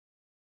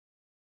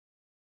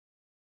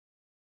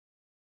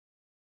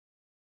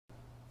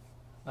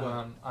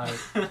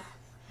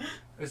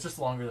It's just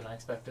longer than I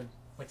expected.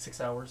 Like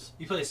 6 hours.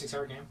 You play a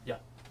 6-hour game? Yeah.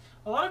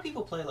 A lot of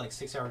people play like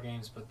 6-hour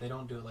games, but they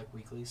don't do it like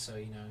weekly. So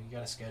you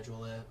gotta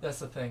schedule it. That's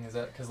the thing, is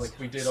that because like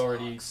we did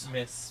already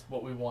miss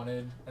what we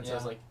wanted, and so I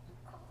was like,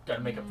 got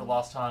to make up for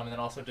lost time, and then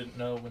also didn't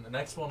know when the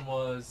next one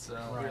was. So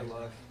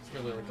it's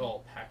really like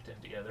all packed in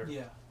together.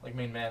 Yeah. Like,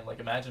 man,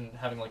 like imagine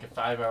having like a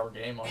 5-hour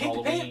game on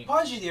Halloween. Hey,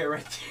 pause you there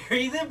right there,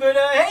 Ethan. But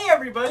hey,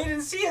 everybody,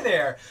 didn't see you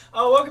there.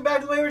 Welcome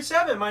back to Wayward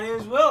 7. My name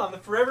is Will. I'm the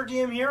Forever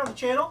DM here on the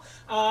channel,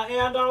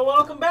 and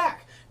welcome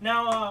back.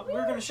 Now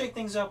we're gonna shake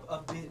things up a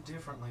bit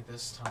differently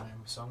this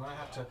time, so I'm gonna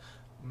have to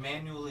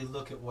manually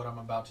look at what I'm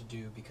about to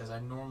do because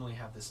I normally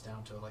have this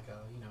down to like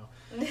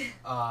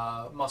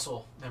a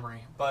muscle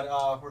memory. But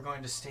we're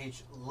going to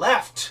stage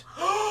left.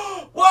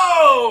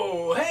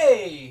 Whoa!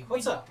 Hey,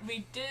 what's up?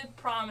 We did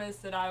promise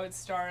that I would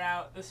start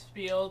out the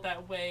spiel,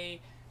 that way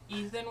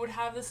Ethan would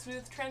have the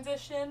smooth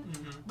transition,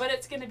 but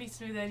it's going to be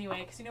smooth anyway,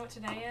 because you know what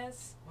today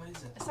is? What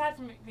is it? Aside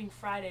from it being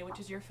Friday, which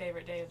is your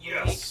favorite day of the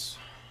Yes!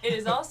 week, it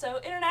is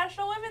also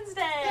International Women's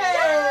Day!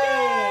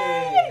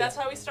 Yay! That's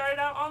why we started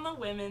out on the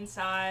women's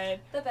side.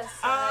 The best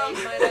side,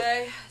 might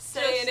I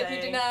say, and if you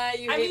deny,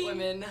 you hate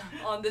women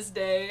on this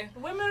day.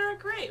 Women are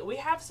great. We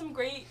have some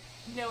great,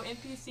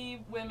 NPC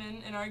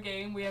women in our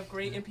game. We have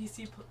great women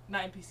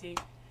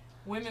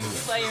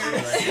players.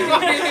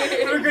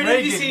 We're great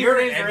NPC. You're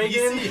an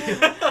Reagan.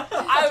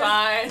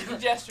 I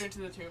was gesturing to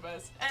the two of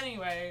us.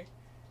 Anyway.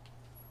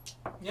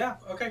 Yeah.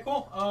 Okay.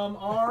 Cool.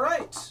 All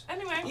right.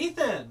 Anyway.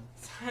 Ethan.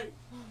 Sorry.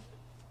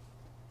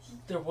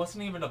 There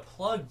wasn't even a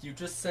plug. You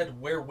just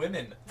said we're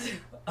women.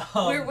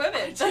 We're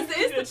women. That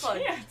is the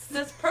plug.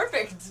 That's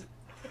perfect.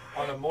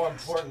 On a more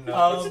important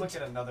note, let's look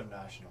at another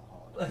national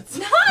holiday.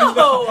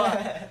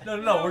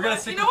 No. We're gonna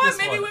stick with this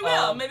one. Maybe we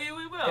will. Maybe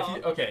we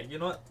will. Okay, you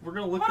know what? We're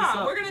gonna look this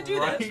up. We're gonna do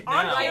right this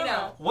now. right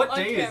now. What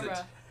day is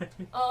it?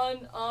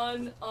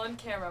 on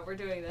camera, we're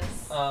doing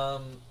this.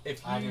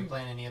 If I didn't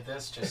plan any of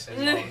this, just so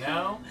you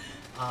all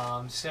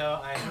know. So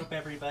I hope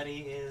everybody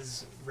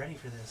is ready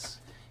for this.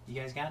 You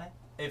guys got it?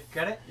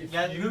 Got it?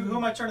 Who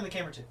am I turning the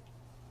camera to?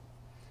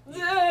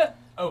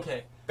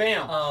 Okay.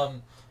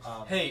 Bam.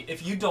 Hey,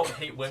 if you don't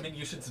hate women,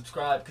 you should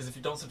subscribe, because if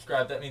you don't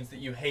subscribe, that means that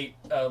you hate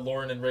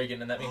Lauren and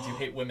Reagan, and that means you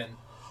hate women.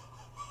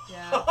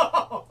 Yeah.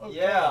 Okay.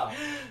 Yeah.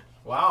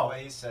 Wow. Well,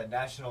 he said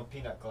National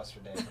Peanut Cluster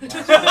Day.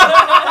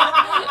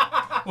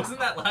 Wasn't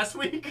that last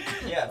week?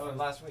 Yeah, from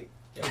last week.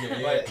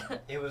 Yeah.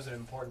 But it was an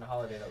important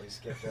holiday that we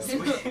skipped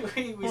over.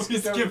 we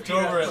skipped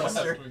over it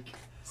last week.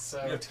 So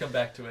we have to come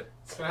back to it.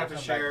 It's gonna have to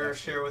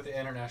share with the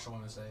International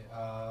Women's Day.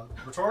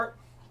 Retort.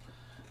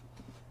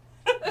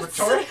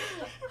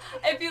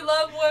 If you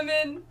love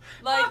women,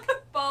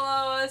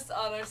 follow us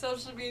on our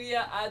social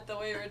media at the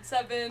Wayward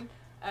 7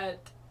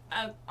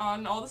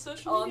 on all the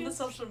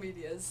social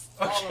medias.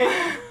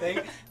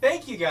 Okay.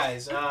 Thank you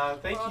guys.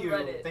 Thank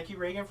you,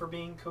 Reagan, for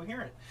being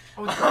coherent.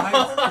 Oh,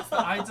 it's the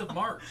Ides of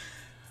March.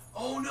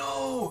 Oh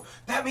no!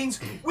 That means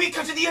we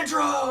cut to the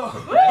intro.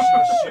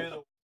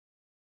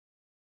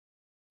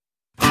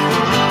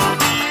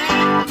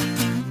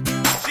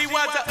 She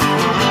was a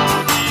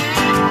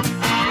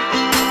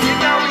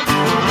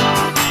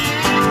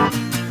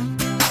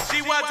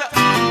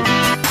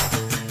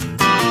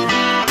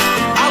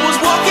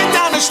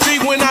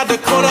street when out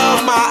the corner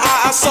of my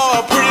eye I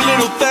saw a pretty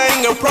little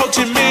thing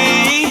approaching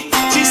me.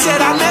 She said,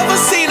 I never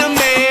seen a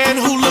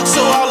man who looked so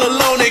all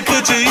alone, and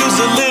could you use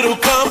a little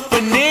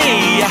company?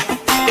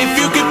 If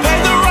you could pay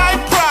the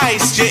right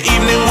price, your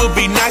evening would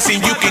be nice,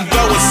 and you can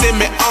go and send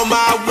me on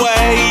my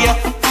way.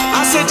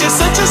 I said, you're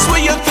such a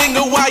sweet young thing,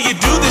 why you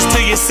do this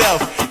to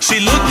yourself?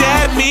 She looked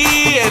at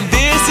me and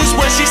this is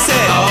what she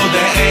said. Oh,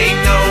 there ain't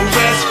no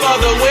rest for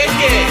the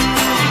wicked.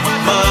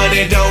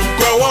 Money don't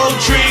grow on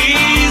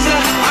trees.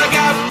 I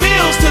got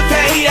bills to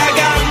pay, I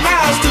got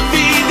mouths to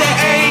feed. There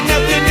ain't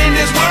nothing in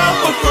this world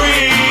for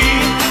free.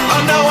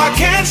 Oh no, I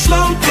can't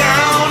slow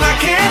down, I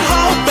can't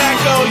hold back.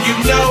 Oh, you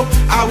know,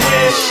 I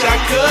wish I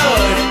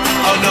could.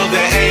 Oh no,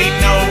 there ain't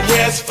no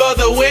rest for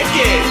the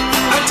wicked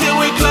until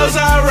we close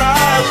our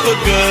eyes for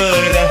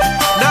good.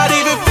 Not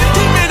even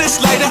 15 minutes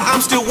later,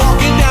 I'm still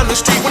walking down the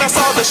street when I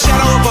saw the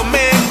shadow of a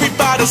man creep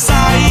by the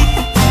side.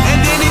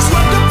 And then he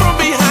swept up from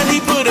behind, he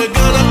put a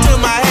gun up to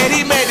my head.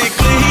 He made it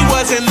clear he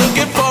wasn't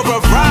looking for a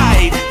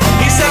ride.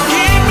 He said,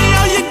 give me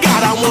all you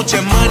got, I want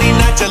your money,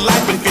 not your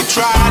life. If you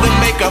try to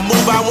make a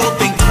move, I won't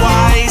think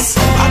twice.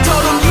 I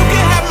told him you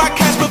can have my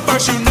cash, but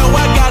first you know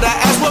I gotta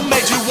ask, what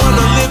made you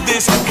wanna live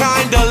this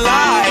kind of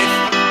life?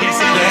 He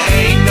said, there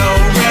ain't no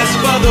rest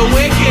for the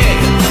wicked.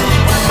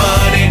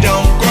 Money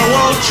don't grow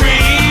on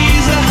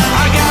trees.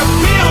 I got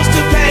bills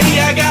to pay,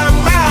 I got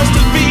mouths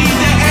to feed.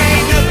 There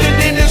ain't nothing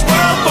in this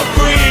world for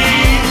free.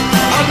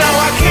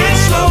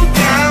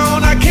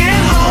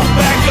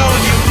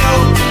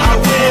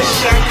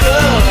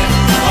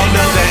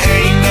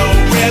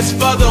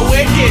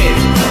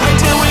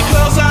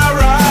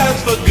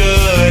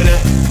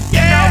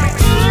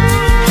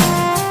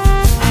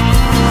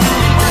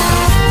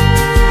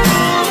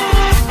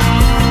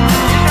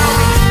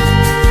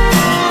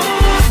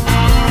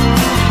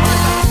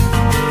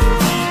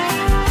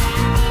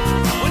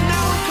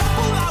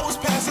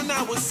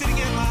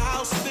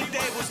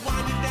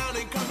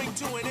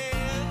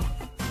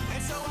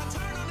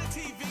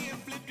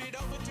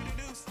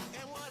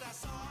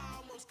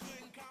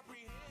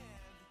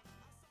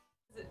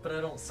 but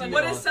I don't see it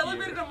What on is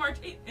celebrated here. on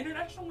March 8th?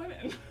 International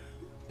Women.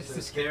 So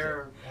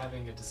they're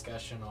having a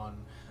discussion on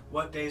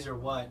what days are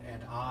what,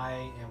 and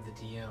I am the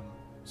DM,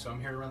 so I'm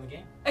here to run the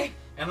game.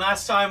 And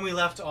last time we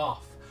left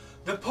off,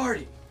 the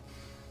party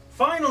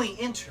finally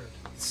entered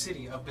the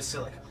city of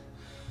Basilica.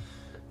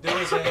 There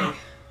was a...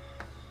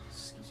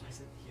 Excuse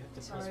me. You have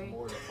to Sorry. press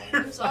more to find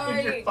You're it.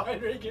 Sorry. You're fine,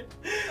 Reagan.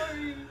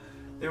 Sorry.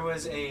 There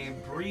was a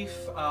brief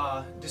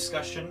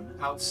discussion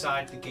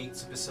outside the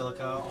gates of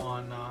Basilica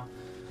on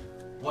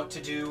what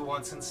to do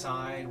once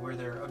inside, where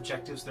their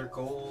objectives, their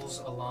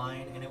goals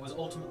align, and it was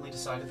ultimately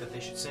decided that they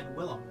should send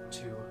Willem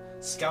to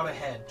scout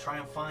ahead, try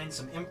and find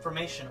some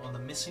information on the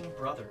missing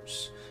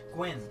brothers,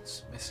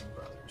 Gwen's missing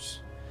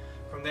brothers.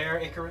 From there,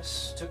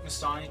 Icarus took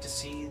Mastani to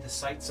see the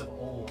sights of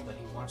old that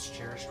he once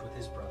cherished with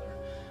his brother,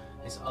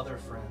 his other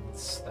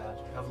friends that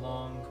have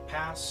long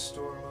passed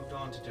or moved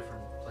on to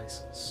different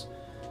places.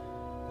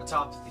 The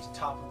top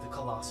of the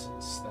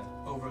Colossus that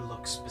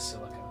overlooks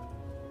Basilica.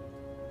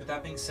 With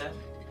that being said,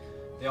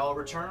 they all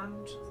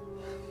returned.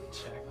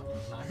 Check, I'm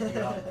gonna knock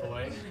you out,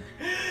 boy.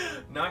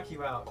 Knock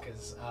you out,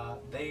 because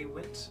they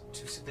went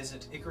to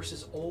visit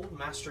Icarus's old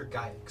master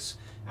Gyx,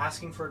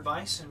 asking for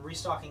advice and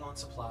restocking on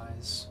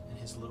supplies in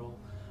his little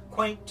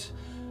quaint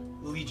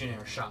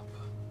legionnaire shop.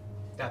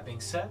 That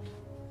being said,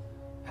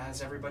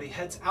 as everybody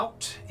heads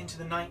out into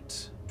the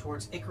night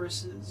towards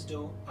Icarus's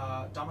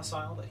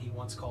domicile that he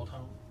once called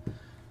home,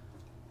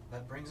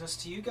 that brings us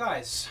to you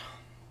guys.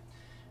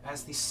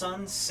 As the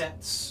sun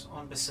sets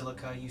on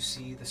Basilica, you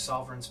see the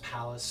Sovereign's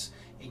palace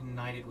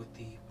ignited with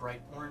the bright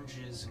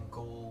oranges and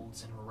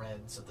golds and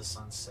reds of the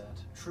sunset.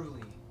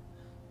 Truly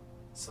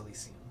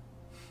Cilician.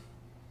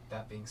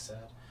 That being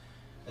said,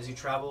 as you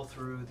travel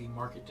through the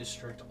market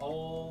district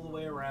all the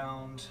way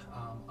around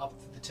up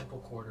to the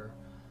temple quarter,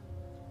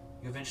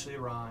 you eventually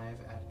arrive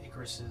at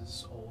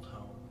Icarus's old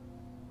home.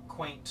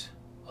 Quaint,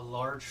 a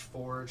large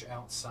forge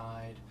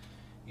outside.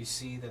 You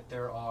see that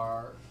there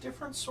are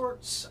different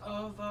sorts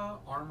of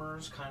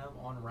armors kind of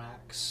on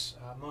racks.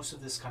 Most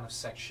of this kind of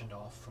sectioned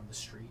off from the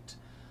street.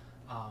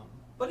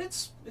 But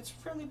it's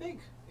fairly big.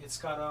 It's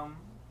got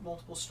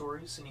multiple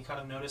stories, and you kind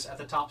of notice at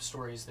the top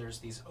stories there's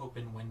these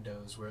open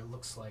windows where it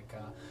looks like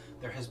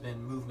there has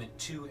been movement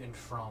to and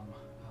from,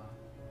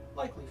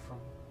 likely from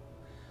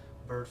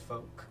bird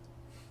folk.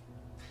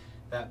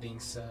 That being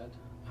said,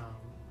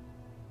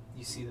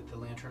 you see that the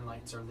lantern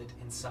lights are lit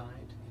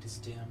inside. It is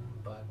dim,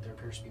 but there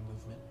appears to be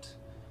movement.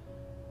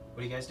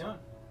 What are you guys doing?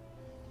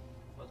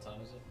 What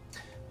time is it?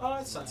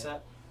 It's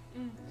sunset.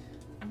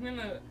 I'm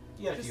gonna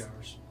You got a few Just-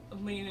 hours.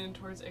 lean in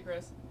towards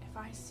Icarus. If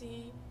I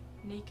see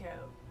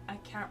Nico, I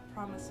can't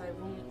promise I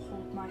won't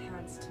hold my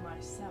hands to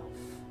myself.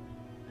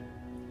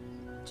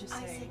 Just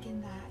I saying.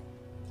 second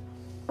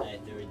that. I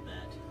third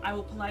that. I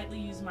will politely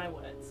use my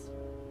words.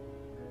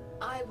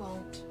 I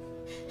won't.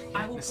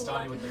 I will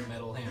Mastani with their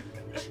metal hand.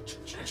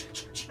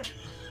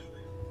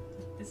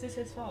 This is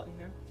his fault,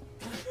 you know.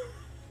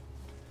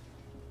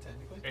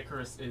 Technically.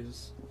 Icarus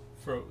is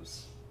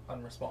froze,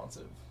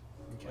 unresponsive,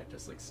 like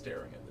just like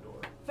staring at the door.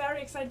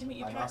 Very excited to meet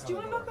you, I Pax. knock Do you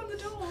on want the to knock on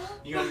the door?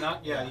 You guys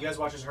not? Yeah, you guys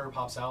watch as her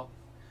pops out.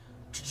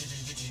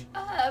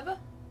 And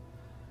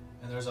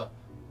there's a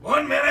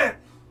 1 minute,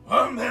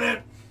 1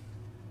 minute,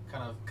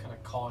 kind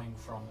of calling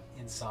from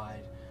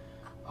inside,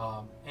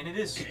 and it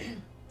is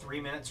 3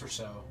 minutes or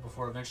so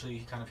before eventually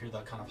you kind of hear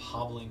that kind of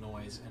hobbling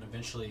noise, and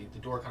eventually the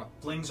door kind of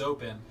flings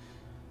open,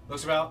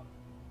 looks about.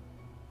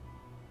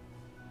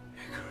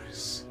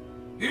 Icarus,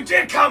 you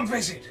did come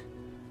visit.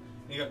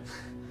 And you go,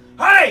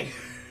 hey,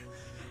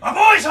 my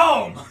boy's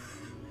home.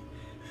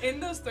 In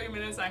those 3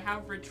 minutes, I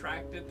have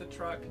retracted the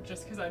truck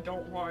just because I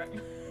don't want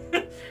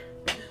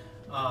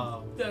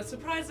the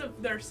surprise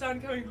of their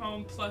son coming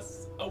home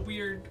plus a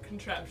weird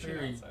contraption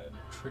Very outside.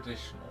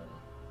 traditional.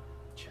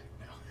 Check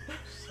now.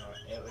 Sorry,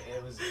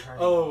 it was turning.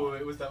 Oh,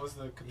 that was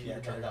the computer Yeah,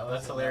 no, turning that off.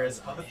 That's wasn't hilarious.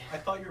 that. I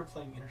thought you were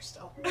playing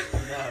Interstellar.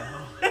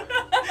 No.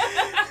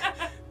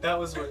 That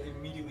was what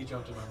immediately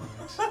jumped in my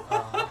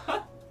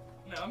mind.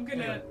 No, I'm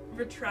gonna Anyway.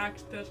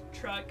 retract the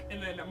truck,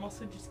 and then I'm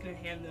also just gonna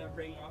hand the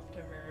ring off to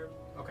her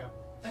Okay.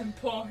 and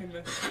pull him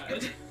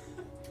aside.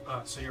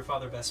 So your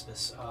father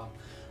Vespus,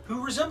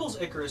 who resembles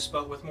Icarus,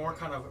 but with more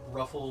kind of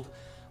ruffled,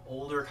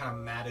 older, kind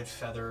of matted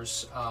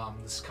feathers,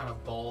 this kind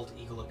of bald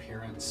eagle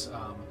appearance,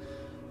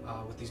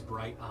 with these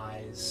bright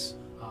eyes,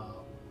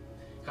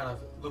 kind of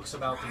looks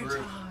about the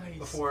group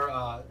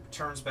before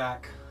turns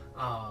back,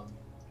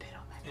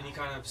 and you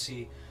kind of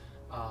see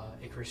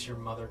Icarus, your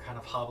mother, kind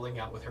of hobbling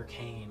out with her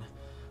cane,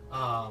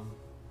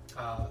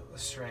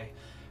 astray,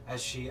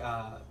 as she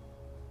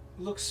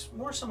looks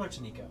more similar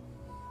to Nico,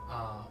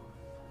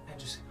 and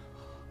just,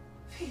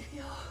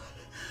 Fabio,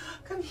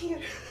 come here,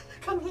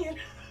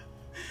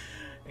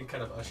 and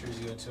kind of ushers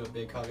you into a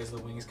big hug as the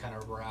wings kind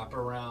of wrap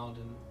around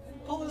and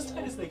pull as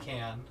tight as they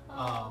can.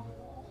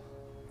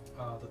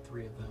 The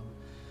three of them.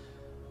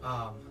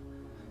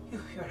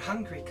 You're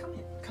hungry. Come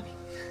in.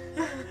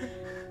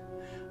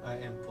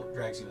 And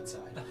drags you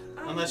inside,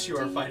 unless you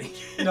are fighting.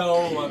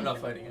 No, I'm not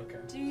fighting. Okay.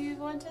 Do you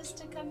want us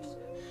to come?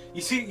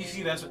 You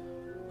see that's what.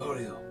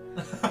 Oreo,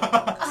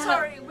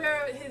 Sorry,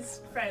 we're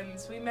his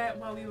friends. We met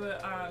while we were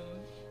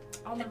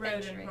on the road in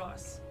Adventuring.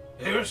 Ross.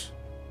 Yours?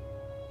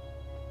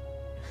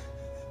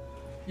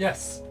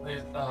 Yes.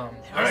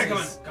 Alright,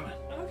 come on.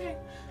 Okay.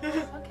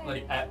 Okay.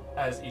 Like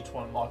as each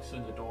one walks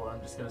through the door,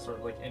 I'm just gonna sort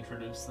of like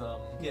introduce them.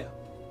 Yeah.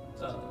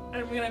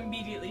 I'm gonna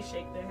immediately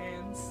shake their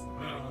hands.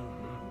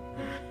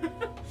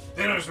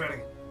 Dinner's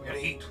ready. We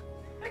gotta eat.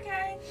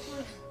 Okay.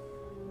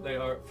 They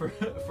are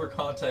for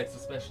context,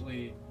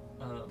 especially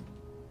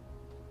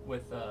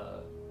with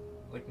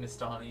like Miss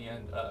Donnie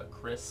and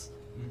Chris.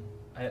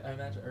 I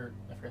imagine, or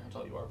I forget how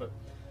tall you are, but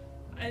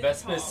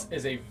Vespis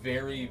is a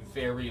very,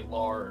 very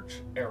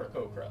large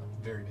Aarakocra.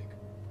 Very big.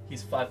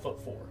 He's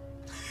 5'4".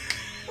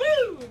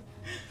 Woo!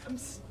 I'm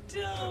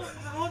still.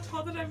 How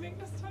tall did I make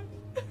this time?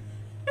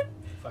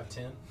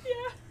 5'10".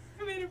 Yeah,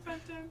 I made it 5'10".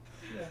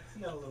 Yeah,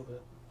 you got a little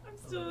bit. I'm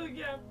still,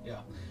 yeah.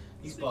 Yeah,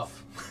 he's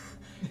buff.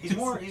 he's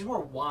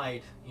more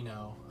wide, you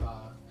know.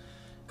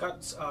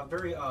 Got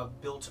very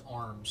built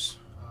arms,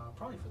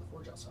 probably for the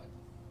forge outside.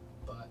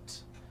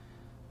 But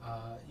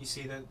you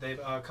see that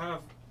they've kind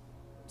of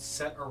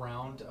set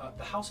around.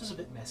 The house is a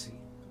bit messy.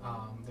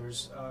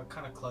 There's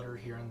kind of clutter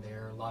here and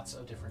there. Lots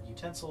of different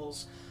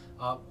utensils,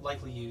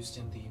 likely used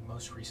in the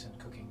most recent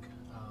cooking.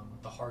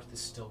 The hearth is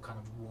still kind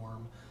of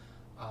warm.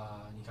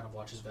 And you kind of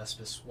watch as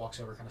Vespis walks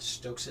over, kind of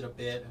stokes it a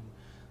bit, and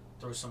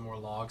throws some more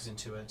logs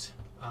into it.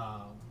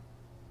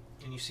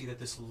 And you see that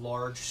this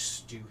large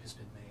stew has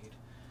been made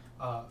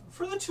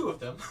for the two of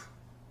them.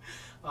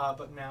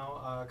 But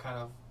now, kind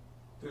of,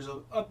 there's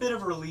a bit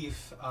of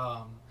relief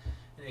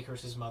in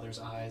Icarus's mother's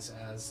eyes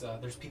as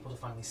there's people to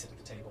finally sit at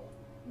the table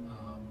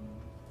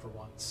for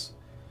once.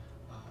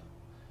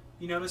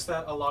 You notice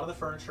that a lot of the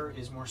furniture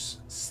is more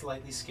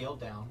slightly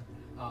scaled down,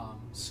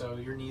 so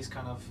your knees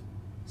kind of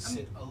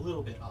sit a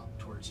little bit up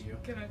towards you.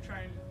 Gonna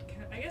try and,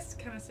 I guess,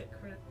 kind of sit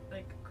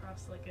like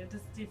cross-legged.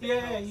 Just see if it Yeah,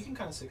 helps. you can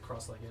kind of sit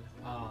cross-legged,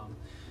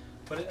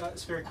 but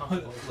it's very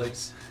comfortable. Like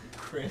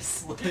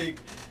Chris, like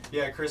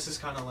Yeah, Chris is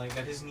kind of like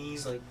at his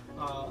knees, like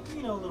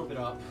you know, a little bit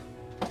up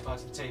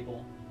to the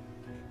table.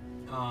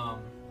 He's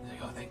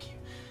like, oh, thank you.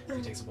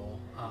 He takes a bowl,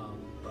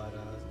 but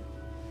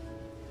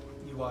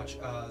you watch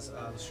as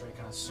the stray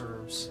kind of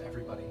serves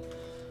everybody,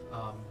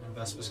 and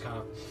Vespa's kind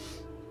of,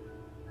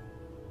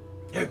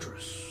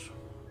 Icarus,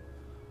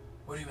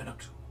 what have you been up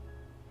to?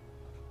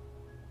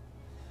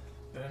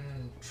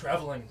 been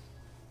traveling.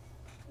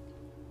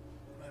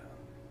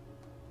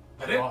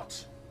 That A it?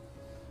 lot.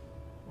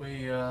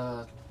 We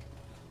oh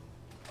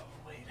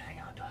wait, hang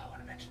on, do I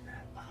want to mention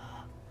that?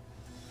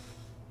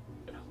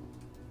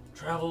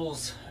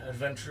 Travels,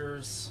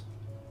 adventures.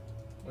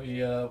 We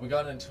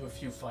got into a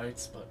few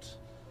fights, but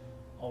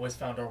always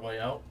found our way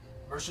out.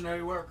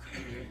 Mercenary work.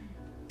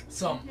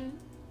 Some.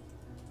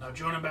 Not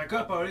joining back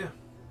up, are you?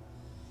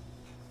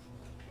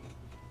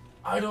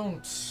 I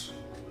don't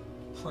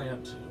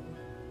plan to.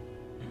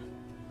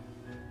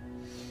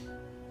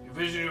 You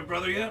visited your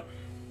brother yet?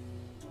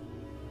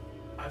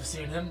 I've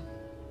seen him.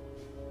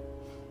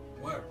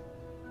 Where?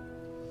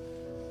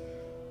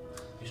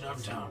 He's not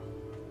in town.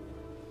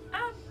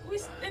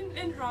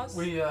 In Ross.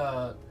 We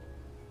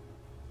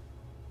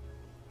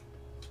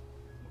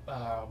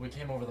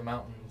came over the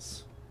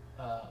mountains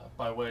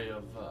by way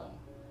of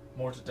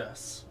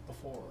Mortades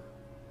before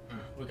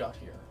we got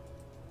here.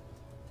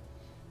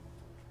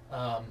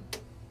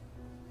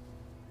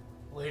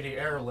 Lady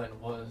Erilyn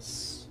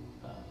was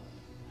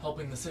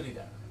helping the city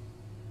there.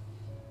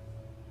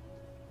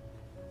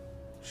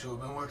 She would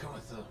have been working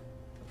with the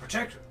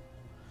Protector.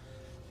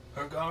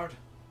 Her guard.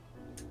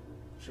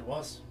 She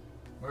was.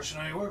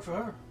 Mercenary work for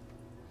her.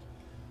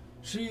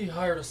 She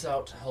hired us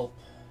out to help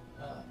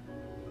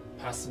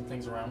pass some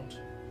things around.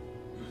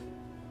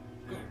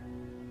 Good.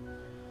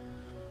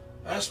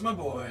 That's my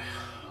boy.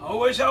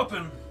 Always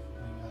helping.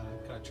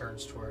 He kind of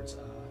turns towards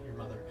your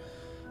mother.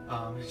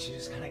 And she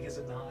just kind of gives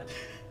a nod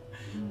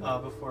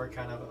before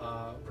kind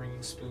of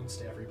bringing spoons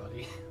to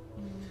everybody.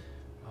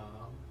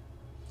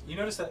 You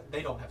notice that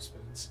they don't have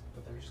spoons,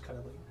 but they're just kind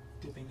of like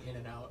dipping in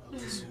and out of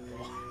the soup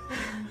bowl.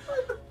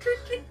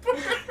 Drinking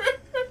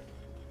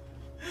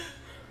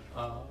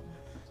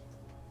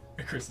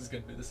Chris is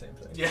gonna do the same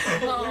thing.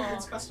 Yeah,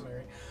 it's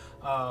customary.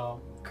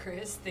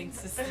 Chris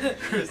thinks this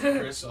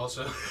Chris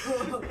also.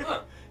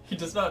 He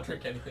does not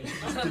drink anything. He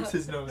just dips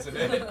his nose in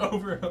it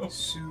over and over.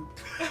 Soup.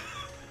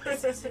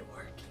 This isn't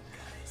working,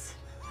 guys.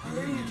 How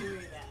are you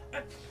doing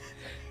that?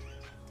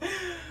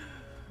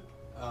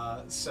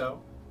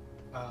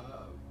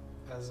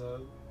 As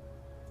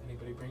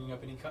anybody bringing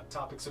up any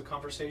topics of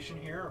conversation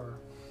here, or?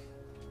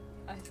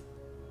 I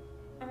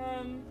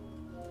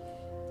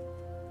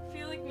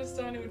feel like Miss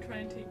Donnie would try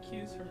and take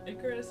cues from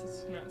Icarus and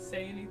to not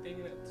say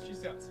anything that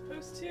she's not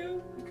supposed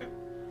to. Okay.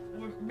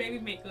 Or maybe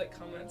make like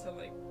comments on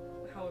like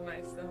how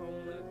nice the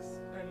home looks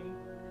and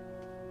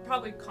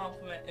probably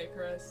compliment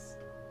Icarus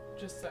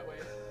just that way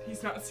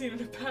he's not seen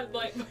in a bad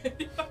light by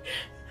anyone.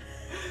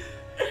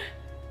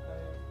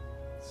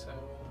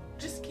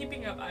 Just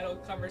keeping up idle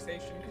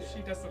conversation because she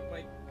doesn't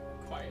like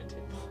quiet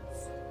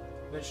tables.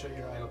 Eventually,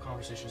 your idle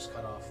conversation is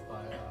cut off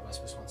by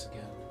Vespis once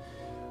again.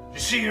 Did you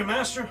see your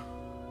master?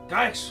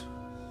 Guys.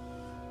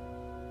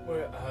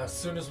 As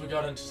soon as we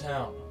got into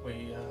town,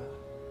 we,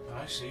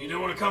 I see. You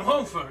don't want to come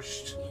home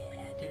first.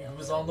 he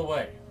was on the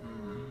way.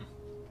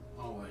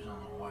 Always on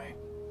the way.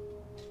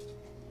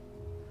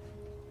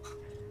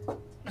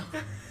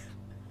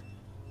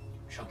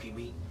 Chunky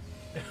meat.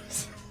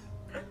 It's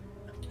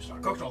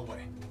not cooked all the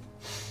way.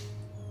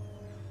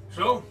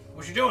 So,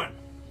 what you doing?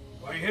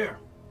 Why are you here?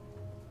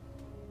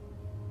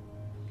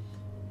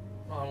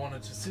 Well, I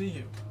wanted to see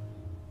you.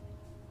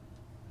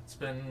 It's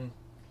been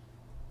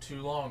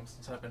too long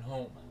since I've been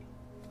home.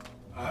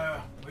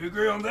 We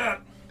agree on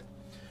that.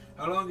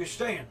 How long you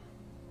staying?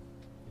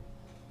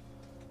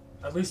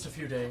 At least a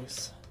few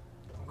days.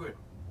 Oh, good.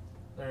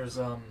 There's,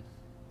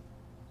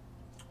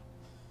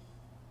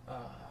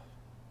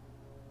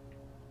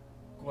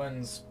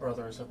 Gwen's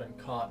brothers have been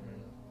caught in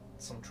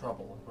some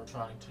trouble, and we're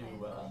trying to,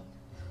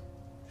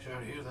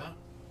 Sorry to hear that.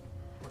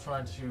 we're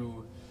trying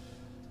to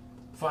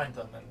find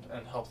them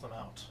and help them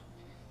out.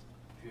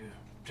 You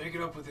take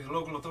it up with the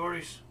local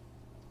authorities?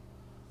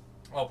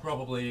 I'll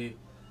probably,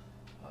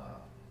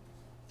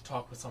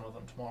 talk with some of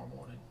them tomorrow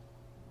morning.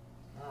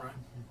 All right.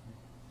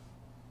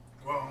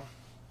 Well,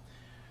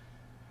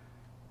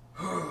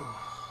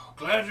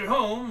 glad you're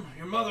home.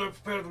 Your mother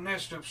prepared the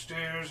nest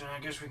upstairs, and I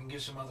guess we can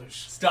get some others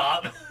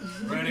Stop!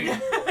 ready. You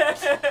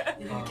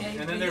gave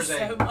and then me there's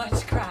so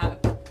much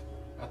crap.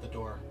 At the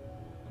door.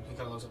 And he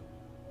kind of looks up.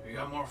 You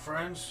got more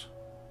friends?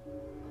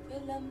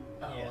 Willem.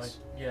 Oh,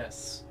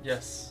 Yes.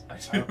 yes, I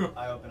do.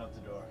 I open up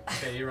the door.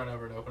 Okay, you run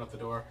over and open up the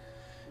door.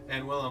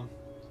 And Willem,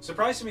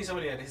 surprised to meet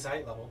somebody at his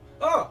height level.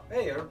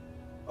 Hey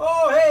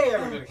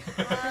everybody.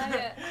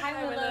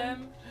 Hi,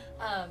 Willem.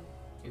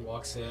 He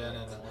walks in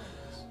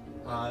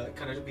and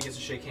kind of begins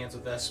to shake hands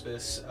with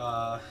Vespis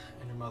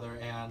and your mother,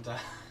 and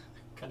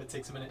kind of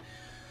takes a minute,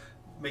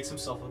 makes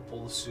himself a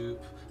bowl of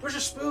soup. Where's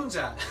your spoons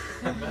at?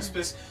 And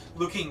Vespis,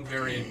 looking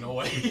very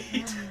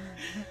annoyed,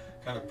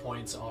 kind of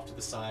points off to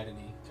the side, and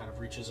he kind of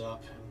reaches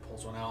up and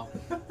pulls one out.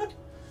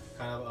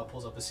 Kind of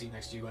pulls up a seat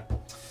next to you, Gwen.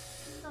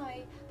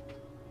 Hi.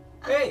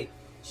 Hey!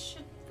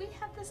 Should we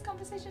have this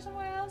conversation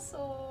somewhere else,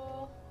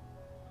 or...?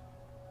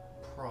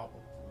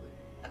 Probably.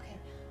 Okay.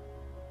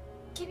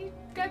 Can you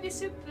grab your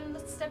soup and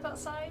let's step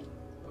outside?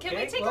 Can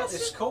Okay, we take well, our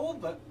it's soup?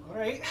 cold, but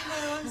alright.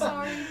 No, I'm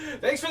sorry.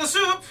 Thanks for the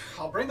soup!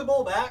 I'll bring the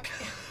bowl back.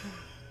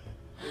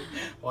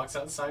 Walks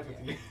outside with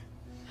you.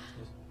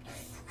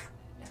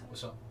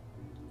 What's up?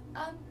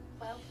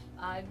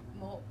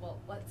 Well,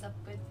 what's up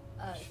with,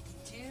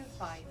 did you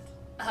find,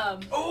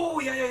 Oh,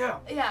 yeah.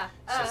 yeah,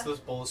 Sets this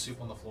bowl of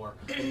soup on the floor,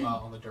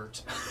 on the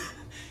dirt.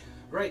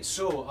 Right,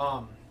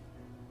 so,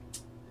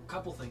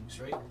 couple things,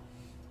 right?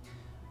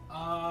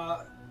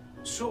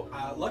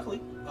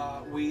 Luckily,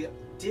 we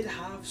did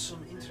have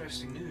some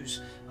interesting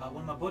news. One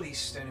of my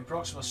buddies down in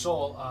Proxima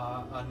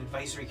saw an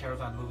advisory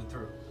caravan moving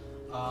through.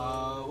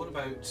 What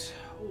about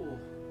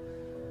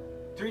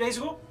 3 days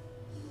ago?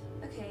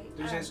 okay,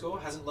 3 days ago,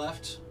 hasn't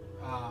left.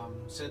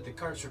 Said the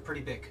carts were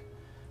pretty big.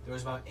 There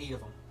was about 8 of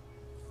them.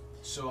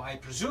 So I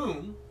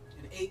presume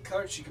in 8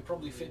 carts you could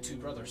probably fit 2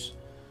 brothers.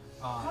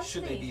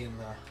 Should they be in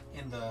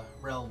the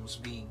realms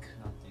being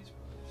not these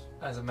brothers.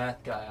 As a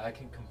math guy, I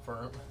can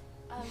confirm.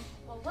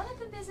 well, one of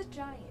them is a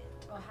giant,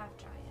 or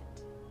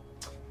half-giant.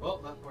 Well,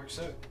 that works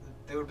out.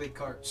 They were big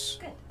carts.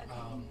 Good,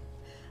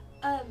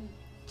 okay.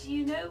 Do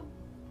you know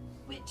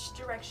which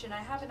direction? I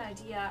have an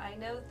idea. I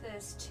know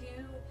there's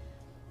 2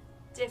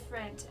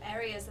 different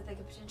areas that they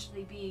could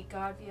potentially be,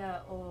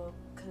 Garvia or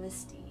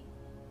Callisti,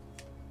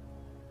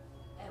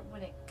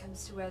 when it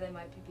comes to where they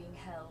might be being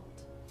held.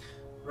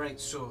 Right.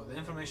 So the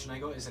information I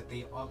got is that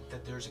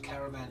that there's a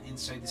caravan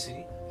inside the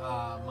city.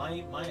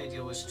 My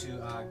idea was to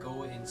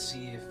go and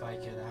see if I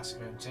could ask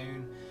around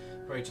town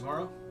probably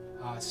tomorrow.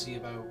 See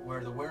about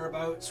where the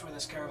whereabouts where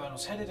this caravan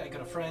was headed. I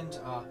got a friend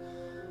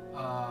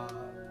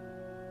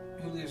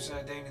who lives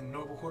down in the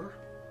Noble Quarter.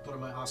 Thought I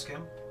might ask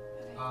him.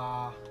 Okay.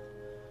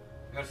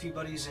 I got a few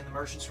buddies in the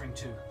Merchants Ring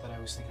too that I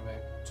was thinking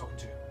about talking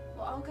to.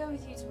 Well, I'll go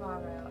with you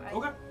tomorrow.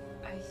 Okay.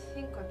 I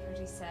think we're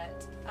pretty set.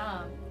 Do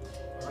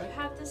you Alright.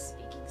 have the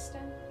speaking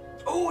stone?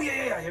 Oh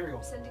yeah. Here we go.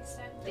 Sending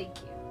stone? Thank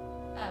you.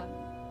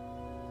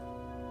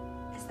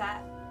 Is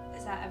that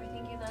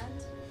everything you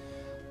learned?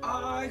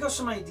 I got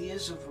some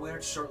ideas of where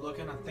to start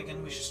looking. I'm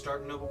thinking we should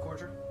start in Noble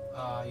Quarter.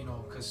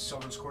 Because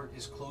Sovereign's Court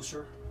is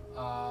closer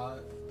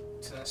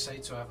to that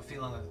site, so I have a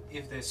feeling that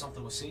if there's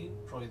something we'll see,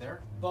 probably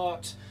there.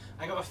 But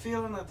I got a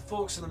feeling that the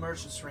folks in the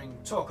Merchants Ring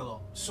talk a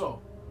lot, so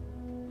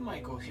we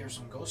might go hear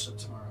some gossip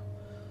tomorrow.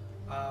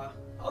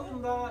 Other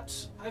than that,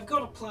 I've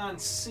got a plan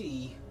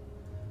C,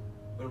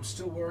 but I'm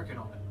still working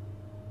on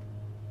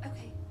it.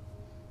 Okay.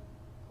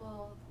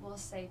 We'll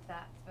save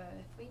that for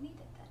if we need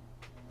it then.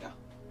 Yeah.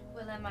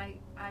 Willem, I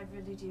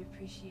really do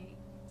appreciate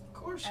Of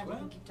course,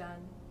 everything Gwen. you've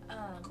done.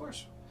 Of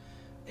course.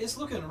 It's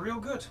looking real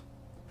good.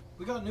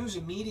 We got news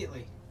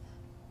immediately.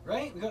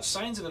 Right? We got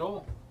signs of it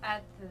all.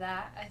 Add to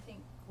that, I think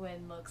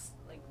Gwen looks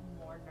like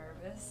more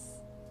nervous.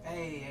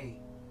 Hey.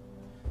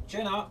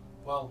 Jenna,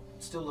 well,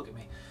 still look at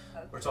me.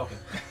 We're talking.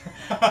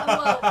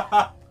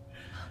 Well,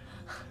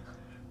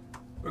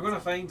 We're going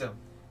find them.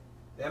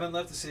 They haven't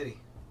left the city.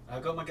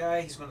 I've got my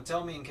guy. He's gonna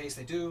tell me in case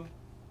they do.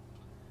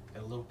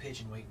 Got a little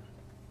pigeon waiting.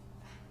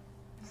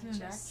 Is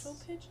it an actual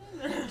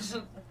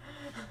pigeon?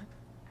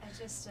 I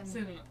just am. Is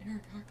it an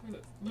aircock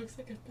that looks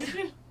like a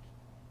pigeon?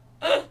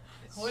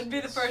 Wouldn't be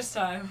the first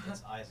time.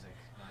 It's Isaac,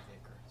 not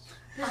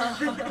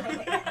Icarus.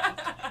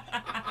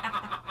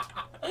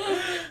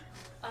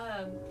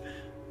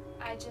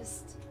 I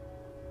just.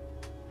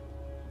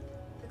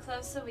 The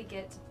closer we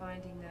get to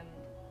finding them,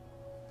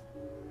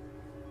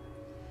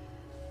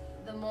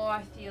 the more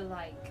I feel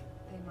like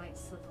they might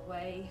slip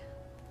away.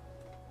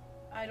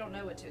 I don't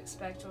know what to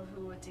expect or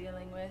who we're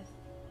dealing with.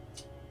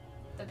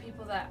 The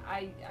people that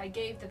I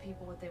gave the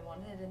people what they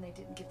wanted and they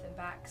didn't give them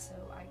back, so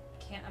I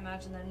can't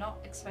imagine they're not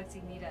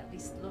expecting me to at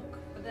least look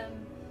for them.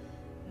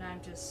 And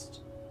I'm just,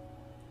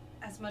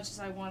 as much as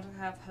I want to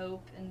have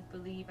hope and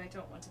believe, I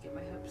don't want to get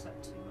my hopes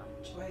up too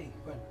much. Wait,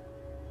 Gwen,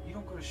 you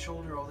don't got to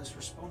shoulder all this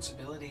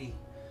responsibility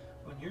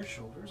on your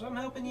shoulders. I'm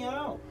helping you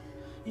out.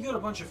 You got a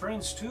bunch of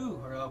friends too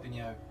who are helping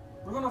you out.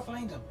 We're gonna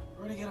find them.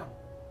 We're gonna get them.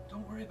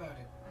 Don't worry about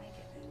it. I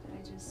get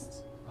it.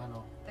 I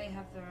know. They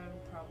have their own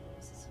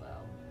problems as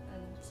well,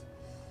 and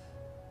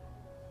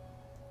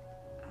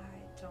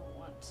I don't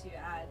want to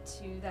add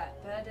to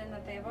that burden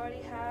that they've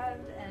already had,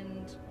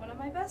 and one of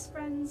my best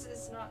friends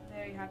is not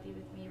very happy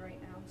with me right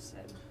now, so.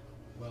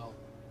 Well,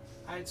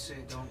 I'd say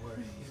don't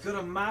worry. You've got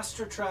a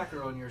master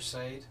tracker on your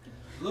side,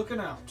 looking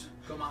out.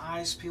 Got my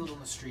eyes peeled on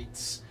the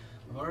streets.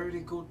 I've already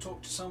go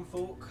talk to some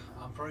folk.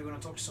 I'm probably going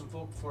to talk to some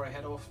folk before I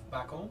head off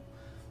back home.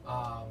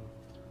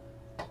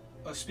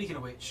 Speaking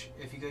of which,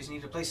 if you guys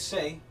need a place to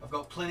stay, I've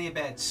got plenty of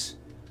beds.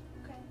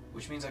 Okay.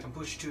 Which means I can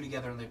push two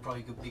together and they'd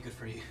probably be good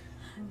for you.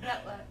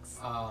 That works.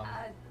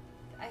 I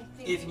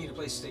think. If you need a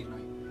place to stay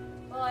tonight.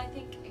 Well, I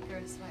think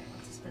Icarus might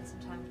want to spend some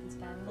time with his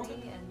family,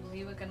 Okay. and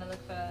we were gonna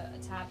look for a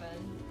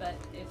tavern, but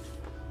if.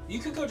 You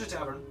could go to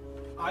tavern.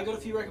 I got a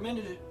few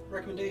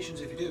recommendations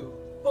if you do.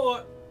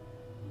 But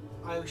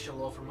I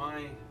shall offer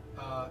my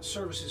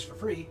services for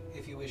free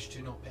if you wish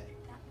to not pay.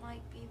 That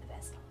might be the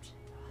best option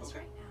for us Okay.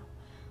 right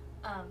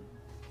now.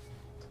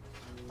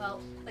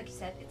 Well, like you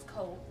said, it's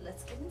cold.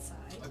 Let's get inside.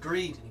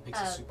 Agreed. And he picks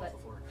his soup off but- the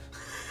floor.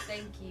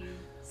 Thank you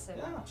so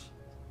Yeah. much.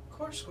 Of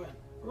course, Gwen.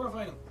 We're gonna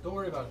find him. Don't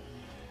worry about it.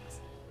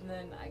 And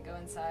then I go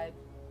inside,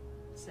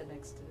 sit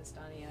next to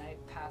Nistani, and I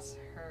pass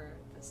her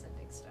the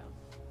sending stone.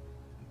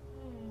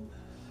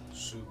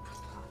 Soup.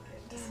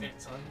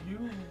 It's on you.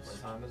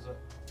 What time is it?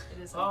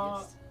 It is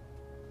Uh,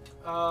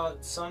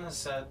 unused. Sun has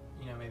set,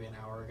 maybe an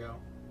hour ago.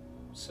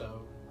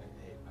 So, Like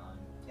 8, 9.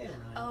 8 or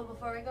 9. Oh,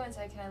 before we go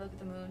inside, can I look at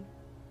the moon?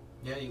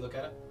 Yeah, you look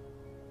at it.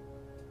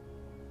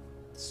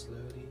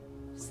 Slowly.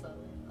 Slowly.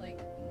 Like,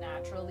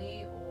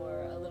 naturally,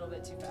 or a little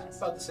bit too fast.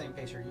 About the same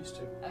pace you're used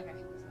to. Okay,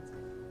 sounds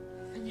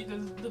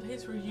good. The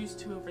pace we're used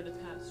to over the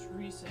past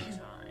recent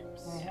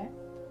times.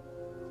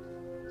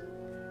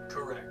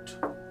 Correct.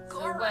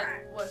 So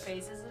what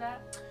phase is it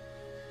at?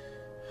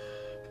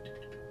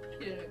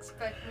 You didn't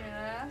expect me to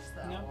ask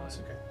that No, one. that's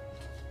okay.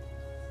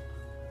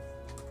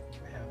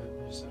 I have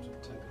it, I just have to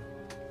type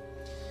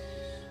it.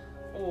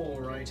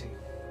 Alrighty.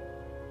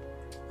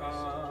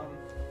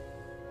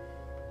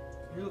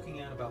 You're looking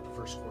at about the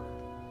first quarter.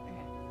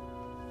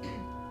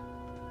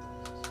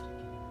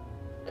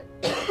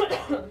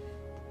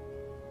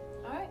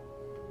 Alright.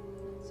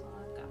 That's all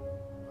I've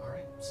got.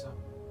 Alright, so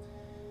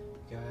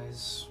you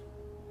guys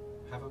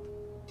have a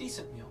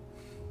decent meal.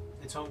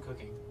 It's home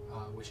cooking,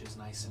 which is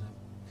nice and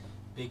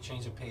a big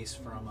change of pace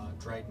from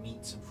dried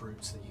meats and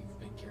fruits that you've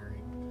been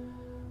carrying.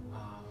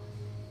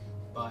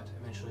 But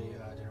eventually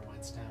dinner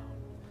winds down.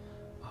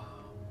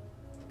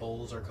 The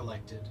bowls are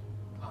collected.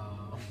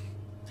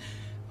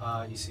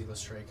 You see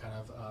Lestray kind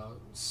of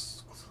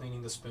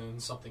cleaning the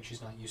spoons, something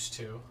she's not used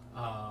to.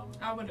 I'll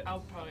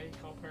probably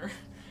help her.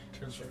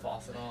 Turns the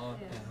faucet on.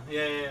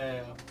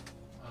 Yeah.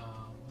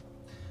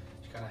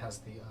 She kind of has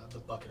the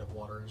bucket of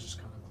water and is just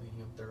kind of cleaning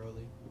them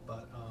thoroughly.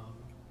 But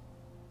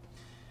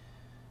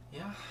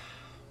yeah,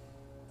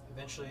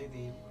 eventually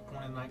the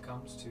point of the night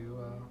comes to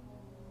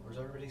where's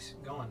everybody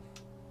going?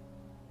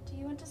 Do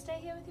you want to stay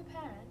here with your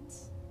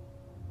parents?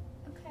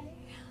 Okay.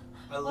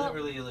 I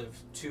literally live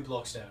 2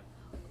 blocks down.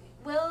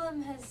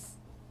 Willem has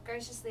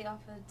graciously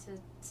offered to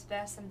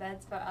spare some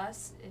beds for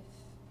us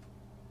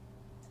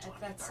if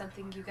that's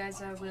something you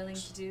guys are willing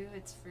to do.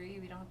 It's free.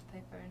 We don't have to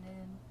pay for an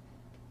inn.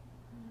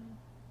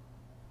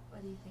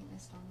 What do you think,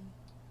 Miss Tommy?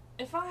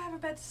 If I have a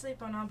bed to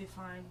sleep on, I'll be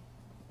fine.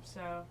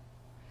 So.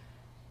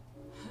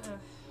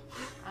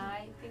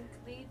 I think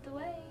lead the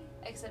way.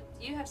 Except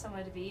you have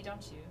somewhere to be,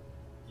 don't you?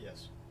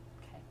 Yes.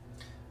 Okay.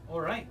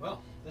 Alright,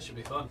 well, this should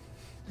be fun.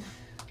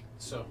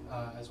 So,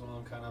 as well,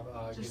 I'm kind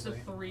of Just the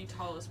 3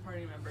 tallest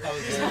party members. I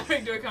was Just gonna-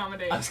 having to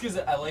accommodate. I was gonna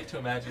say, I like to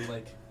imagine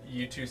like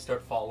you two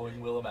start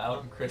following Willem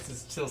out and Chris is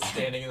still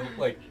standing in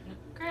like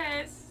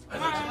Chris, I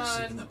come thought you were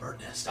sleeping in on. the bird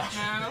nest.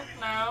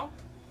 No.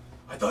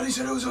 I thought he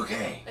said it was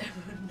okay.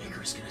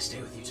 Icarus, can I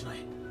stay with you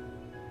tonight?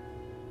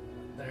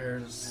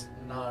 there's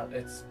not,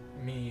 it's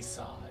me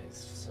sized,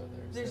 so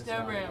There's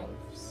not no room, a lot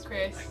of space.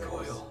 Chris. Like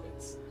Goyle.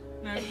 It's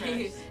No,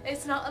 Chris.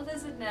 It's not a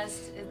lizard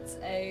nest, it's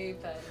a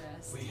bird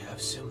nest. We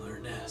have similar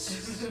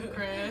nests.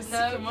 Chris,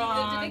 No, come you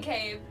on. lived in a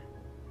cave.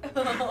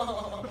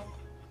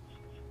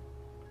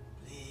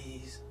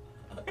 Please.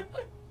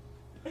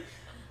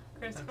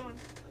 Chris, come on.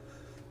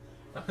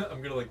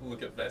 I'm gonna like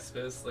look at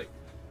Vespis like,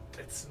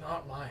 it's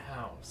not my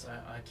house.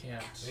 I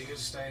can't. You can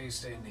stay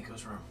in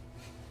Nico's room.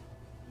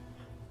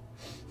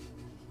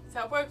 Does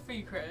that work for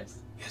you, Chris?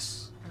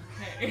 Yes.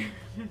 Okay.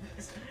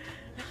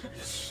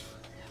 Yes.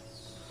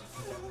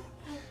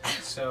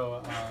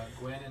 So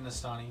Gwen and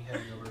Nastani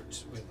heading over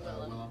with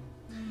Willem.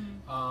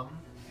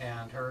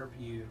 And Herb,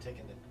 you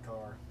Taking the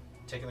car.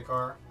 taking the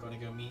car, going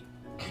to go meet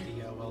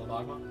the Well of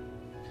Agma.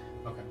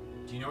 Okay.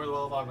 Do you know where the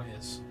Well of Agma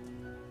is?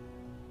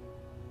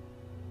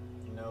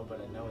 No,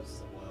 but I know it's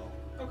the well.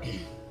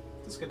 Okay.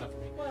 That's good enough for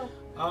me.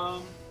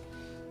 Well,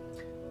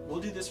 We'll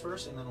do this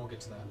first, and then we'll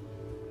get to that.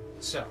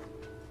 So,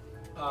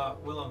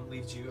 Willem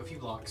leads you a few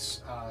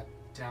blocks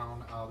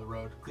down the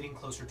road, getting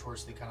closer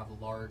towards the kind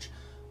of large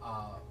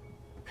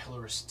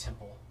pillarous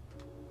temple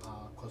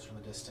closer in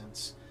the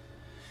distance.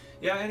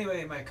 Yeah,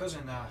 anyway, my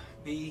cousin,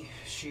 B,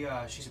 she's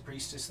a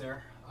priestess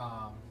there.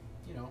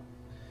 You know,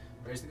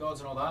 praise the gods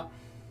and all that.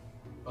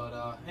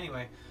 But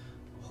anyway,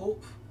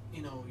 hope,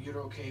 you know, you're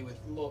okay with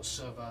lots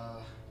of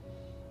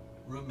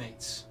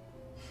roommates.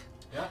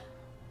 Yeah?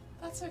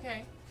 That's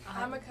okay.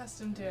 I'm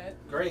accustomed to it.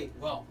 Great.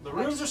 Well, the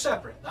rooms are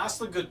separate. That's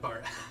the good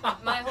part.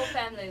 My whole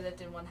family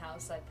lived in one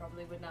house. I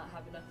probably would not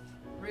have enough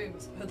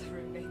rooms for the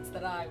roommates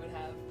that I would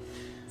have.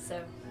 So,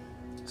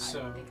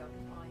 I think I'll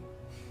be fine.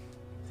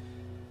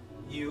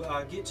 You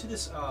get to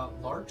this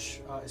large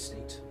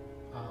estate.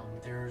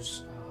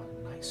 There's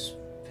nice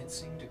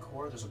fencing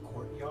decor. There's a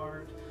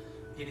courtyard.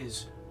 It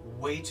is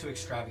way too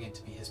extravagant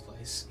to be his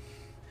place.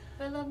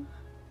 Willem,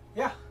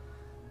 Yeah.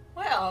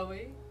 where are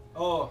we?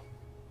 Oh.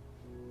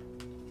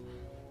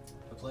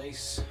 The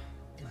place.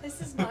 This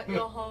is not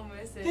your home,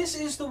 is it? This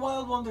is the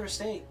Wild Wonder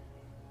Estate.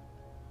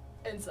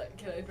 Insight.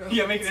 Can I draw?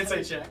 Yeah, make an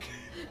insight check.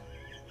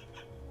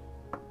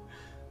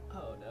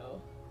 Oh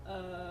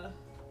no.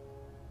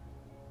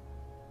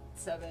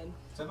 7.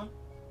 7?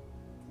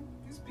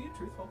 He's being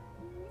truthful.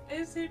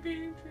 Is he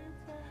being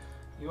truthful?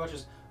 He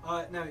watches.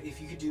 Now, if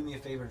you could do me a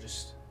favor,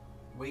 just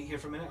wait here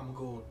for a minute. I'm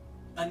gonna go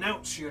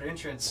announce your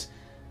entrance.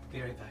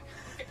 Be right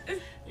back.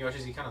 He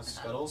watches. He kind of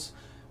scuttles.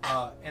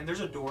 And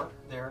there's a door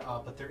there,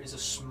 but there is a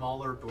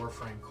smaller door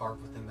frame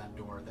carved within that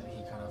door that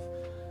he kind of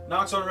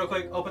knocks on real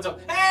quick, opens up.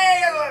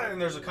 Hey!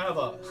 And there's a kind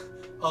of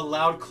a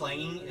loud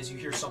clanging as you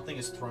hear something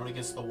is thrown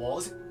against the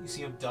walls. You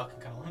see him duck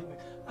and kind of like,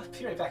 I'll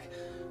be right back.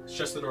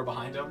 Shuts the door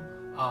behind him.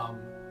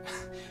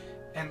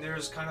 And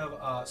there's kind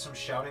of some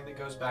shouting that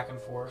goes back and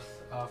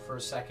forth for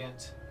a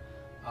second,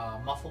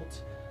 muffled.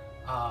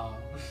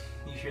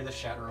 You hear the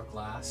shatter of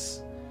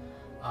glass.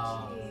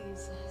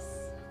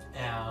 Jesus.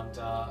 And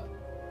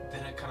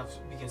then it kind of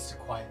begins to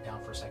quiet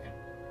down for a second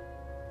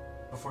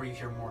before you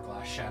hear more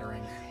glass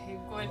shattering,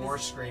 more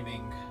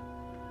screaming,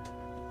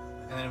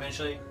 and then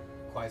eventually it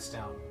quiets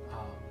down.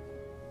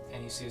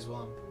 And you see as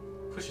Willem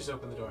pushes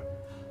open the door.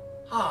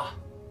 Ah!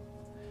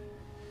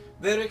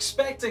 They're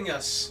expecting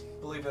us,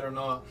 believe it or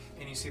not.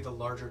 And you see the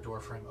larger door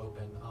frame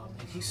open,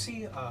 and you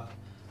see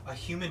a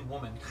human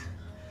woman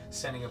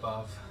standing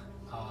above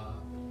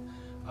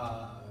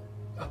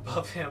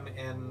him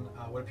in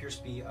what appears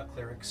to be a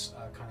cleric's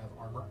kind of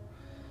armor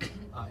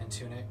and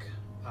tunic.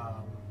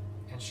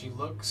 And she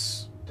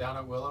looks down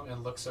at Willem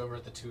and looks over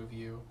at the two of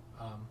you.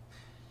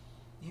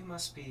 You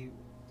must be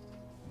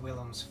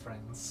Willem's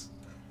friends.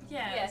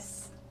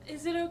 Yes.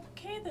 Is it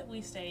okay that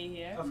we stay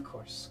here? Of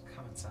course.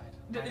 Come inside.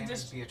 My name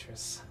is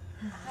Beatrice.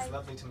 It's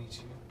lovely to meet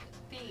you.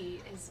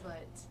 B is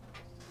what?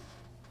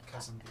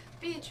 Cousin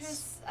B.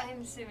 Beatrice,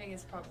 I'm assuming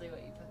is probably what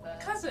you prefer.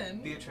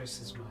 Cousin?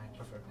 Beatrice is my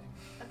preferred name.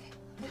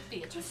 Okay,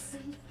 Beatrice.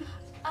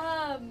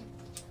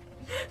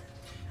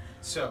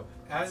 So,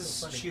 as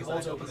So funny, she 'cause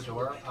holds I know open the this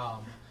door,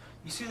 one.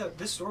 you see that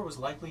this door was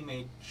likely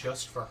made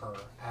just for her,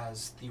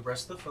 as the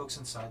rest of the folks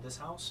inside this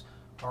house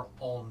are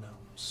all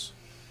gnomes.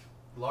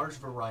 Large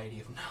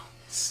variety of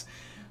gnomes.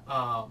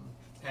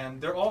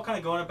 And they're all kind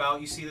of going about.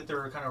 You see that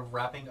they're kind of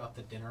wrapping up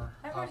the dinner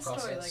I heard a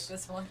process. story like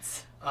this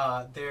once.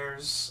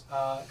 There's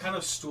kind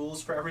of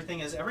stools for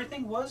everything, as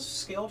everything was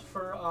scaled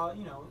for,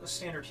 you know, a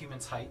standard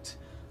human's height.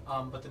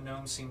 But the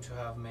gnomes seem to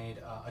have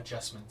made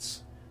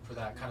adjustments for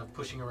that, kind of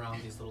pushing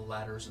around these little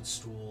ladders and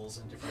stools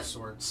and different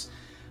sorts.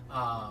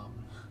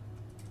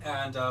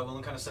 And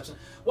Willem kind of steps in.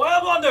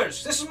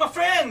 Wildewonders! This is my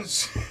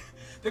friends!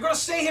 They're going to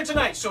stay here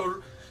tonight,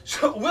 so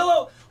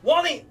Willow,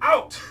 Wally,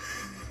 out!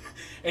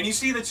 And you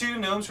see the two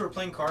gnomes who are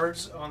playing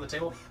cards on the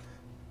table.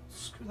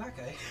 Screw that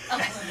guy.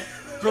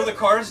 Throw the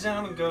cards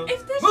down and go,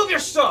 move your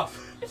stuff!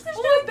 If there's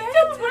no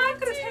beds, we're not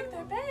going to take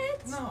their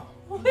beds. No,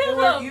 they Willow.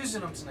 weren't using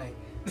them tonight.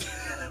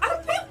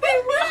 I think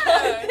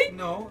they were.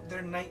 No,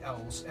 they're night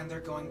owls and they're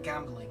going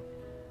gambling.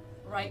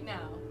 Right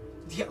now.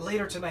 Yeah,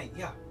 later tonight,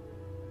 yeah.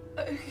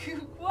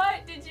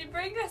 What did you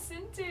bring us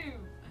into?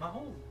 My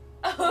home.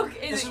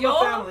 Okay, This is is it your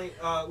my family.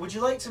 Would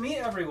you like to meet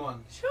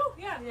everyone? Sure,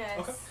 yeah. Yes.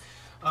 Okay.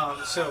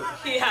 So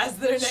He has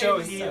their names. so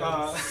he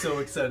So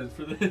excited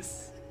for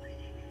this.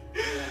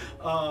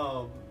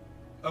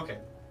 okay.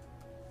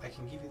 I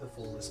can give you the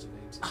full list of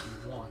names if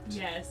you want.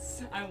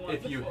 Yes, I want.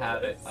 If the you full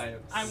have it, list. I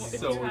am If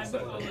so you have the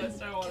full excited.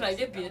 list, I want Can I it.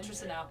 give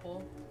Beatrice an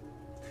apple?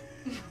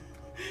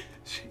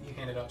 You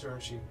hand it out to her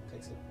and she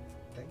takes it.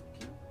 Thank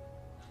you.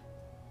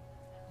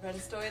 Read a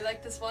story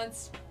like this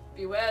once.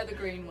 Beware the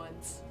green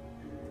ones.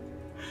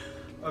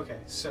 Okay,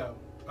 so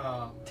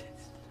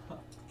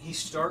he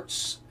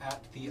starts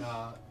at the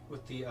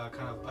with the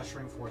kind of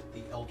ushering forth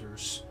the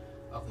elders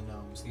of the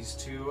gnomes. These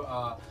two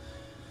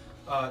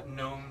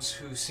gnomes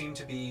who seem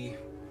to be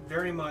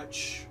very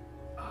much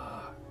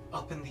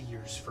up in the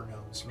years for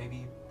gnomes,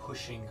 maybe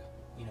pushing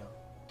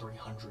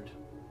 300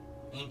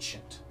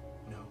 ancient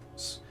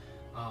gnomes.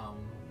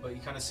 But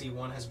you kind of see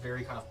one has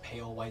very kind of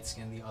pale white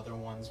skin, the other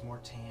one's more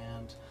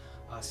tanned,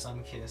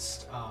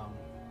 sun-kissed.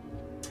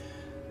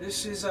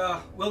 This is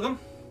Wilgum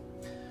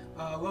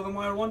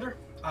Wildewonder,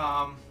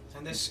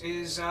 and this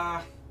is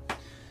well,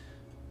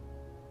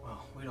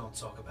 we don't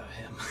talk about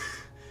him,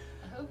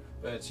 Oh,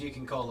 but you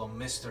can call him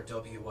Mr.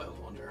 W.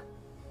 Wildewonder.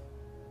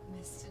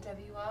 Mr.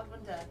 W.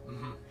 Wildewonder.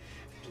 Mm-hmm.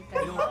 Keep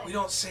that in mind. We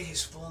don't say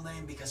his full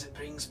name because it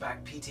brings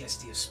back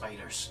PTSD of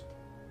spiders.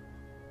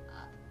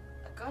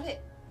 I got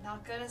it.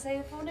 Not gonna say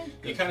the full name.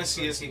 You kind of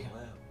see as he.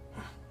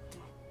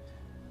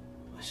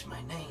 What's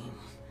my name?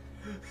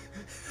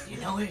 You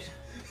know it?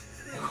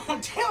 They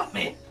won't tell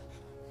me.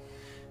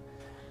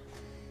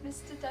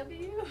 Mr.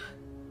 W.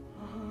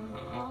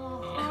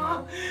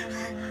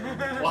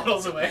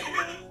 Waddles away.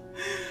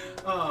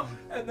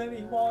 And then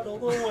he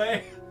waddled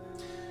away.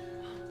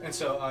 And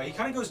so he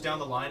kind of goes down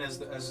the line as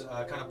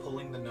kind of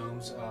pulling the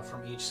gnomes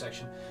from each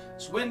section.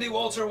 It's Wendy,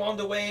 Walter,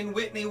 Wanda, Wayne,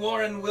 Whitney,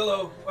 Warren,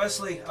 Willow,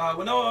 Wesley,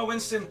 Winnoa,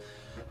 Winston,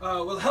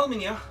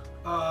 Wilhelmina,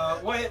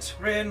 Wyatt,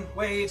 Ren,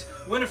 Wade,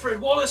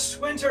 Winifred, Wallace,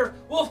 Winter,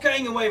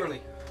 Wolfgang, and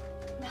Waverly.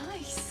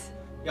 Nice.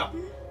 Yeah,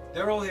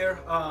 they're all here.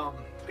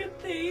 Good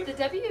theme. The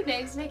W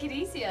names make it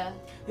easier.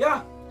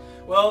 Yeah,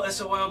 well,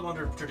 it's a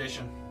Wildewonder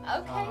tradition.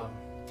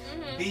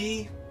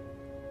 Okay.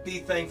 Be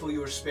thankful you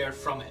were spared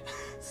from it.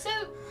 So,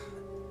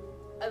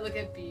 I look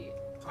at B.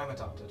 I'm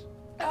adopted.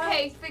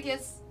 Okay,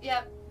 figures.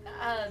 Yep.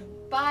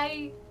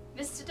 By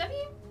Mr.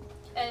 W.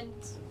 And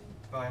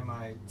By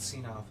my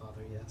senile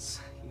father,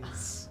 yes.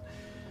 He's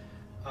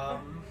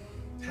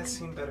has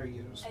seen better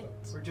years, but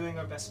we're doing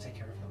our best to take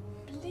care of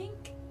him.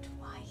 blink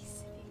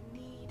twice if you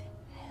need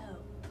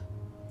help.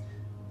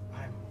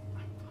 I'm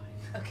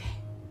fine. Okay.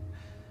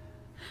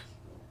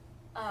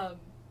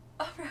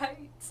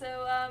 Alright,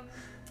 so,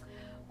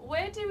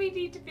 where do we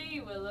need to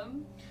be,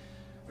 Willem?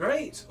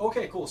 Great.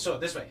 Okay, cool. So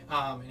this way,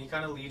 and he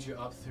kind of leads you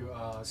up through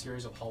a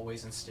series of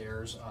hallways and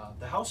stairs.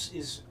 The house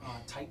is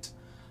tight,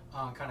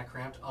 kind of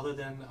cramped, other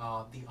than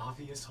the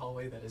obvious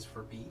hallway that is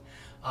for B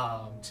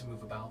to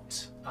move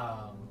about.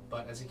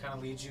 But as he kind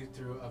of leads you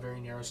through a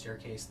very narrow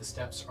staircase, the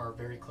steps are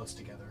very close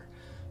together,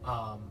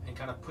 and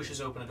kind of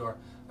pushes open a door.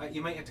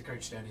 You might have to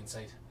crouch down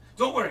inside.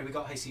 Don't worry, we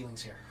got high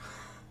ceilings here.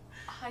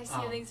 High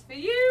ceilings for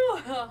you,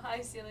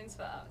 high ceilings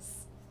for us.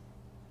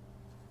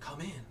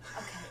 Come in.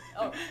 Okay.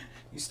 Oh,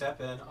 You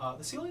step in.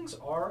 The ceilings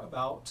are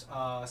about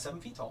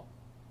 7 feet tall,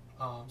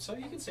 so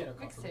you can stand up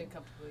we can comfortably. stay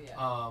comfortably,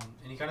 yeah.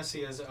 And you kind of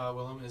see as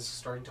Willem is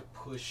starting to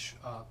push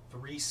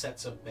 3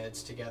 sets of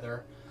beds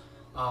together,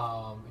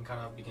 and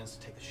kind of begins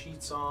to take the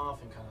sheets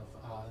off, and kind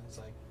of it's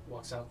like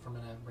walks out for a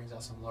minute, brings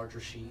out some larger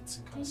sheets,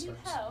 and kind Can of you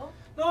starts. help?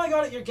 No, I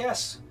got it. Your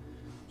guests.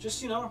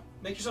 Just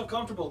make yourself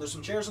comfortable. There's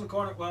some chairs in the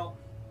corner. Well,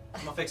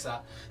 I'm gonna fix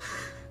that.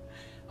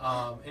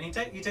 And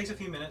he takes a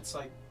few minutes,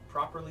 like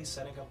properly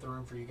setting up the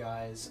room for you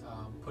guys,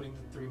 putting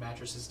the 3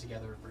 mattresses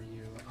together for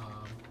you.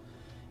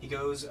 He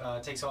goes,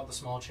 takes out the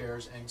small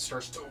chairs and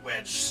starts to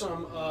wedge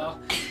some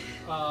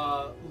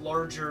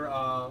larger,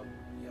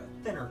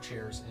 thinner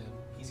chairs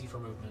in, easy for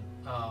movement.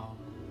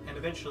 And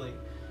eventually,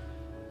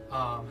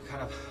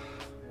 kind of,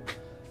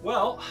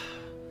 well,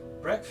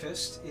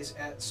 breakfast is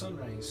at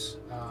sunrise.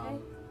 Okay.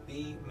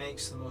 B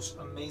makes the most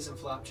amazing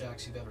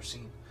flapjacks you've ever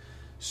seen.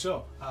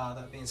 So,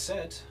 that being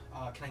said,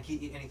 can I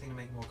get you anything to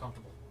make you more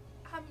comfortable?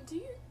 Do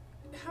you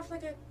have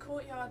like a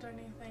courtyard or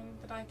anything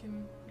that I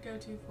can go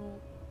to for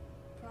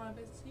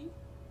privacy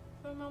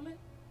for a moment?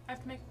 I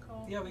have to make a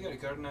call. Yeah, we got a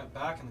garden out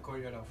back and the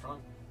courtyard out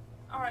front.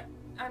 Alright,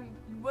 and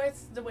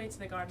where's the way to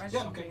the garden? I just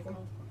Yeah, need to okay, make a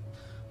cool.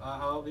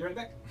 call. I'll be right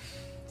back.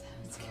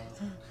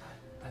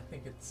 I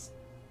think it's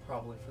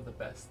probably for the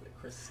best that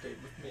Chris stayed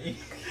with me.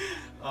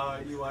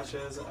 You watch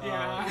as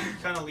Yeah.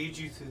 kind of leads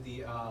you through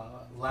the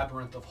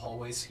labyrinth of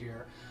hallways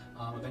here,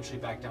 eventually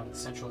back down to the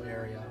central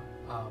area,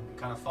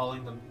 kind of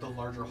following the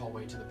larger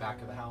hallway to the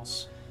back of the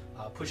house.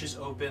 Pushes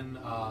open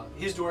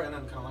his door and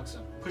then kind of looks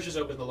up, pushes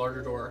open the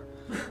larger door.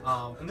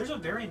 And there's a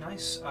very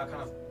nice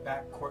kind of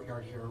back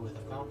courtyard here with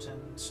a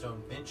fountain,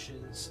 stone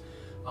benches,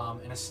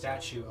 and a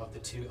statue of the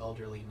 2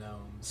 elderly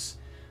gnomes,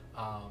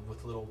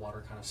 with a little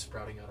water kind of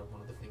sprouting out of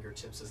one of the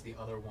fingertips as the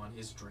other one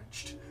is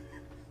drenched.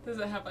 Does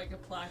it have like a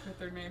plaque with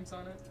their names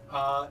on it?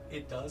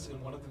 It does,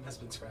 and one of them has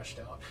been scratched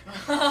out.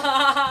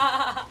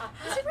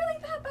 Is it really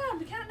that bad?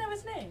 We can't know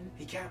his name.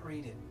 He can't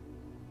read it.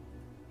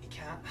 He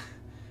can't.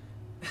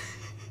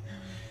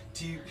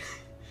 Do you...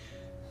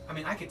 I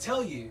mean, I could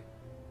tell you.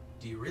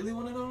 Do you really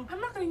want to know? I'm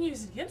not going to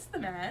use it against the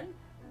man.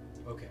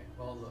 Okay,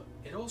 well, look,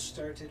 it all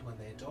started when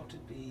they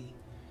adopted Bee,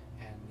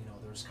 and, you know,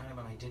 there was kind of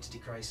an identity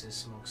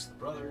crisis amongst the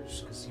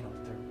brothers, because, you know,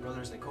 they're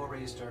brothers, they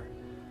co-raised her,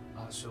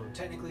 so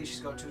technically she's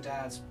got 2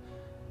 dads.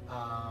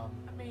 I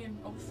mean,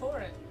 all for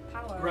it.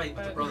 Power. Right,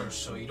 but the brothers,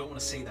 so you don't want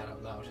to say that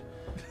out loud.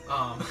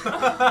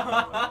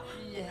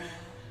 Yeah.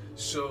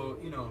 So,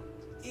 you know,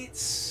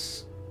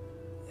 it's...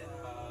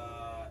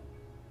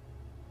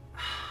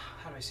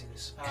 how do I say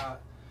this?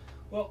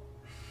 Well...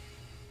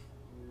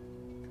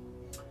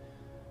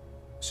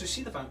 So you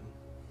see the fountain?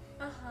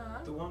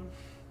 Uh-huh. The one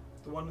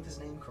with his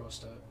name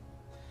crossed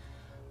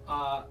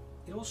out.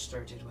 It all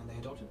started when they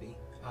adopted Bee,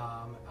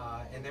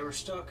 and they were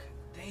stuck.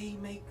 They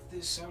make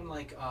this sound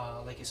like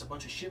it's a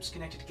bunch of ships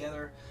connected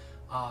together.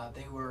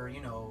 They were,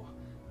 you know,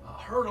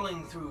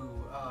 hurtling through,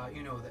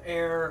 you know, the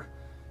air.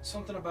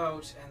 Something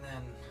about, and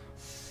then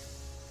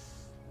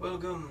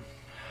Wilgum.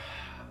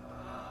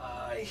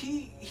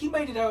 He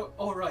made it out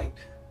all right.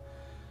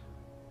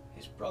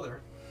 His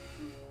brother,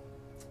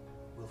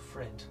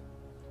 Wilfred.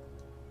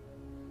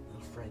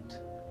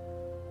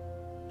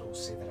 Don't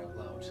say that out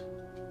loud.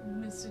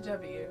 Mr.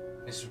 W.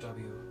 Mr.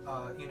 W,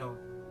 you know,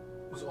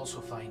 was also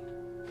fine.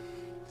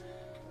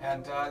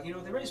 And, you know,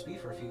 they raised Bee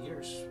for a few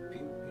years.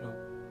 You know,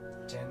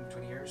 10,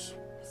 20 years.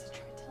 Is it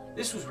trying to tell you?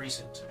 This was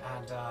recent.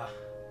 And,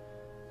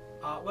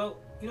 well,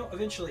 you know,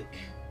 eventually,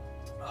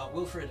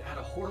 Wilfred had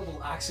a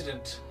horrible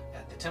accident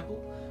at the temple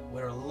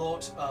where a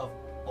lot of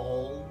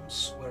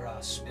bombs were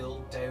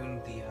spilled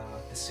down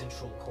the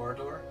central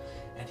corridor,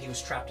 and he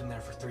was trapped in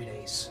there for 3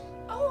 days.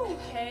 Oh,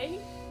 okay.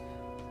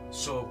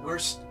 So we're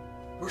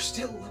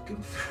still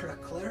looking for a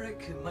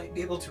cleric who might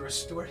be able to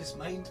restore his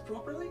mind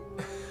properly.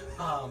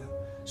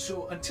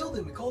 So until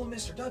then, we call him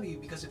Mr. W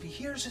because if he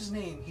hears his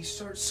name, he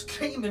starts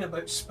screaming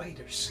about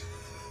spiders.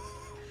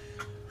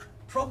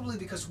 Probably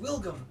because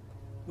Wilgum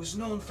was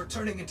known for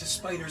turning into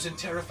spiders and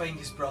terrifying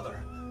his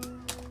brother.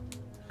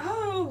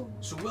 Oh.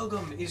 So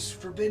Wilgum is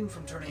forbidden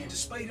from turning into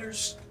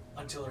spiders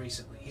until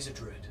recently. He's a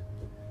druid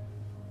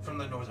from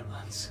the Northern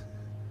Lands.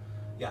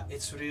 Yeah,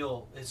 it's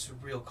real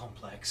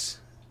complex.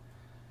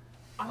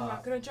 I'm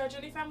not going to judge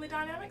any family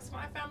dynamics.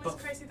 My family's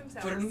crazy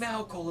themselves. For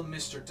now, call him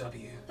Mr.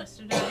 W.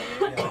 Mr.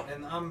 W. Yeah,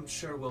 and I'm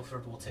sure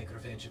Wilfred will take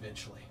revenge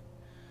eventually.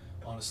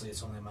 Honestly,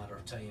 it's only a matter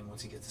of time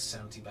once he gets his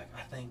sanity back.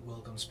 I think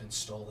Wilgum's been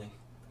stalling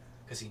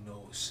because he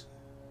knows.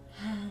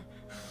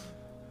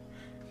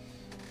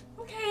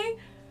 Okay.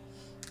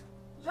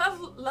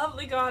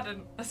 Lovely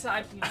garden,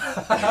 aside from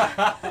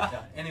that.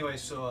 Yeah, anyway,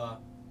 so,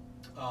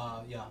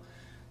 yeah,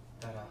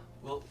 that,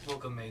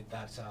 Wilgum made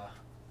that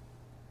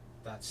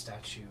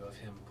statue of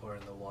him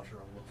pouring the water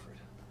on Wilfred.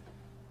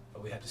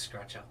 But we had to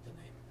scratch out the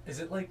name. Is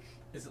it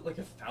like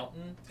a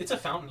fountain? It's a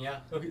fountain, yeah.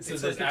 Okay, so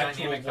it's there's like a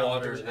actual dynamic water.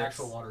 fountain. There's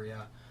actual water,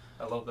 yeah.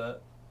 I love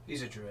that.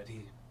 He's a druid.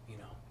 He, you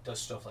know, does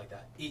stuff like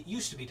that. It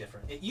used to be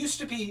different. It used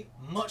to be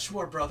much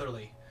more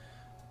brotherly.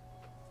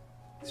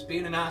 It's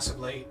being an ass of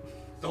late.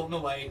 Don't know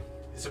why.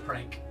 It's a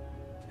prank.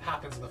 It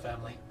happens in the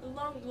family.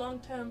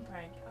 Long-term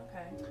prank.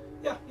 Okay.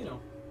 Yeah, you know,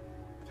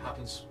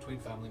 happens between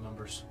family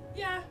members.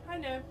 Yeah, I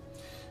know.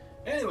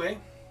 Anyway,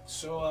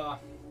 so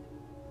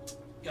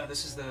yeah,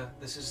 this is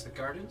the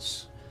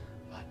gardens.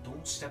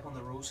 Don't step on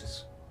the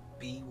roses.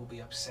 Bee will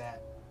be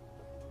upset.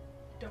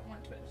 Don't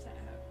want to upset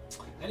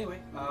her.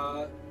 Anyway,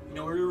 you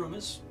know where your room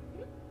is?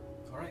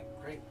 All right,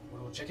 great.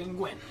 We'll check in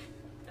Gwen.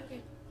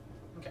 Okay.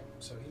 Okay,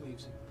 so he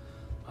leaves it.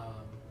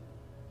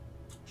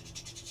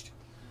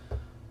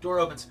 Door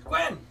opens.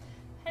 Gwen!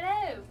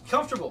 Hello.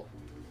 Comfortable?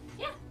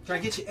 Yeah. Can I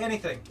get you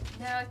anything?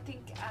 No, I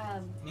think,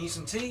 Need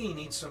some tea?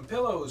 Need some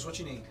pillows? What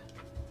you need?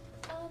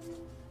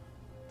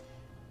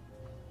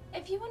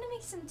 if you want to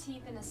make some tea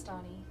for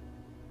Nastani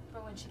for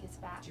when she gets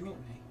back. Do you want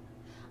any?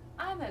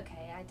 I'm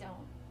okay. I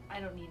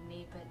don't need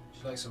any, but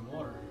Would you like some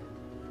water?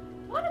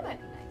 water might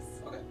be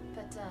nice. Okay.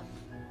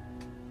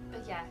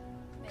 But yeah,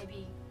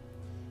 maybe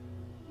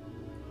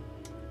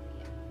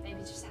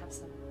just have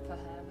some for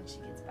her when she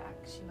gets back.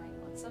 She might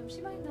want some.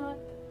 She might not.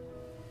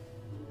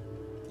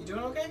 You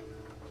doing okay?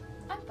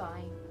 I'm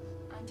fine.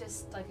 I'm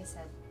just, like I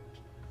said,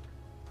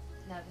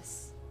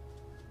 nervous.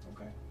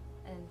 Okay.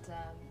 And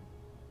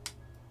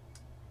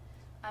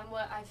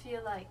I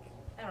feel like,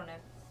 I don't know,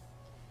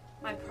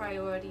 my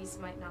priorities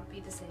might not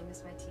be the same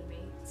as my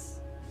teammates.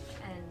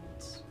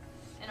 And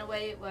in a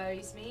way it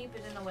worries me,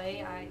 but in a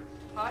way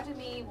part of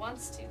me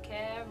wants to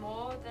care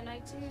more than I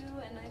do,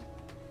 and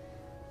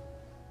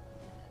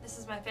this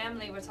is my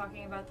family. We're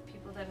talking about the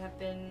people that have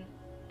been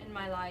in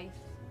my life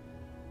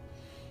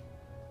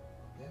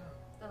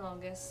the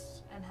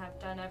longest and have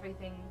done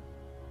everything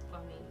for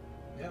me.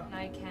 Yeah.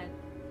 And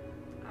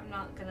I'm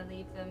not gonna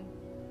leave them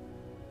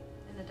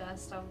in the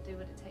dust. I'll do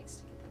what it takes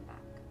to get them back.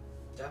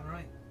 Damn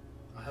right.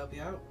 I'll help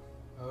you out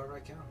however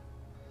I can.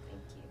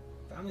 Thank you.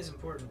 Family's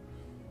important.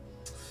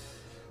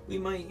 we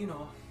might, you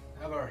know,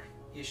 have our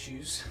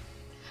issues.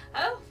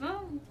 Oh,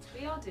 well,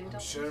 we all do, I'm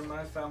don't sure we?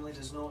 my family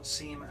does not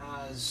seem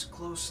as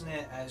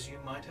close-knit as you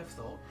might have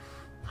thought.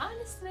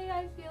 Honestly,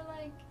 I feel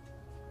like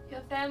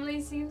your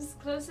family seems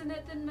closer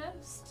knit than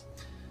most.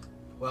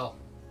 Well,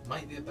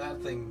 might be a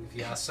bad thing if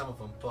you ask some of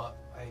them, but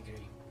I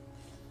agree.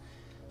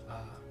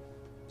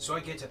 So I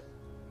get it.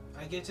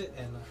 I get it,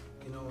 and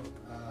you know,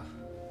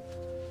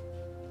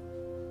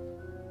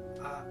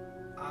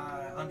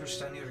 I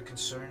understand your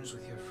concerns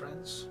with your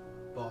friends,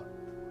 but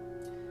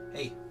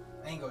hey,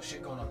 I ain't got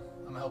shit going on.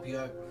 I'm gonna help you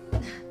out.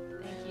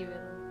 Thank you,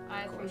 and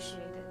I Of course.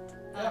 appreciate it.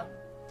 Yeah.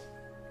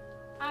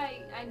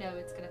 I know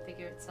it's gonna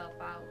figure itself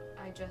out.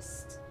 I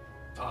just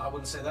I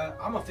wouldn't say that.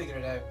 I'm gonna figure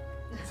it out.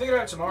 Figure it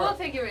out tomorrow. we'll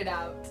figure it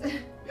out.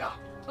 Yeah.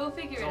 We'll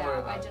figure Don't it worry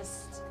out. I about it.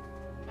 just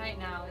right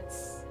now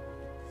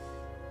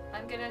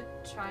I'm gonna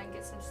try and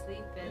get some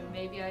sleep, and Yeah.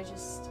 maybe I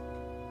just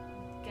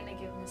gonna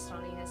give Miss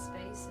Tawny her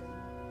space, and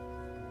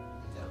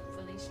Yeah.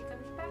 hopefully she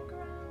comes back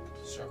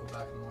around. Circle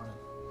back in the morning.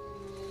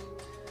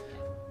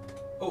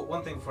 Oh,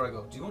 one thing before I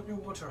go. Do you want your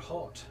water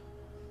hot?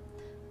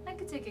 I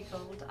could take it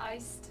cold,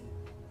 iced,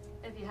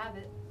 if you have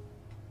it.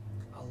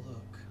 I'll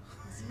look.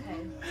 It's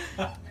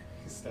okay.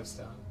 He steps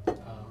down.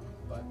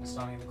 But Miss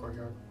Donnie in the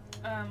courtyard.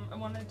 I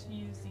wanted to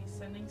use the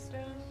sending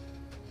stone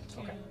to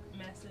Okay.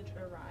 message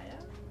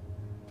Araya.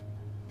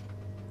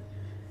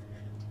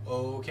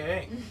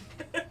 Okay.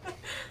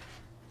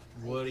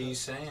 What are you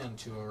saying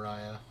to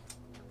Araya?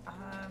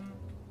 I've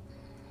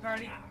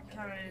already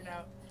counted it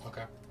out.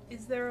 Okay.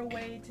 Is there a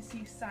way to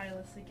see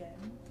Silas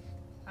again?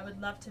 I would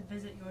love to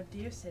visit your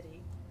dear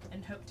city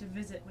and hope to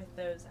visit with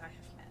those I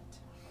have met.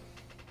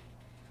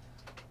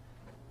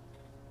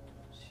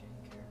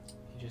 Shaker.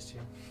 You just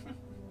here.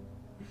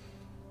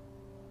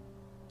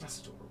 That's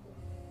adorable.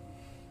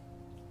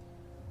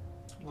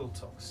 We'll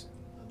talk soon.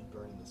 I'm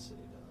burning the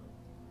city down.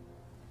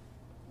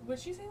 Would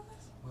she say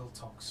this? We'll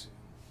talk soon.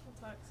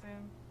 We'll talk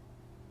soon.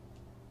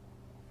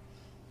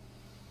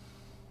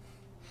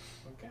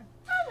 Okay.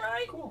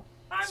 Alright. Cool.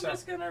 I'm So-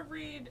 just gonna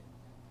read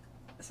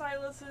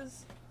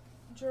Silas's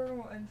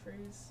journal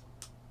entries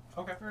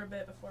Okay. for a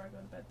bit before I go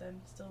to bed,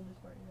 then still in the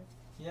courtyard.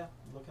 Yeah,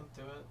 looking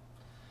through it.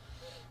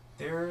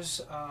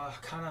 There's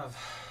kind of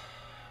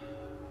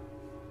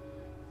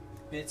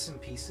bits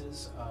and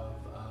pieces of,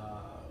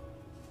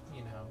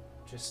 you know,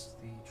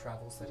 just the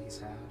travels that he's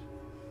had.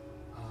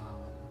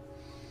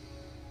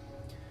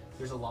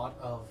 There's a lot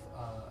of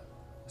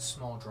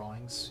small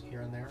drawings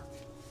here and there.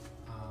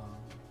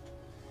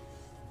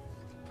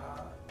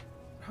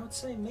 I would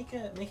say make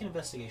an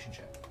investigation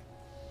check.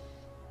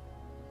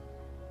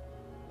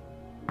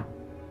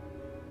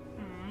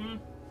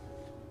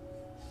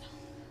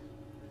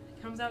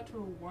 Comes out to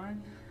a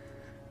 1.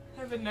 I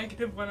have a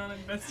 -1 on I have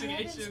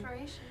investigation.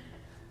 inspiration.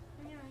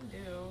 Yeah, I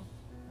do.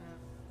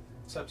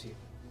 It's up to you.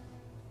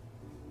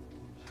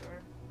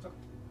 Sure. Okay.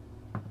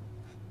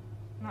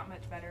 Not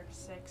much better.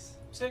 6.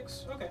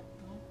 6? Okay.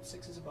 Well,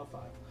 6 is above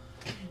 5.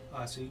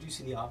 So you do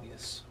see the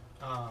obvious.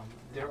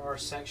 There are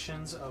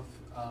sections of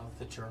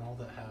the journal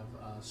that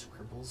have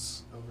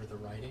scribbles over the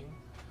writing.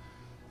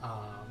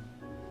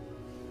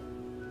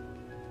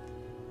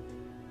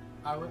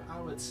 I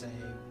would say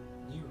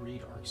you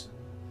read Arkson.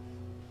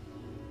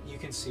 You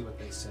can see what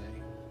they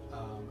say.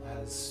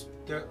 As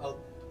there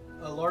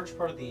a large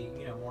part of the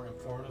more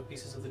informative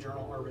pieces of the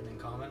journal are written in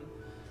common.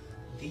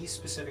 These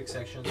specific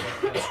sections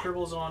that have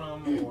scribbles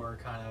on them, or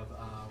kind of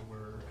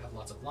have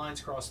lots of lines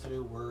crossed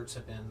through. Words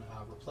have been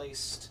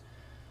replaced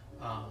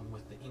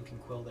with the ink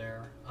and quill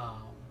there,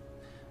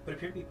 but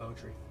appear to be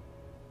poetry.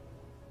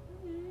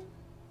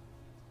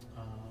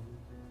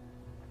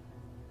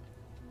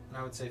 And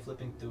I would say,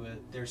 flipping through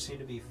it, there seem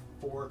to be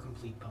 4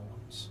 complete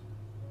poems.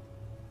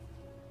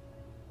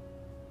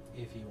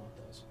 If you want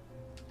those.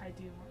 I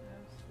do want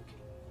those. Okay.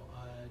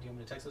 Do you want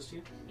me to text those to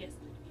you? Yes,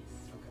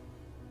 please. Okay.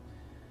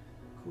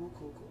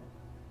 Cool.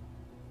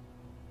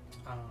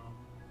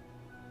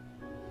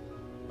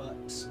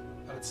 But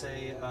I would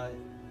say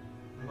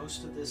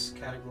most of this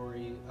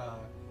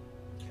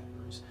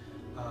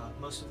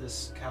most of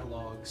this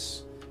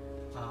catalogs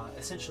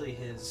essentially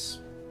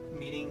his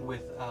meeting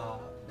with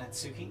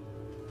Natsuki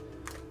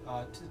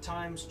to the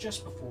times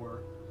just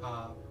before,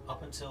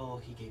 up until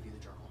he gave you the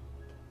journal.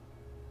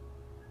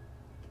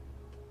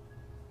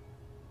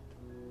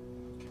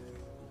 Okay,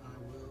 I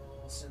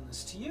will send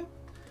this to you.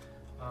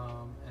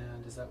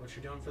 And is that what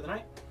you're doing for the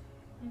night?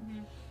 Mm-hmm.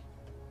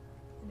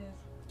 It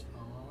is.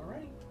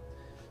 Alrighty.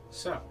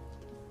 So,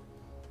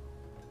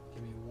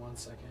 give me 1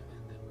 second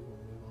and then we will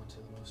move on to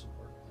the most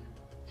important thing.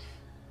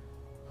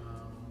 I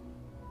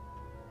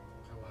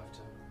will have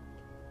to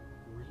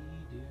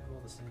redo all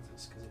the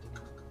stanzas because it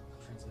didn't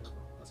translate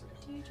well. That's okay.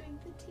 Do you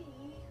drink the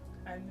tea?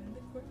 I'm in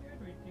the courtyard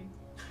reading.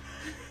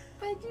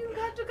 But you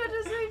have to go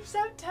to sleep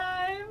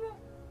sometime.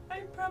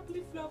 I'm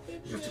probably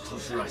flopping. You have to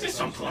close your eyes at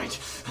some point.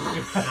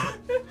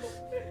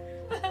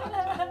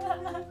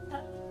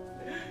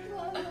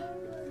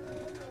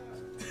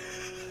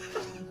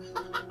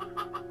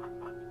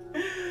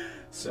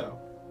 So,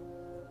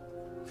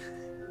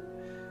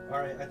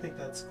 Alright, I think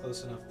that's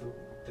close enough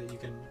that you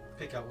can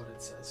pick out what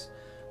it says.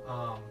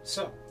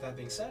 So, that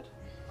being said,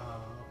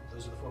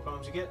 those are the 4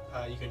 poems you get.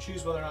 You can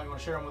choose whether or not you want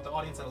to share them with the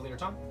audience at a later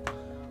time.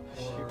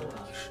 Or,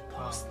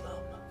 Post them.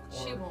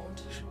 She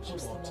won't.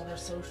 Post them on our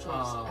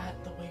socials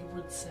at the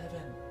Wayward 7.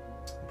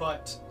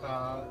 But,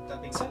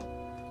 that being said,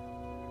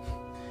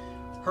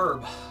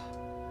 Herb,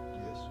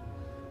 Yes.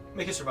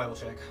 make a survival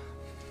check.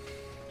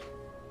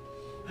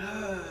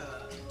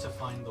 To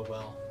find the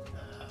well.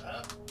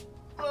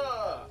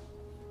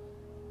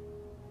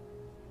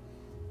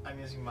 I'm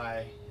using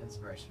my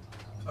inspiration.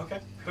 Okay,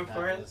 go That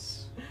for it.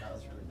 was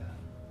really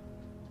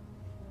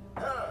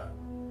bad.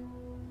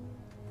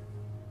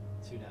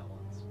 2 nat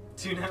ones.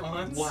 2 nat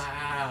ones.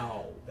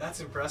 Wow.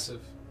 That's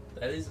impressive.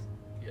 That is,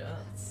 yeah.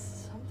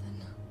 That's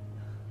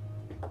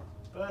something.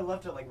 But I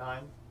left at like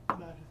 9.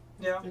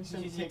 Yeah, Thanks,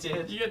 you take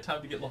did. You had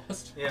time to get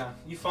lost. Yeah,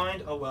 you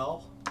find a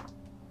well.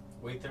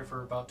 Wait there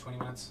for about 20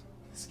 minutes.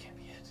 This can't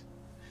be it.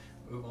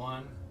 Move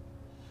on.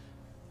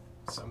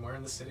 Somewhere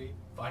in the city.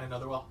 Find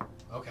another well.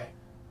 Okay.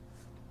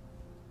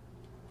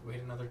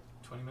 Wait another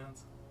 20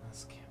 minutes.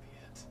 This can't be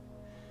it.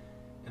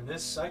 And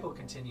this cycle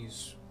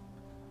continues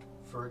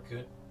for a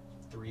good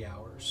 3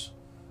 hours.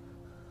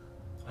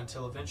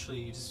 Until eventually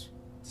you just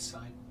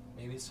decide,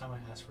 maybe it's time I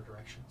ask for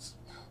directions.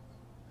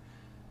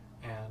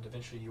 And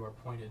eventually you are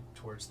pointed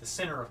towards the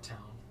center of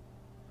town.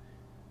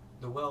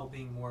 The well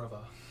being more of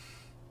a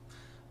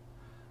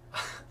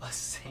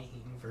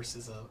saying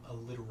versus a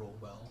literal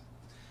well.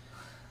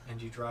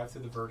 And you drive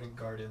through the verdant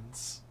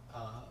gardens,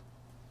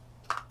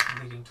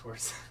 leading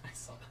towards I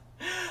saw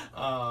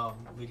that.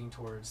 Leading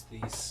towards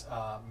this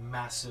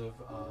massive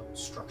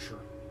structure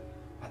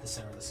at the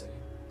center of the city.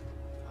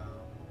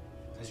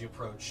 As you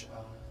approach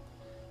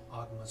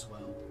Agma's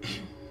well,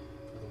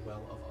 or the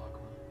well of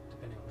Agma,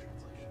 depending on the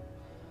translation.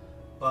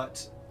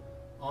 But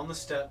on the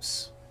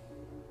steps,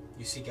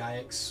 you see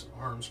Gaiac's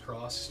arms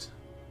crossed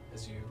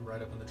as you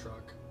ride up in the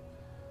truck.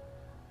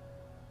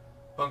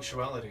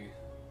 Punctuality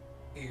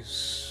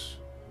is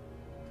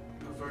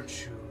a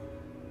virtue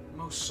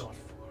most sought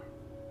for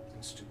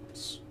in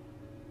students.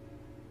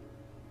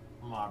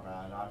 My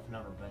bad, I've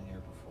never been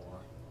here before.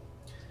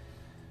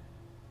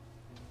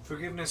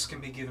 Forgiveness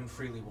can be given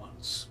freely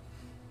once.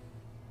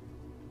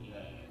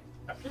 Yay.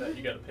 After that,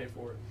 you gotta pay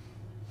for it.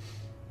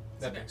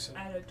 That being said,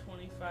 Added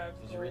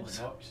 25 Did you read gold.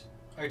 the books?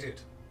 I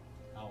did.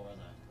 How were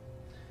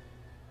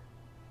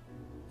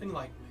they?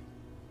 Enlighten me.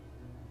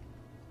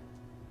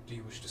 Do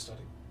you wish to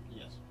study?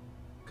 Yes.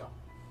 Go.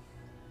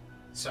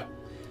 So,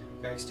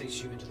 Gaius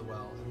takes you into the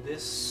well, and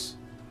this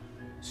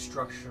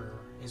structure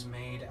is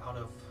made out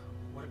of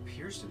what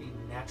appears to be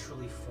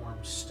naturally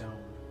formed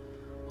stone,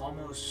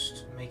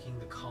 almost making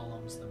the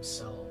columns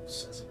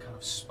themselves as it kind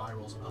of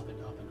spirals up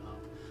and up and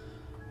up.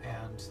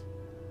 And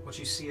what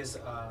you see is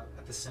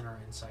at the center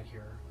inside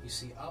here, you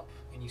see up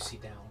and you see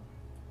down.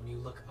 When you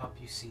look up,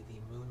 you see the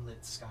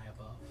moonlit sky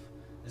above,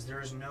 as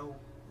there is no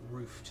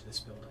roof to this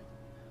building.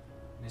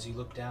 And as you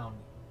look down,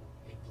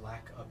 a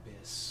black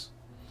abyss.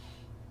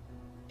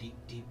 Deep,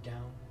 deep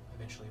down,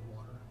 eventually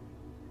water.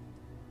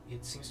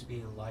 It seems to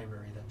be a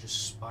library that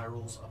just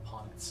spirals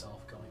upon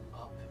itself, going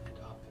up and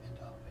up and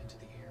up into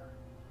the air.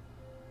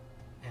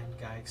 And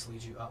Gaius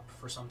leads you up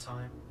for some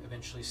time,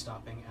 eventually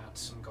stopping at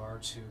some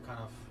guards who kind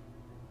of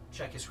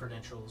check his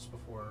credentials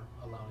before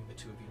allowing the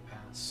two of you to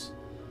pass.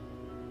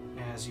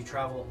 As you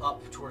travel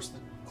up towards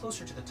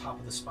closer to the top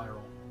of the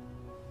spiral,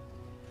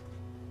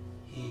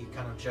 he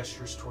kind of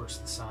gestures towards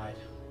the side,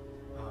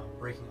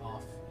 breaking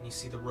off, and you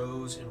see the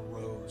rows and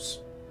rows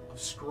of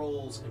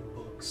scrolls and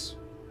books.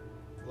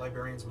 The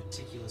librarian's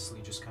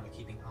meticulously just kind of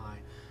keeping eye,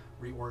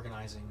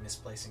 reorganizing,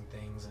 misplacing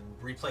things, and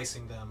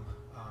replacing them.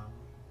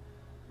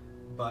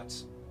 But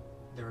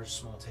there are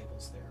small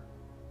tables there.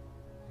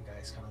 And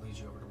Gaius kind of leads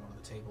you over to one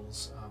of the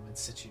tables and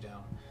sits you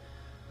down.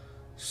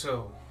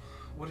 So,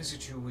 what is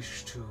it you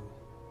wish to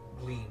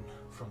glean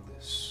from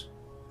this?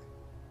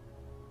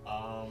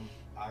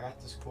 I got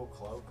this cool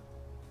cloak,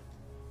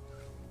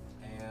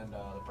 and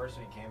the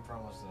person it came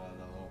from was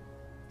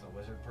the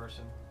wizard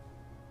person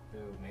who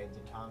made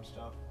the time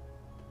stuff,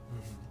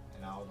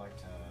 and I would like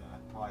to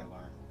probably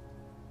learn.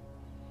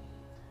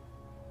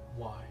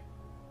 Why?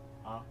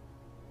 Huh?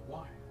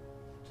 Why?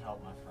 To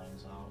help my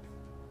friends out.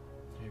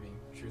 Are you being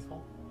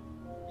truthful?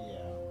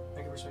 Yeah.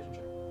 Make a persuasion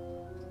check.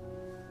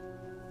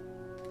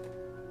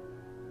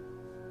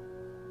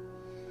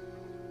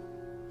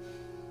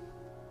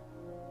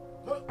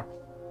 God.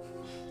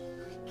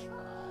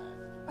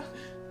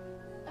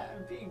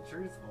 I'm being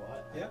truthful.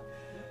 Yeah.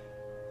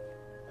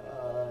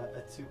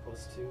 A 2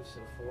 plus 2, so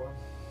 4.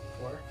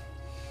 4.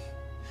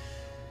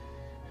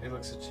 He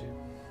looks at you.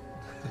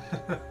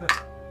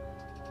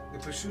 The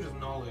pursuit of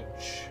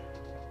knowledge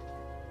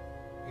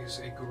is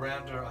a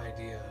grander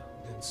idea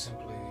than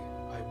simply,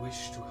 I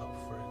wish to help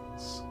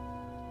friends.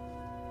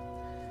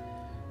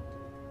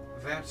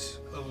 That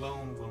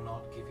alone will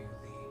not give you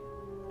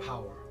the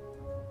power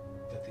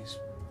that these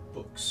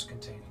books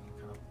contain.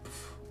 You kind of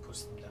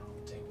puts them down on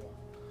the table.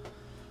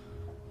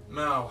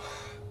 Now,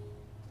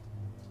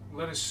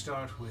 let us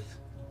start with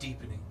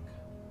deepening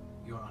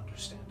your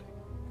understanding.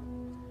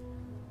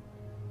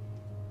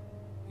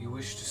 You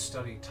wish to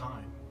study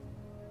time,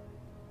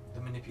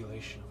 the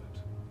manipulation of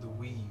it, the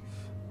weave.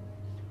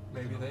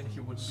 Maybe then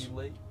he wouldn't be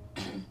late.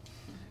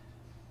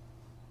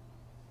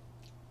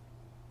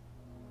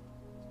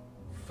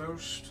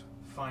 First,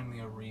 find me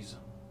a reason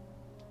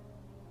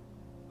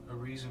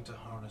to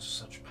harness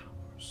such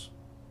powers.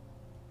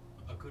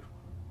 A good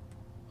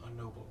one, a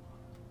noble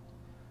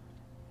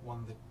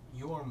one that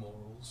your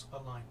morals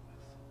align with.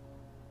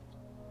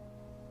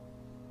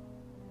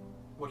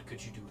 What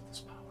could you do with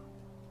this power?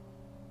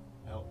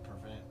 Help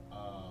prevent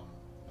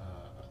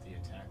the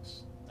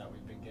attacks that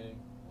we've been getting.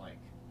 Like,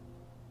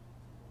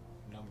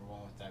 number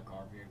one with that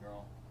Garvia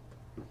girl,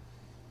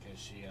 because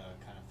she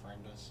kind of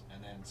framed us.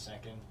 And then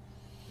second,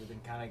 we've been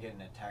kind of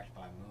getting attacked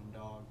by moon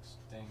dogs,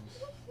 things,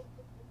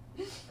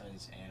 or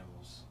these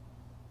animals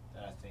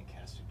that I think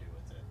has to do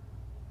with it.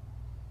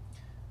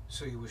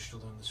 So you wish to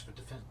learn this for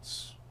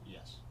defense?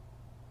 Yes.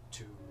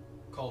 To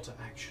call to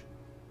action?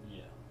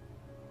 Yeah.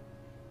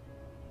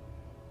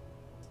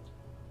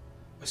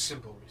 A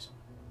simple reason,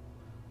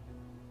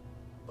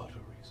 but a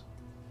reason.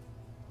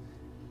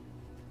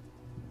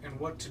 And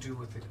what to do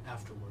with it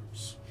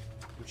afterwards?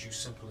 Would you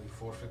simply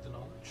forfeit the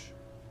knowledge?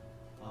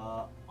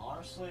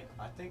 Honestly,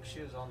 I think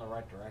she was on the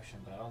right direction,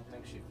 but I don't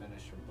think she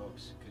finished her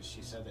books, because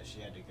she said that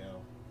she had to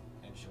go,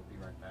 and she'll be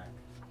right back.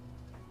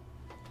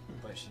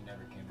 But she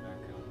never came back,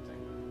 I don't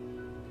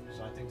think.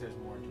 So I think there's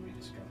more to be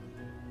discovered.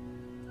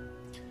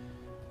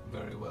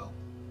 Very well.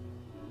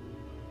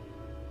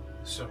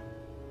 So,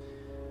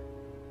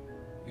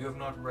 you have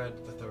not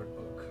read the third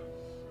book.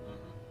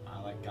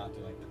 I got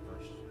through the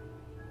first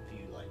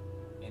few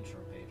intro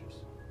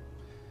pages.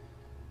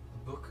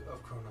 The Book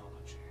of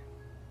Chronology.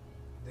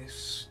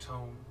 This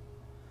tome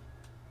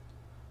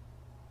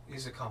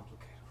is a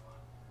complicated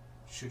one.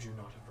 Should you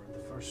not have read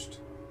the first,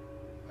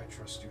 I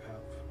trust you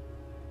have.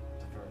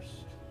 The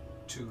first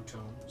 2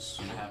 tomes.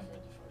 I have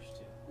read the first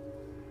 2.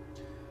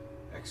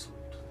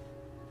 Excellent.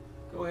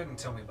 Go ahead and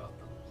tell me about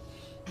them.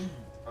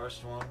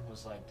 First one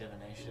was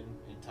divination.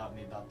 It taught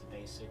me about the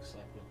basics,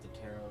 with the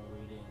tarot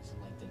readings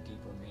and the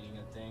deeper meaning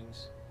of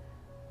things.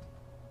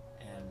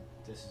 And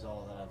this is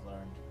all that I've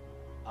learned.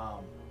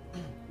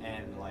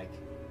 And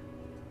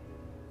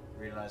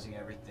realizing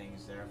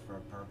everything's there for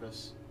a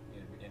purpose,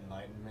 it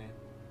enlightened me.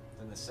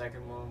 Then the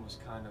second one was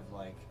kind of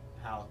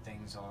how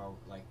things are,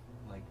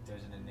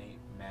 there's an innate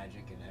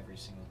magic in every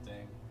single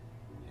thing,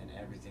 and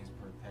everything's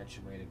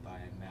perpetuated by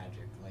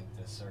magic,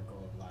 the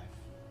circle of life.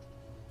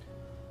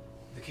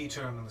 The key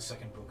term in the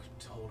second book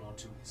to hold on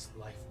to is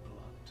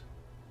lifeblood.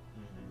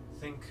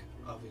 Think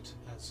of it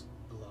as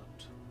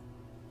blood.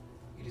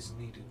 It is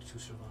needed to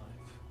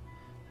survive.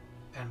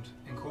 And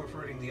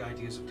incorporating the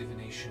ideas of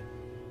divination,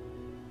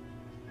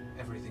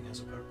 everything has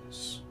a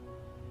purpose.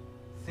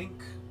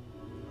 Think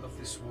of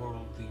this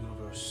world, the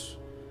universe,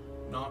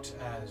 not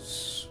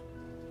as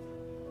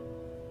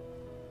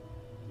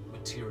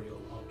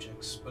material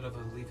objects, but of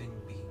a living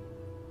being.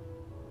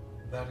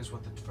 That is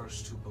what the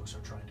first 2 books are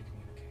trying to communicate.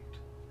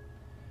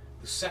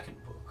 The second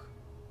book,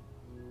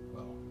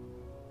 well,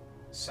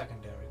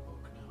 secondary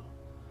book now,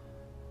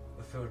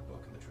 the third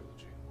book in the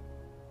trilogy,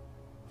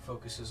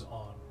 focuses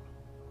on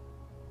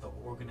the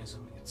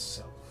organism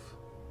itself,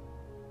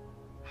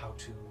 how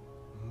to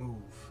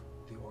move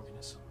the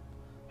organism,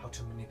 how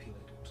to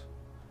manipulate it.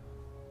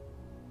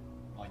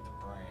 Like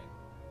the brain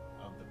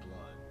of the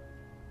blood.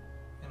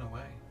 In a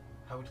way,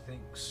 how it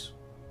thinks,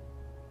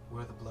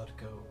 where the blood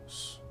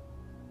goes,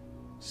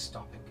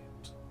 stopping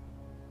it.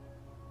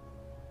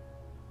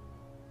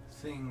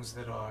 Things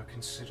that are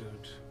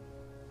considered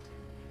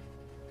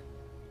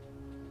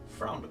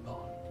frowned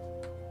upon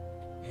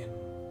in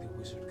the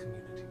wizard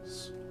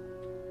communities.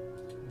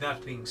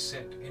 That being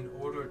said, in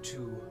order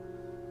to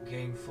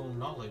gain full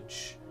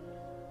knowledge,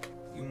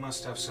 you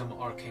must have some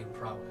arcane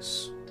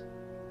prowess.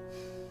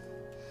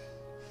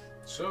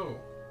 So,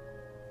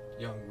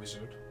 young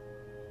wizard,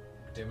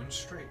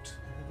 demonstrate.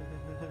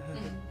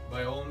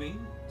 By all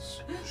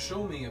means,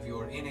 show me of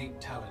your innate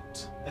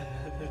talent.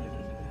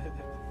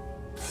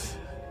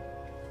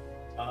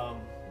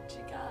 What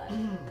you got?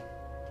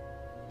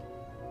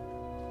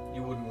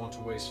 You wouldn't want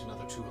to waste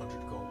another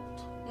 200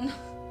 gold.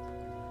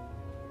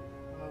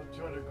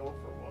 200 gold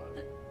for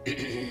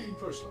what?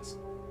 First lesson.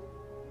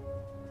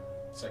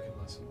 Second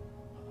lesson.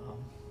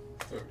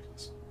 Third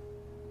lesson.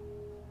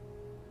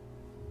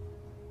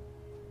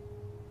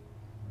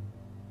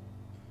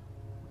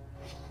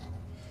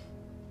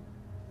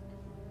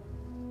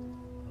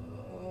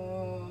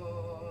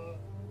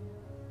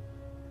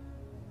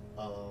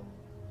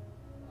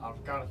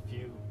 I've got a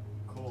few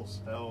cool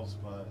spells,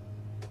 but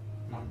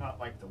I'm not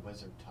the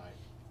wizard type.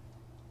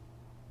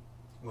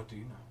 What do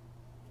you know?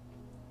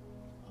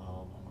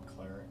 I'm a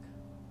cleric.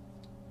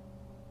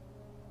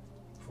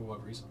 For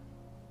what reason?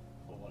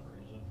 For what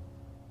reason?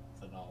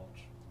 The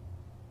knowledge.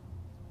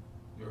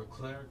 You're a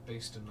cleric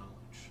based in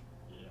knowledge.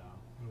 Yeah.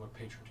 And what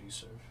patron do you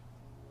serve?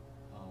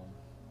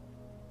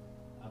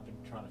 I've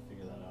been trying to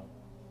figure that out.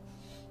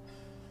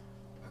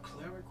 A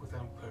cleric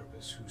without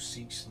purpose who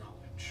seeks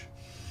knowledge.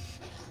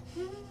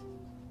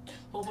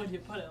 Well, when you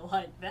put it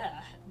like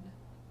that.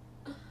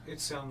 It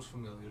sounds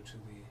familiar to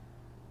the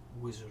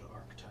wizard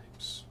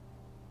archetypes,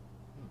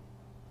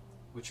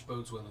 which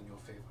bodes well in your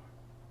favor.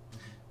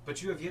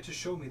 But you have yet to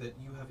show me that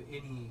you have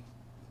any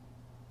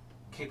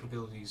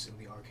capabilities in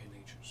the arcane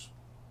natures.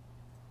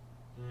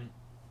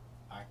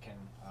 I can,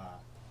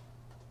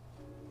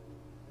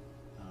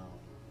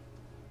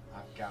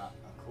 I've got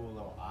a cool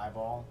little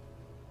eyeball.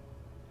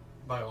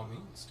 By all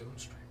means,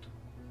 demonstrate.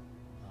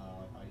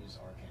 I use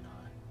arcane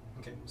eye.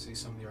 Okay, see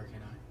some of the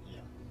arcane eye.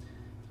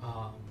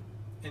 Yeah.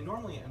 And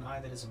normally an eye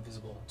that is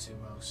invisible to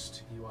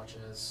most, you watch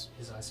as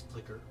his eyes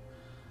flicker,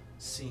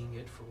 seeing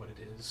it for what it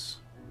is.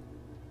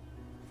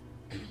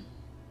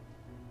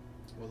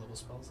 What level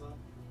spell is that?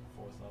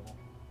 4th level.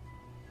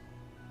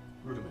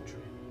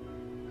 Rudimentary.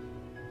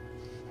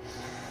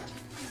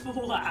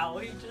 Wow,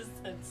 he just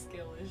said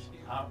skill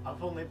issue.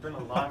 I've only been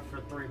alive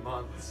for 3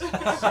 months.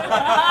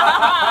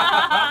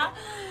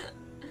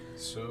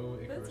 So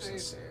Icarus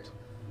has said.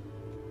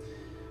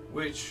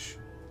 Which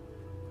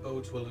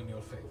bodes well in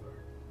your favor.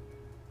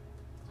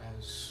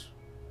 As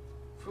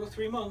for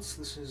 3 months,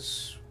 this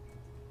is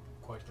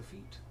quite the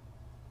feat.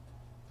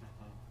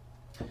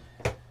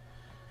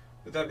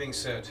 With that being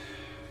said,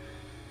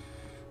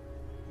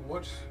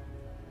 what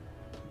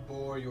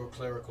bore your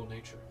clerical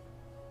nature?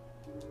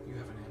 You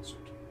haven't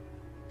answered.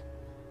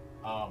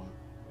 I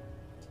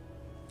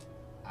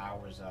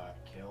was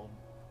killed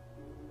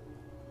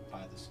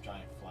by this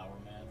giant flower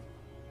man.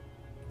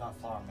 Not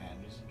flower man,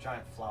 he was a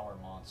giant flower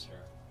monster.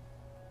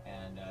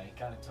 And he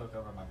kind of took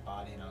over my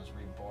body, and I was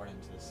reborn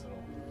into this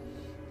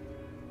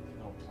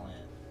little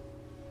plant.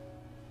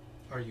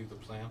 Are you the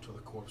plant or the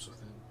corpse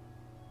within?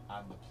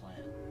 I'm the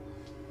plant.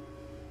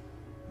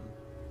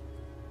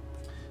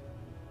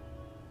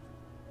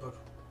 But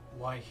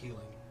why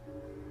healing?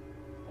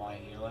 Why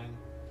healing?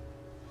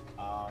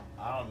 I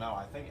don't know.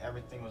 I think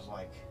everything was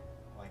like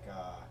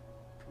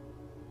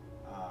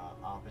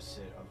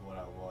opposite of what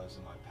I was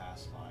in my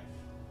past life.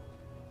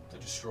 The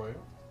Destroyer?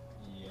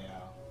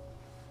 Yeah.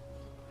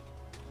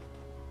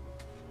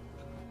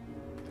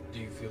 Do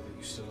you feel that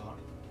you still are?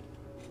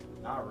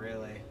 Not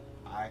really.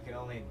 I can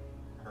only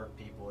hurt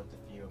people with a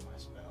few of my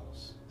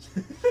spells.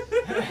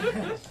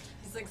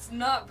 He's like, it's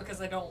not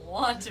because I don't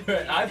want to be.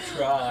 I've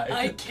tried.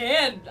 I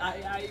can.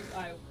 I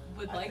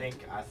would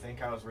like. I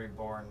think I was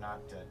reborn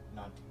not to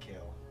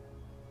kill.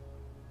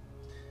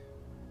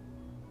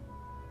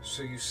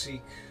 So you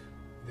seek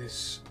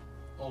this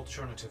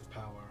alternative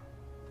power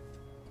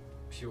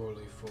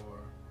purely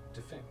for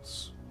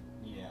defense?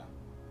 Yeah.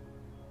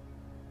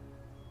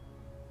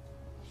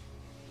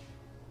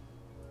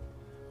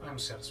 I'm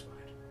satisfied.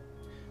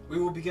 We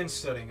will begin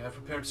studying. I've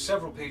prepared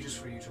several pages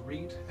for you to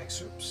read,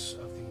 excerpts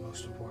of the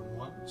most important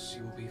ones.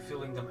 You will be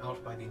filling them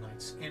out by the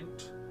night's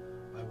end.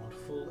 I want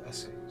full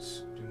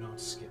essays. Do not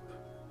skip.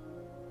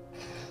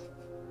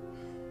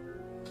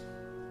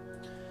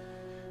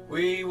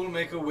 We will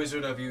make a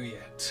wizard of you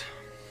yet.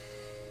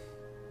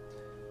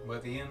 By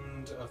the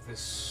end of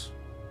this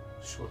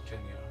short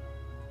tenure,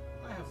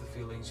 I have the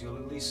feelings you'll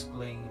at least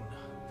explain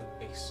the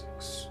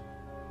basics.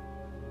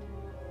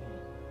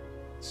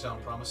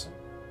 Sound promising?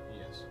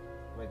 Yes.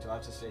 Wait, do I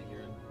have to sit here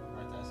and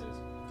write the essays?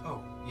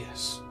 Oh,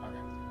 yes.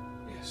 Okay.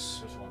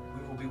 Yes. Just wondering.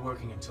 We will be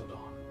working until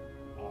dawn.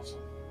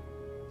 Awesome.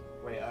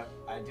 Wait,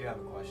 I do have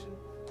a question.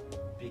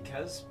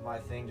 Because my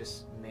thing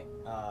just,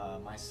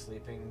 my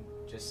sleeping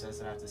just says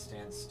that I have to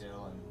stand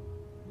still and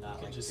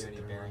not like do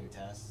any bearing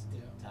tasks.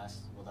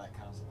 Will that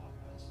count as a long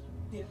rest?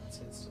 Yeah, it's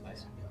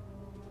Nice. Yeah.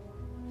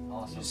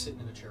 Awesome. You're just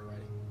sitting in a chair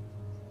writing.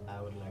 I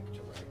would like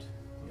to write.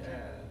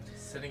 Yeah,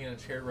 sitting in a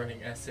chair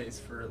writing essays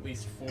for at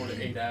least 4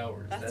 to 8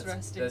 hours. That's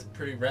resting. That's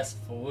pretty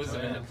restful, isn't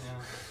it? Yeah.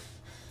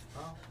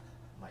 Well,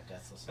 My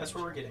deathless. that's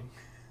what we're getting.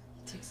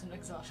 Take some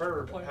exhaustion.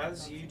 Ferb, Point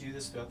as of you do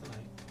this throughout the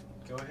night,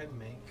 go ahead and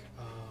make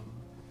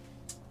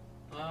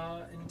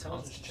an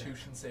intelligence check.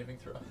 Constitution saving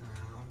throw.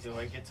 Do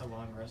I get to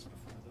long rest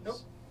before this?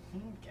 Nope.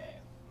 Okay.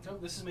 No,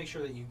 this is make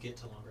sure that you get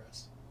to long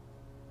rest.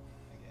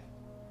 Okay.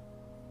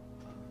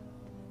 I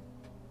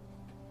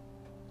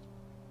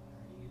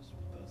already used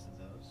both of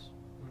those.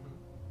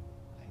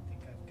 I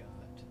think I've got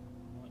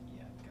one.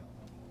 Yeah, I've got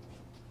one.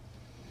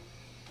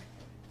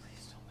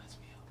 Please don't mess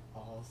me up.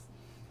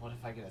 What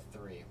if I get a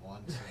 3?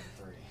 1, 2, and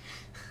 3.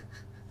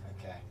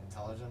 Okay.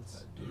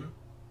 Intelligence?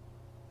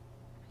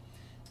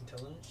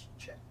 Intelligence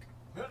check.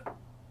 That's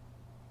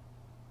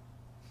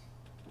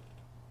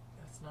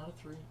not a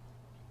 3.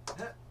 Oh, it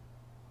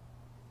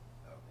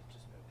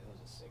just moved. It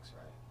was a 6,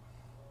 right?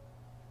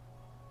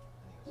 I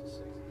think it was a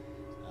 6.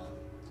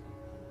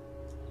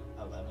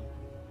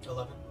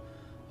 11.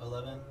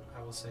 11,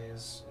 I will say,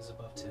 is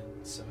above 10.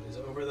 So it is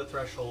over the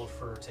threshold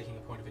for taking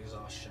a point of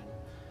exhaustion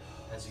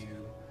as you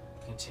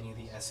continue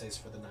the essays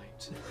for the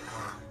night.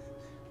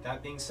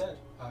 That being said,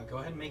 go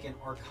ahead and make an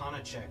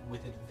Arcana check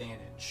with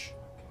advantage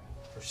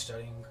for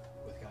studying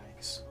with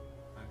Geigs.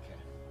 Okay.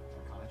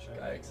 Arcana check.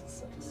 Geigs is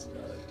such a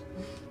stud.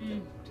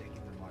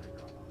 Taking the Mardi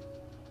Gras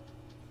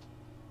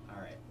on.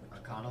 Alright.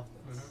 Arcana.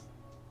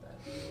 That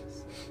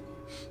is.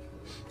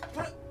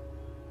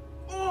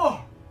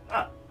 Oh!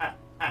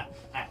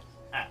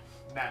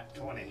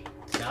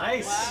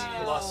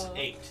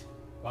 8.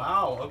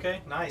 Wow.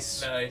 Okay.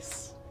 Nice.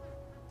 Nice.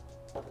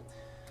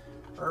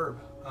 Herb,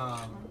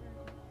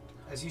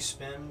 as you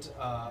spend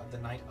the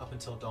night up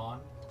until dawn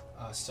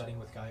studying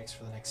with Gaiax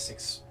for the next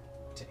 6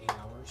 to 8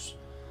 hours,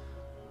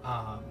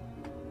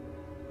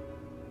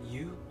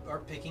 you are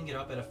picking it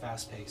up at a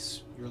fast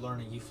pace. You're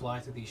learning. You fly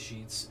through these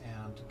sheets,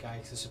 and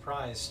Gaiax is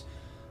surprised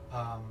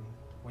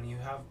when you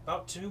have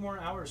about 2 more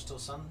hours till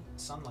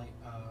sunlight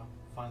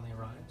finally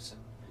arrives, and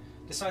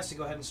decides to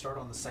go ahead and start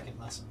on the second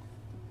lesson.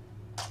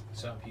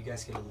 So you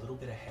guys get a little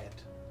bit ahead,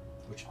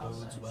 which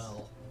bodes nice.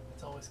 well.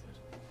 It's always good.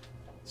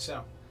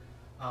 So,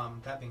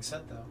 that being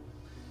said, though,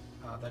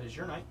 that is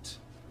your night.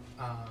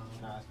 Can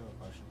I ask you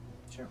a question?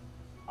 Sure.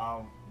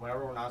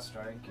 Whenever we're not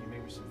studying, can you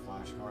make me some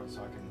flashcards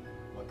so I can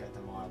look at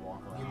them while I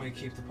walk around? You may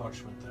keep the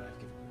parchment that I've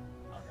given you.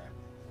 Okay.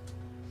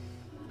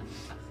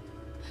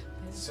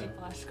 Fancy So-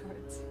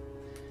 flashcards.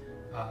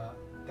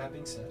 That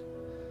being said,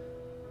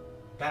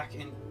 back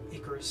in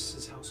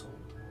Icarus's household,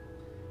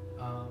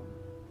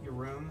 your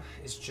room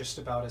is just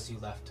about as you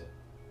left it.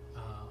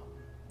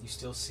 You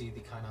still see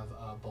the kind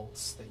of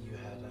bolts that you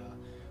had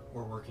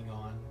were working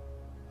on,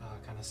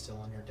 kind of still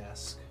on your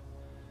desk.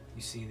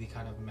 You see the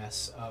kind of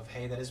mess of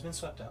hay that has been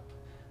swept up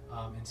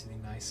into the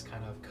nice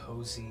kind of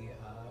cozy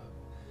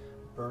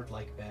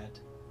bird-like bed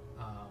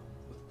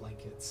with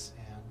blankets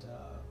and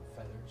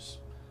feathers.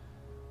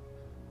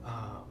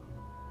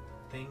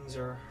 Things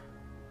are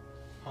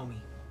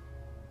homey.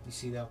 You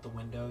see out the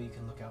window, you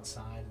can look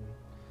outside and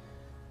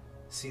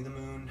see the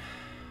moon.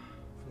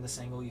 From this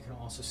angle, you can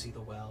also see the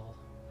well,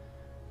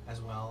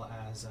 as well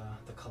as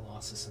the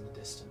Colossus in the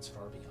distance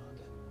far beyond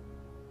it.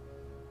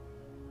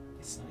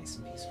 It's nice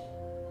and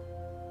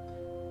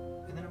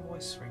peaceful. And then a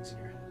voice rings in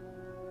your head.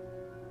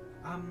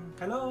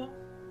 Hello?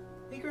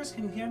 Icarus,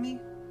 can you hear me?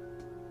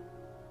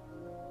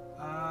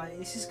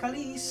 This is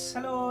Khalees.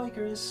 Hello,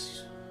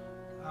 Icarus.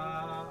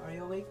 Are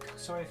you awake?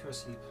 Sorry if you're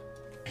asleep.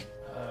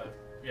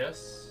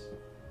 Yes.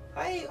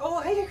 Hi. Oh,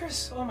 hey,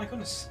 Icarus. Oh my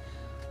goodness.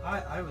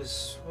 I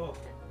was. Oh.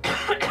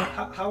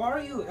 How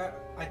are you?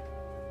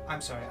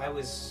 I'm sorry. I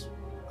was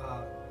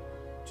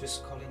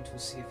just calling to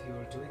see if you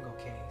were doing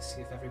okay.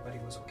 See if everybody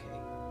was okay.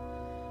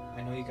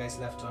 I know you guys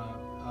left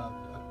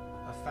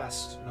on a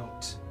fast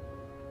note,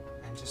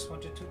 and just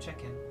wanted to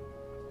check in.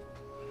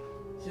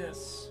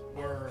 Yes,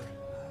 we're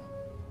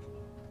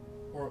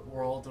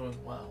all doing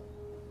well.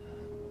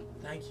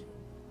 Thank you.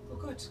 Oh,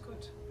 good,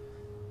 good.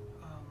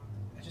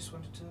 I just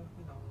wanted to,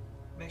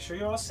 make sure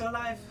you're all still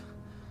alive.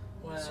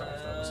 Well, Sorry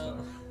if that was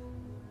dumb.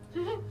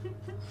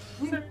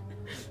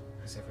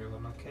 Is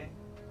everyone okay?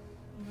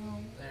 no,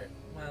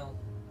 well,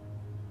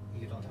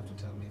 You don't have to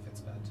tell me if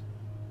it's bad.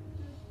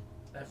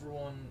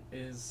 everyone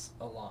is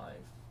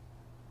alive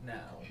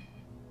now.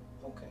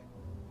 Okay.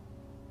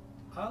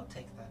 I'll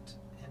take that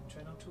and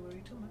try not to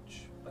worry too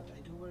much, but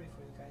I do worry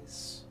for you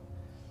guys.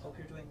 Hope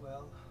you're doing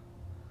well.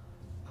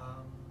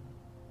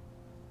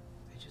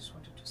 I just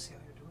wanted to see how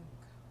you're doing.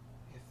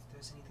 If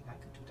there's anything I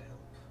can do to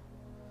help.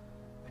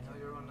 I know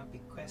you're on a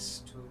big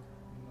quest to,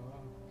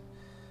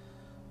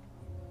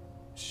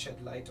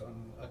 shed light on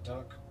a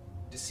dark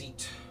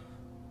deceit.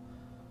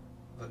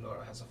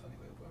 Valora has a funny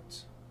way of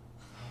words.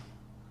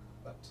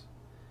 But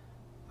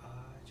I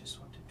just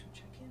wanted to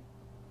check in.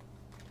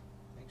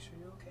 Make sure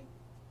you're okay.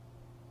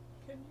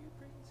 Can you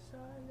bring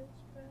silence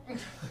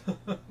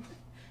back?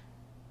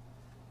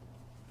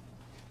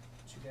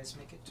 Did you guys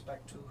make it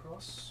back to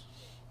Ross?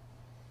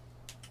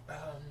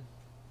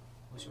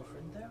 Was your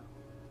friend there?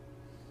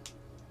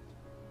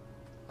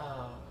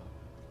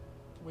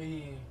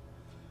 We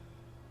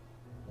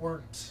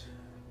weren't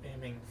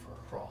aiming for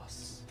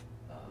Cross,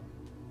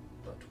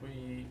 but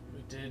we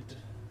did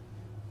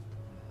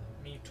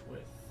meet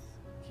with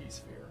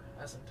Keysphere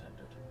as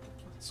intended,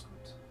 That's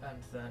good.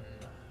 and then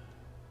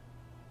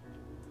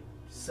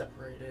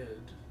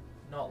separated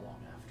not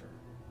long after.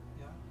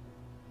 Yeah.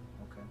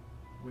 Okay.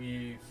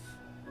 We've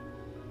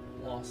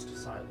lost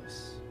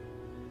Silas,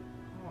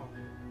 Oh.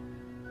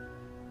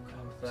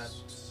 and that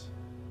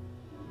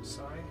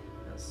Sorry.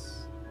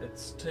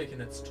 it's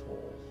taken its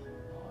toll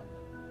on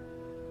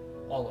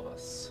all of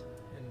us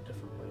in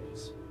different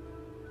ways.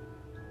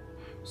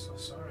 I'm so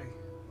sorry.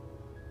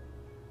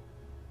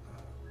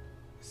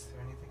 Is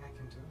there anything I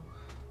can do?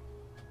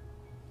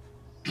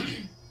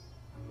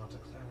 I'm not a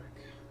cleric.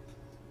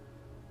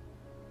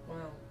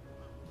 Well,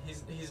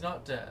 he's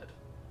not dead.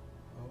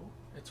 Oh?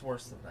 It's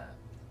worse than that.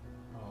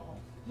 Oh.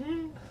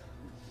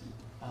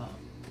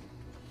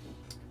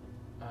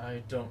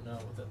 I don't know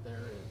that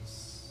there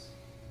is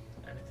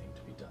anything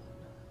to be done,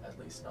 at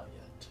least not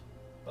yet.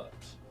 But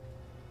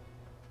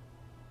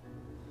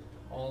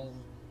I'll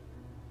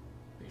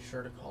be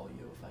sure to call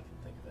you if I can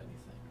think of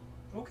anything.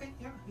 Okay,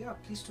 yeah,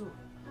 please do.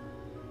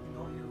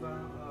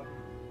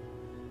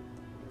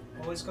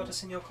 You've always got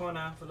us in your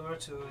corner, Valora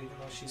too, even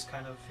though she's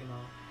kind of,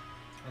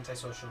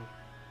 antisocial,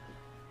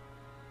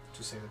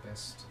 to say the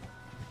best.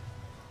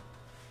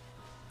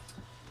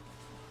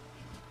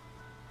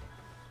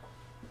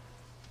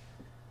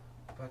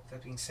 But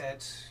that being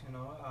said,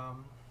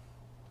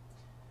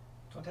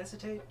 don't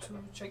hesitate to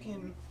check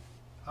in.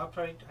 I'll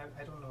probably.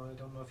 I don't know. I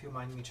don't know if you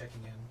mind me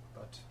checking in,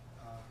 but.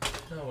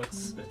 No,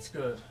 it's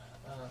good.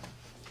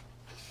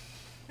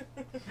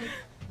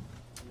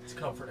 It's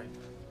comforting.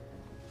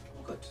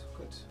 Oh, good,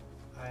 good.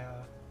 I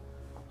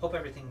hope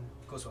everything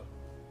goes well.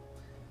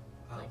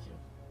 Thank you.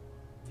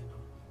 You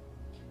know,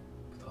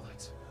 with all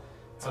that,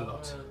 it's a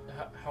lot.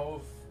 How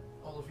have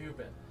all of you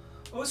been?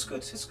 Oh, it's good.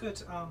 It's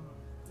good.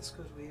 It's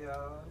good. We, you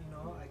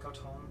know, I got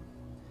home.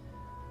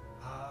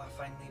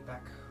 Finally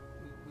back.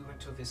 We went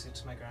to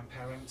visit my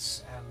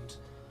grandparents, and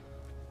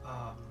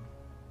I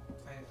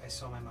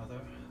saw my mother,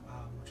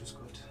 which was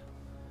good.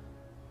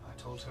 I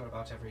told her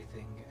about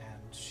everything,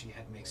 and she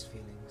had mixed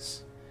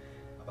feelings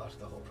about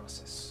the whole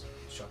process,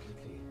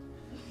 shockingly.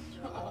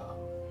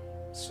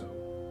 So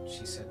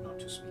she said not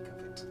to speak of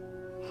it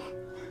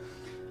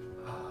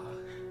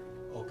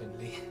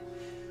openly.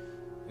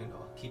 You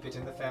know, keep it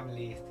in the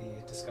family,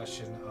 the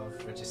discussion of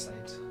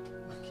regicide,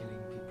 of killing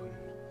people.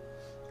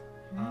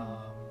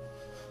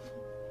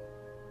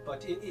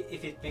 But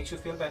if it makes you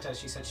feel better,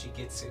 she said she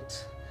gets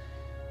it.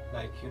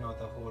 Like, you know,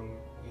 the whole,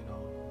 you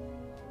know,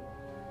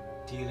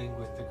 dealing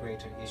with the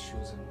greater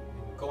issues and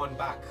going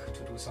back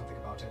to do something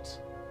about it.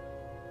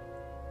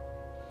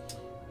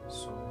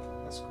 So,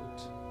 that's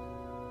good.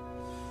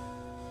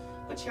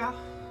 But yeah,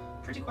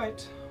 pretty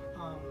quiet.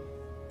 Are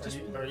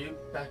you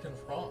back in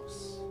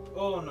Frost?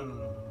 Oh,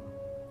 no.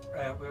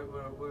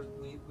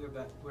 We're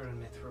back. We're in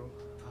Mithro.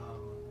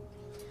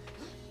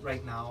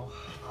 Right now.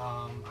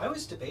 I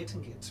was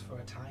debating it for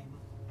a time.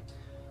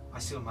 I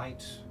still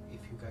might, if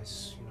you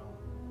guys, you know,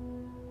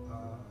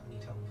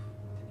 need help with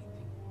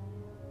anything.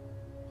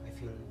 I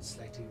feel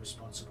slightly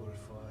responsible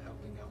for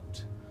helping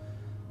out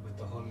with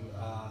the whole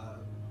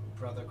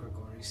Brother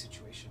Gregory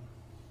situation.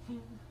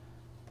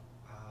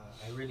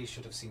 I really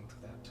should have seen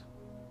through that.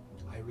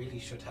 I really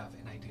should have,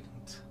 and I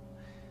didn't.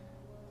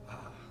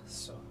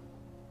 So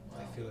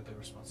I feel a bit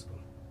responsible.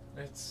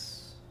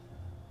 It's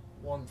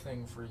one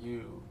thing for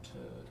you to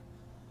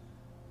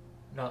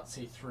not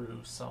see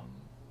through some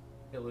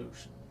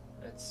illusion.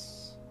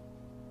 It's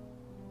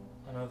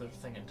another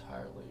thing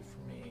entirely for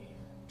me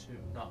to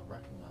not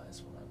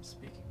recognize when I'm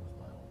speaking with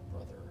my own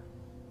brother.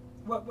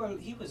 Well,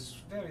 he was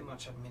very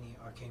much had many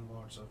arcane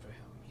wards over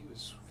him. He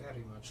was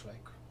very much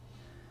like,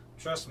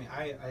 trust me,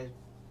 I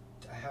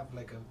have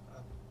like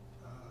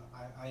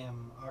I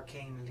am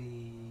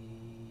arcanely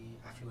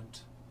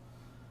affluent.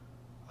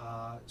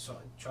 So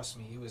trust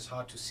me, it was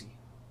hard to see.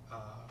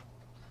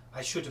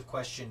 I should have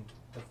questioned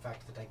the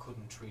fact that I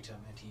couldn't treat him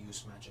and he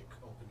used magic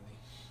openly.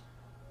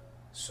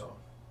 So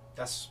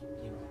that's,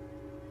 you know,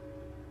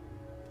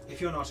 if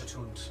you're not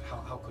attuned,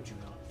 how could you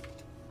know?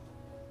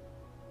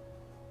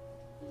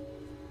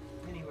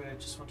 Anyway, I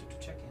just wanted to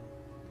check in.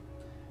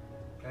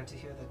 Glad to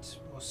hear that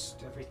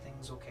most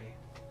everything's okay.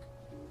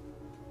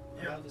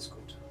 Yeah. Life is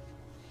good.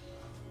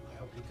 I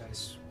hope you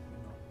guys, you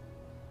know,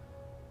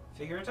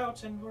 figure it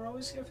out, and we're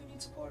always here if you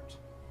need support.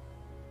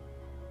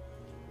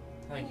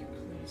 Thank you,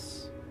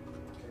 please.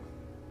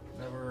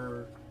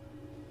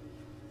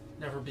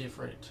 Never be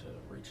afraid to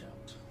reach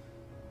out.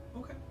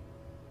 Okay.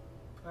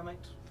 I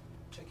might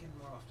check in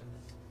more often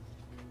then.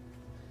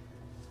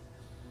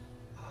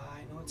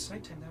 I know it's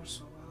nighttime there,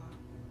 so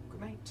good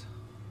night.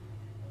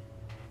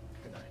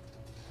 Good night.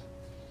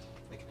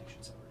 The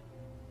connection's over.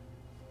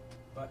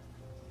 But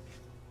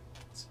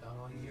it's about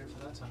all you hear for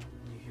that time.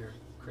 And you hear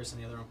Chris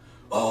in the other room.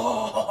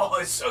 Oh,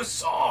 it's so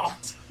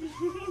soft!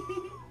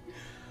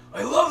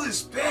 I love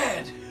this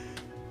bed!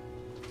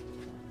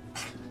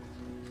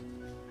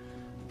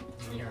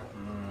 And you hear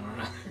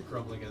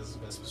grumbling as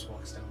Vespas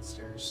walks down the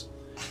stairs.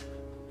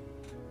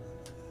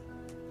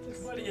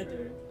 What do you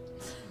do?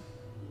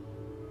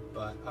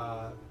 But,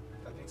 that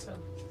being said,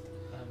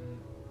 I'm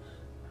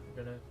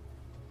gonna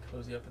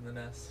cozy up in the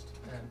nest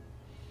and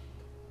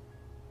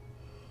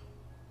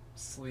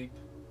sleep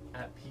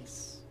at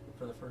peace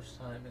for the first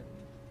time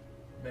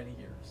in many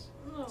years.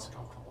 it's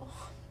comfortable.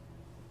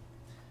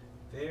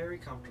 Very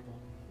comfortable.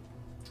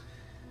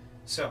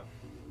 So,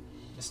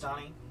 Miss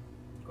Donnie,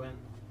 Gwen,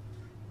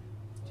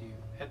 do you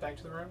head back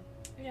to the room?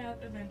 Yeah,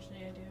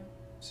 eventually I do.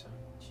 So,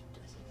 She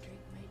doesn't drink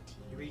my tea.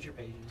 you read your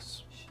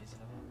pages. She's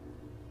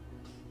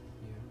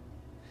You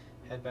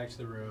head back to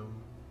the room.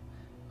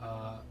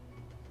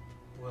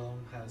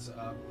 Willem has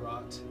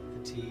brought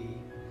the tea.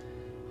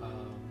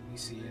 You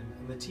see,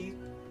 and the tea,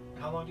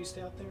 how long do you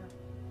stay out there?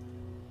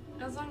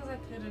 As long as I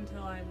could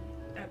until I'm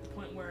at the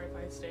point where if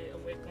I stay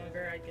awake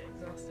longer, I'd get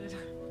exhausted.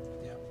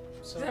 Yeah.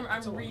 So 'Cause it's a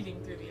I'm while.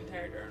 reading through the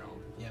entire journal.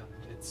 Yeah,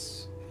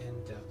 it's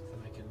in depth,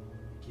 and I can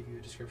give you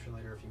a description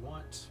later if you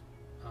want.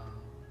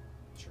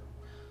 Sure.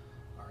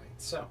 All right.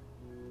 So,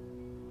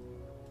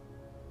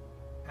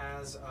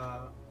 as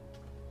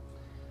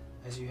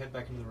you head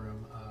back into the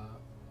room,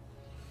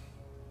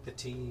 the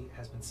tea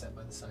has been set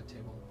by the side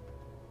table.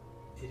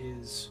 It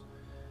is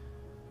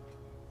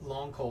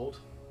long cold.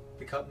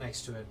 The cup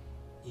next to it,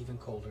 even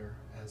colder,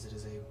 as it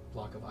is a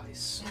block of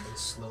ice that is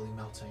slowly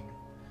melting.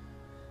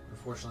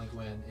 Unfortunately,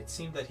 Gwen, it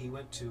seemed that he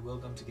went to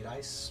Wilgum to get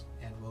ice,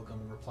 and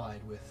Wilgum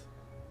replied with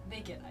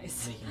Make it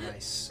ice. making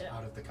ice Yeah.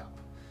 out of the cup.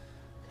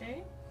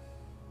 Okay?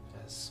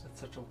 as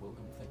That's such a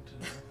William thing to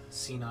do.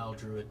 senile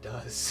druid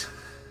does.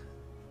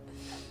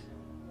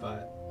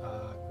 But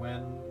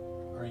Gwen,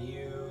 are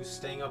you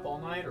staying up all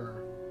night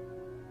or?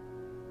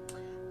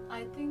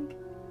 I think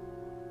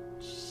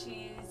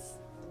she's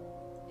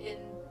in.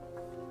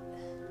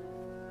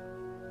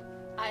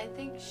 I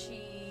think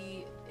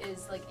she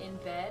is like in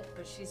bed,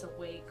 but she's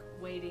awake,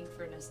 waiting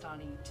for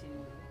Nastani to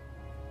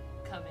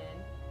come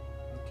in.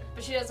 Okay.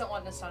 But she doesn't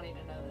want Nastani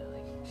to know that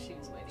like she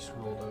was waiting. Just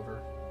on rolled her.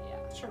 over.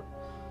 Yeah. Sure.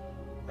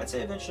 I'd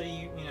say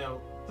eventually you know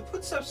the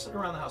footsteps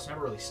around the house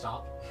never really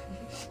stop.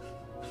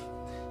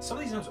 Some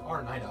of these gnomes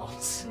are night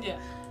owls. Yeah.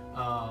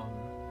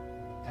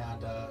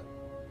 And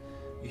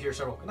you hear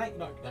several good night,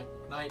 good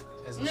night,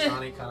 as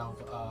Nastani kind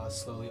of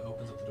slowly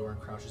opens up the door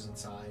and crouches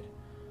inside.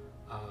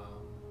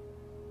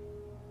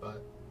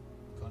 But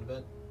going to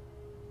bed.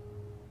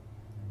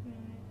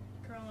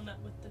 Curling up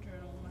with the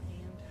journal in my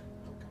hand.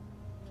 Okay.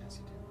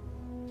 Yes, you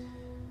do.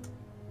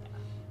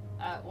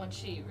 Once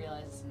she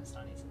realizes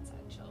Nastani's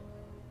inside, she'll go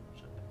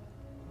to bed.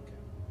 Okay.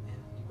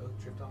 And you both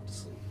drift off to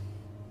sleep.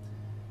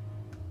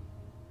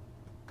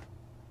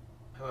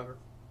 However,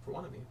 for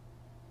one of you,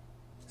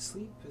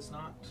 sleep is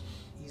not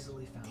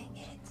easily found. Dang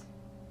it.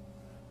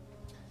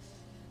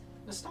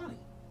 Nastani.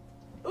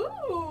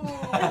 Ooh!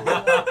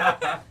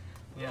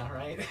 Yeah,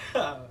 right?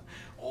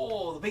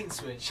 Oh, the bait and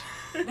switch.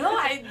 No,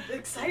 I'm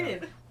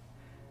excited.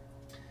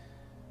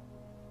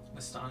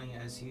 Nastani,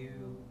 as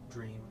you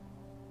dream,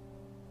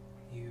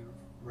 you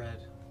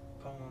read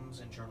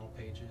poems and journal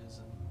pages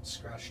and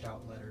scratched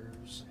out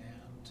letters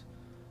and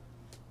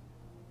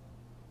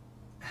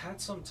had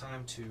some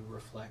time to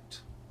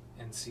reflect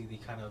and see the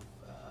kind of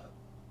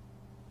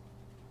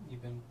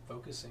you've been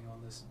focusing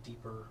on this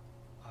deeper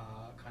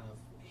kind of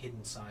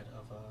hidden side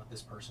of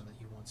this person that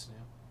you once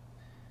knew.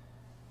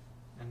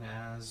 And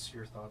as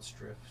your thoughts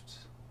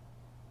drift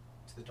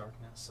to the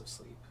darkness of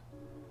sleep,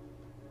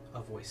 a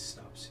voice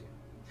stops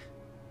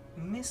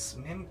you. Miss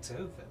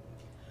Mimtoven.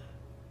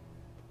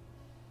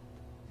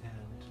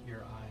 And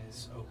your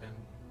eyes open.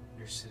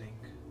 You're sitting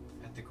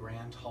at the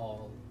grand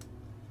hall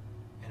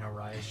in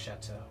Arai's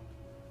chateau.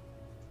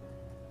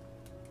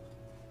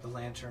 The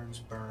lanterns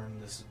burn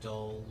this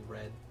dull,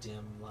 red,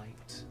 dim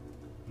light.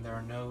 And there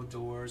are no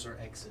doors or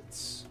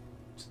exits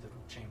to the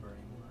chamber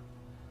anymore.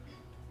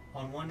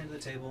 On one end of the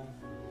table,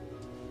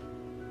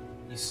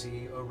 you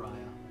see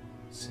Araya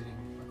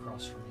sitting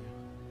across from you.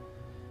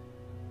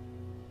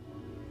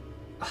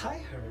 I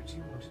heard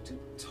you wanted to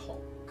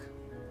talk.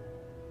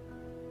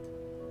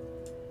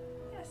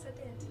 Yes, I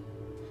did.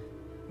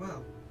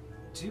 Well,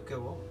 do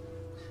go on.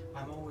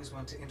 I'm always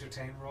one to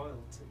entertain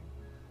royalty.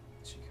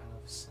 She kind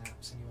of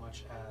snaps, and you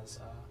watch as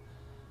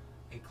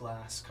a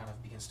glass kind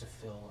of begins to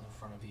fill in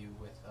front of you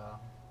with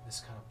this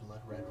kind of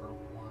blood red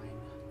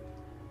wine.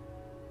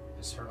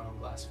 As her own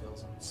glass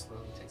fills and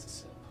slowly takes a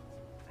sip.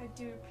 I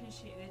do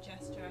appreciate the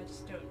gesture, I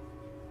just don't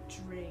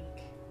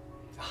drink.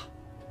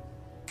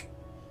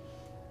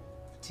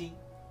 Tea.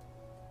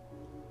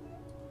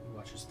 You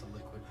watch as the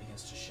liquid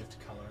begins to shift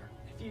color.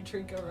 If you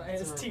drink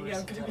Oria's It's a tea, I'm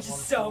reverse gonna of be that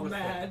so 1/4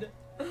 mad.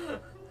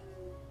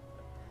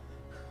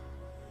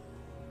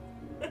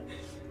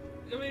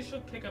 I mean,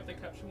 she'll pick up the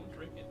cup, she won't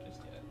drink it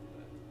just yet.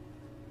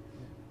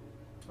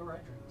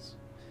 Alright, drinks.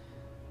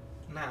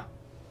 Now,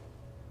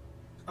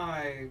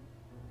 I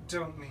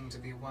don't mean to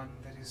be one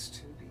that is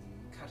to be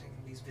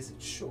cutting these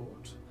visits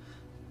short,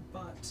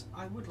 but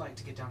I would like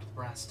to get down to the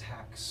brass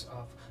tacks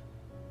of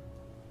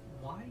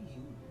why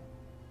you,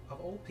 of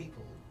all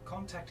people,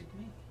 contacted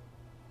me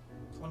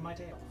on my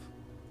day off.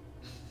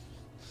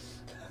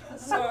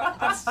 So,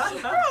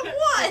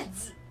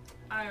 What?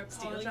 I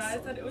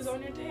apologize that it was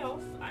on your day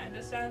off. I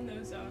understand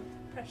those are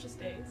precious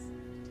days.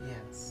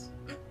 Yes.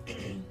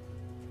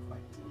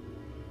 Quite.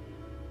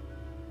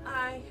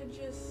 I had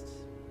just...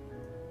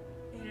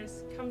 It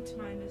has come to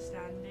my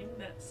understanding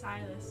that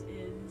Silas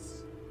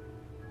is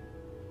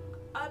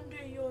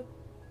under your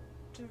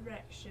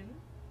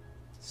direction.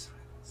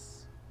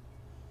 Silas.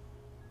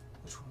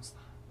 Which one was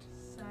that?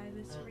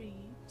 Silas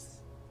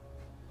Reeves.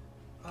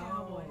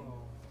 Cowboy.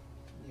 Oh,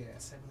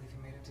 yes, I believe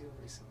you made a deal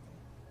recently.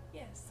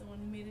 Yes, the one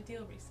who made a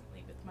deal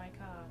recently with my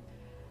card.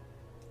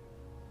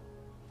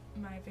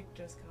 My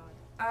Victor's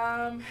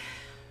card.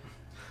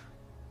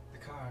 The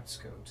cards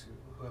go to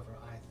whoever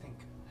I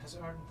think has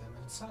earned them,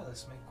 and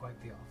Silas made quite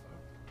the offer.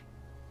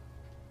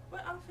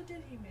 What offer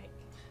did he make?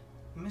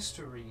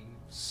 Mr.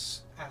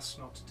 Reeves asked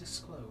not to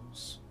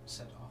disclose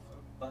said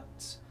offer,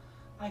 but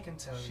I can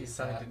tell She you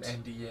signed that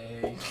an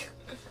NDA.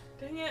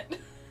 Dang it.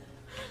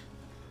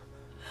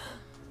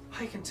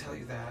 I can tell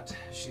you that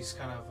she's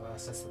kind of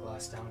sets the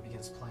glass down and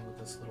begins playing with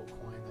this little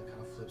coin that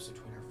kind of flips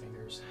between her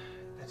fingers.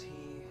 That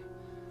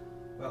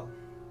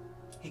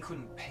he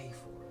couldn't pay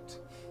for it,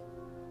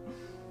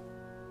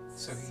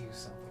 so he used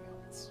something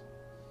else.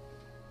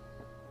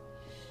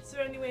 Is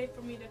there any way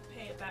for me to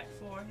pay it back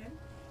for him?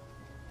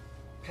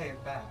 Pay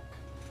it back.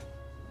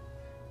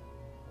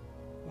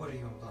 What are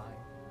you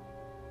implying?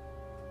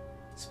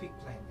 Speak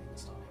plainly,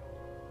 Miss Donnie.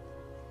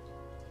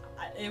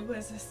 It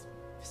was a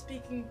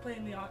speaking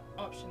plainly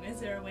option. Is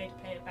there a way to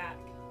pay it back?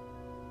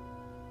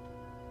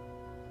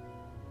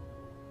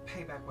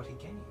 pay back what he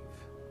gave.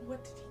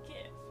 What did he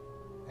give?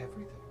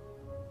 Everything.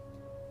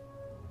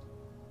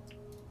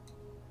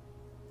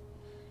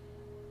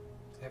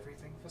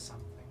 Everything for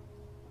something.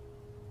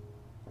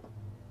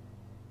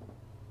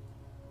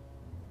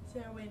 Is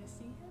there a way to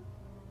see him?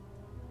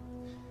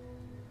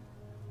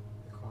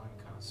 The coin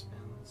kind of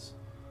spins.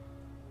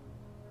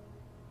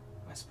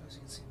 I suppose you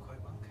can see him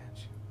quite well, can't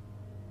you?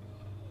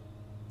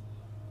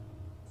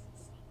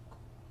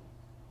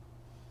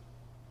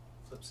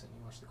 Flips it and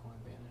you watch the coin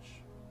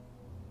vanish.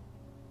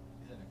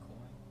 Is that a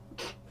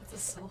coin? It's a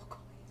soul coin.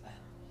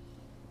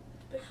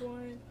 Big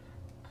coin.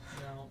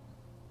 No.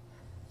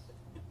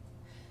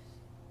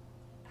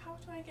 How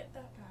do I get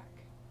that back?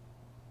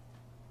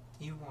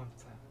 You want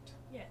that,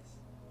 Yes.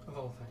 of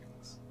all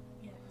things.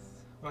 Yes.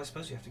 Well, I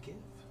suppose you have to give.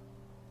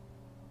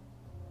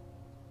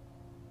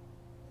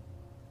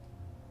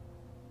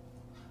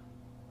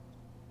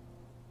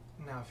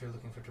 Now, if you're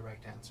looking for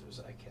direct answers,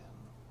 I can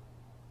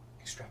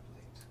extrapolate.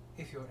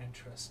 If you're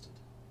interested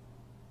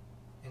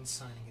in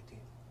signing a deal.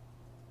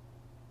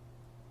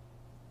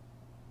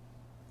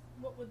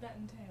 What would that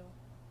entail?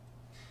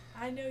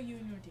 I know you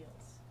and your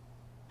deals.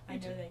 I You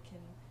know do. they can.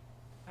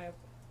 I've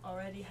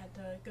already had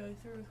to go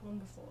through with one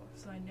before,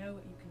 so I know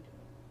what you can do.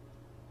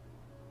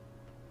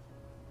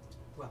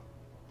 Well,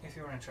 if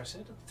you're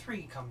interested,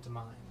 3 come to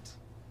mind.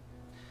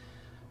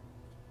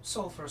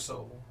 Soul for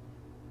soul.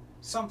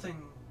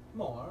 Something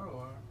more,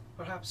 or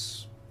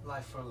perhaps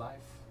life for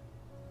life.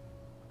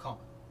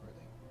 Common,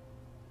 really.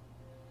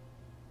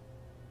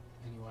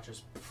 And you watch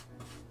as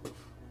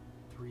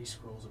 3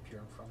 scrolls appear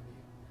in front of you.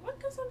 What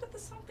goes under the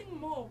something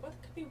more? What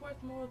could be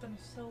worth more than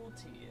a soul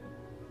to you?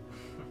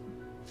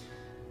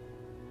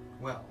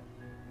 Well,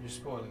 you're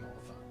spoiling all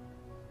the fun.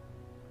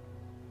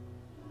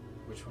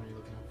 Which one are you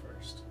looking at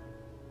first?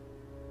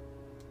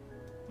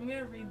 I'm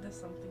gonna read the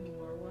something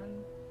more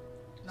one.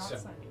 Not So-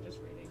 signing, just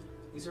reading.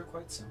 These are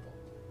quite simple.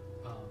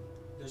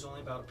 There's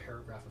only about a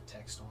paragraph of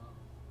text on them,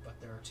 but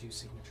there are 2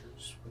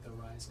 signatures with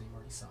Ori's name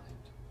already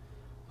signed,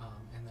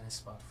 and then a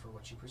spot for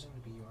what you presume to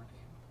be your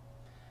name.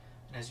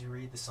 And as you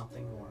read the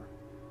something more,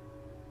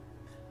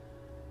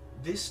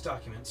 this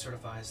document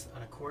certifies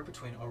an accord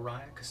between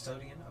Ori,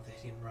 custodian of the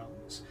hidden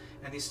realms,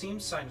 and the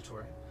esteemed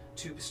signatory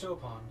to bestow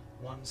upon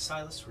one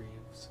Silas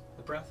Reeves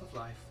the breath of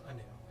life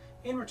anew.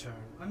 In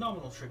return, a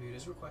nominal tribute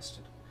is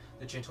requested,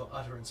 the gentle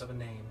utterance of a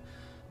name,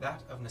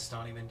 that of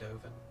Nistani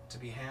Mendovan, to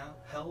be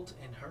held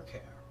in her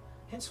care.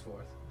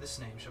 Henceforth, this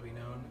name shall be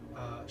known,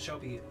 shall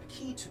be a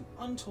key to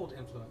untold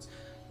influence,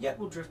 yet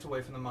will drift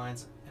away from the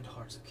minds and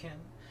hearts of kin,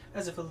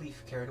 as if a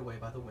leaf carried away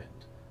by the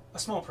wind. A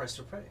small price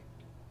to pay,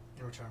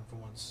 in return for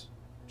one's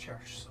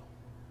cherished soul.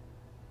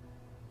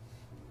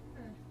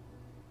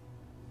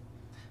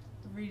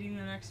 Reading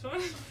the next one.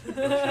 What should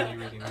I be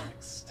reading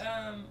next?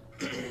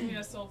 You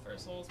know, soul for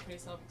soul is pretty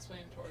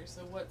self-explanatory.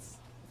 So what's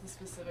the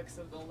specifics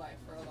of the life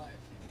for a life?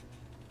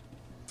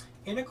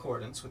 In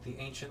accordance with the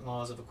ancient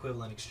laws of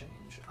equivalent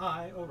exchange,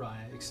 I,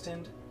 Oriah,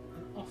 extend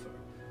an offer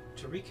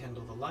to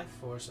rekindle the life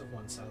force of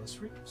one Silas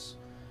Reeves,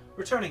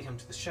 returning him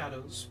from the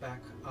shadows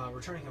back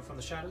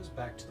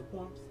to the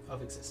warmth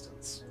of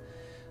existence.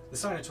 The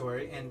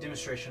signatory, in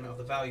demonstration of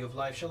the value of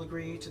life, shall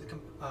agree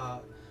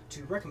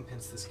to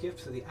recompense this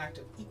gift through the act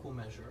of equal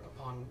measure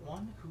upon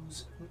one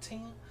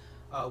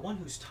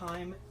whose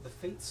time the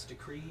fates'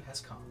 decree has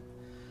come.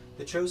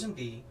 The chosen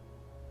be.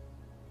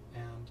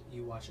 And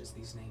you watch as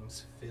these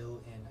names fill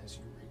in as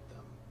you read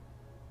them.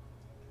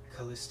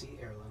 Callisti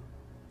Erlin,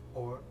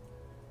 or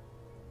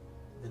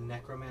the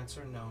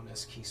necromancer known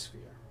as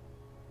Keysphere,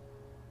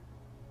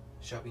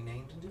 shall be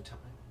named in due time.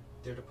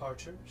 Their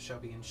departure shall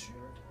be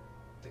ensured.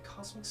 The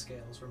cosmic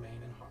scales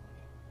remain in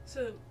harmony.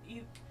 So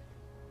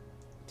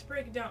to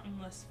break it down in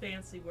less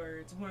fancy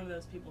words, one of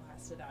those people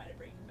has to die to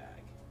bring him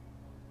back.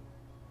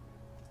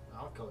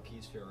 I'll kill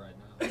Keysphere right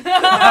now.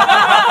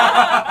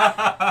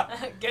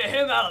 Get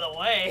him out of the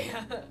way.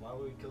 Why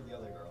would we kill the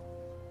other girl?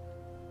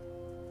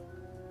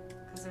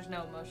 Because there's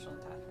no emotional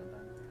attachment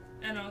there.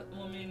 And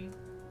I mean,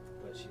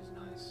 But she's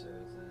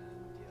nicer than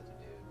the other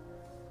dude.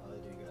 The other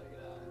dude gotta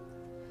get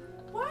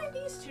out. why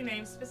these 2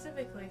 names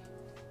specifically?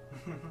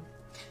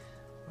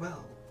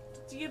 Well,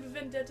 Do you have a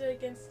vendetta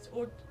against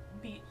or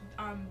be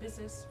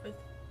business with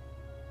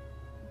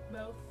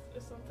both or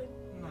something?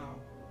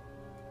 no,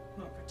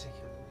 not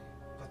particularly.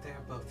 But they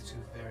are both 2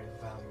 very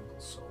valuable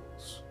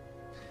souls.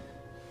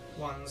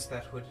 Ones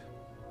that would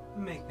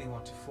make me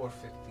want to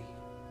forfeit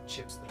the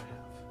chips that I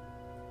have.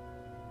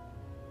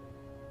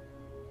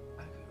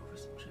 I could go for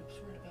some chips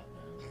right about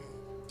now.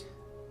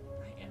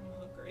 I am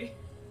hungry.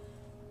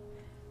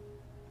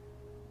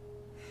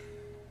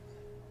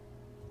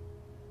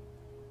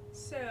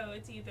 So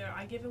it's either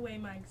I give away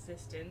my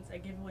existence, I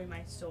give away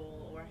my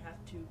soul, or I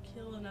have to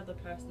kill another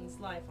person's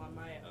life on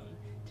my own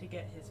to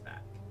get his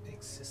back.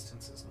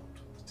 Existence is not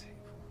on the table.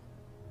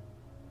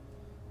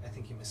 I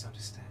think you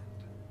misunderstand.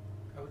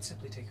 I would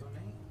simply take your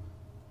name.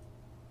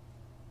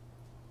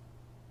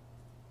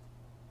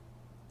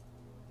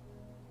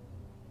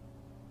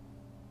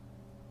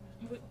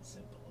 There's nothing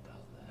simple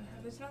about that.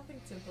 There's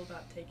nothing simple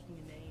about taking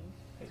a name.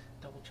 Hey,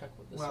 double check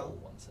what the Well- soul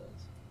one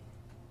says.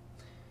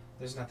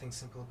 There's nothing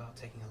simple about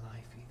taking a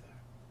life either.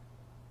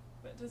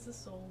 What does the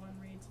soul one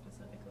read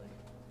specifically?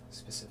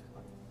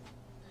 Specifically.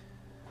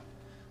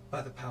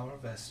 By the power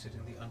vested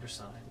in the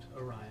undersigned,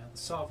 Orion,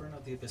 sovereign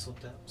of the abyssal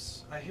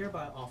depths, I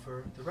hereby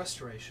offer the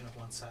restoration of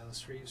one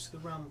Silas Reeves to the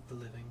realm of the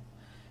living.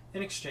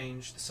 In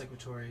exchange, the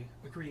signatory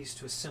agrees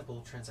to a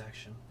simple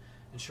transaction,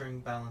 ensuring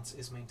balance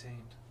is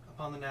maintained.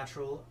 Upon the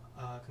natural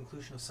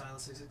conclusion of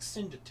Silas's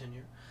extended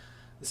tenure,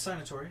 the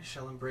signatory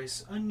shall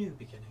embrace a new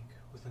beginning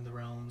within the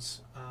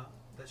realms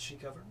that she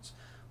governs,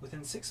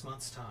 within 6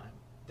 months' time,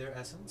 their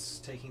essence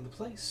taking the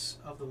place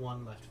of the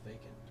one left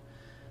vacant.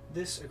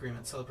 This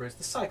agreement celebrates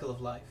the cycle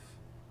of life,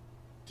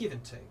 give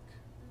and take,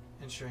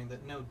 ensuring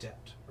that no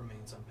debt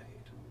remains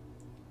unpaid.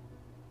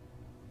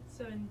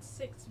 So in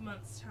 6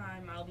 months'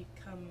 time, I'll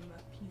become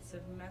a piece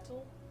of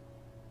metal?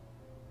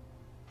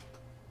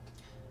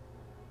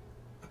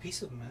 A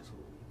piece of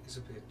metal is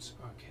a bit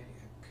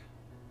archaic,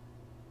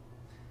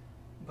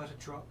 but a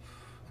drop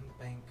in the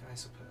bank, I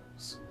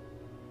suppose.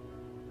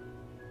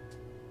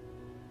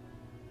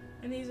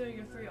 And these are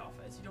your 3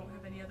 offers. You don't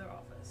have any other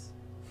offers?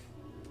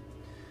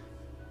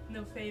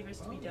 No favors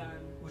to be Oh.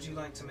 done. Would you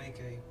like to make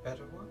a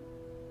better one?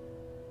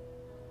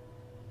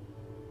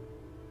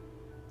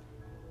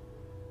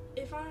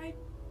 If I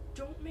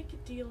don't make a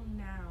deal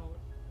now,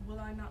 will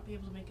I not be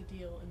able to make a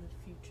deal in the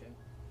future?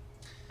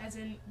 As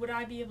in, would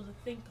I be able to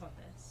think on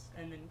this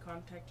and then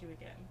contact you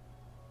again?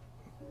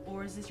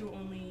 Or is this your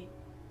only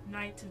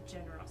night of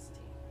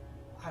generosity?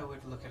 I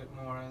would look at it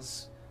more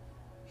as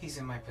he's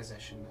in my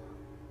possession now.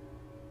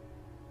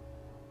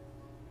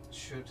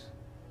 Should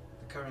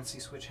the currency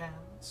switch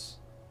hands,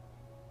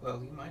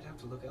 well, you might have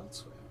to look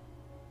elsewhere.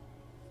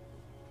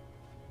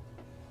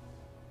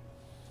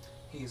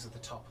 He is at the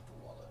top of the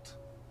wallet.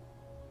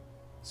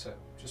 So,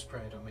 just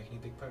pray I don't make any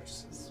big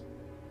purchases.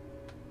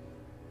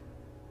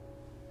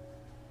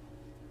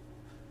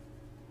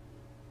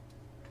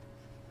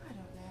 I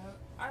don't know.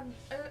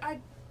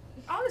 I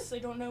honestly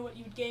don't know what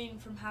you'd gain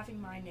from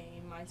having my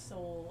name, my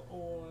soul,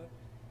 or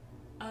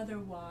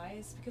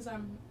otherwise, because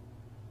I'm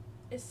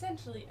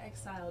essentially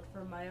exiled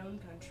from my own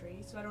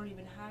country, so I don't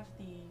even have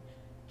the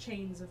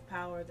chains of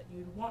power that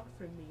you'd want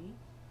from me.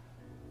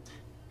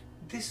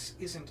 This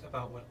isn't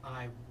about what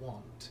I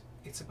want,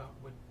 it's about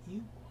what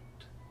you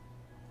want.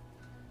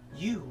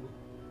 You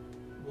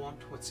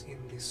want what's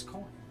in this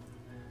coin.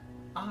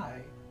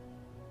 I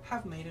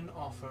have made an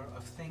offer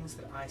of things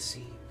that I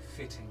see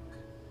fitting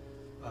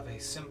of a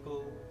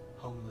simple,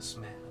 homeless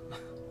man.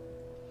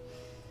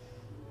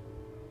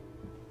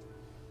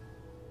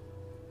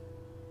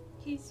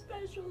 He's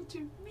special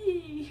to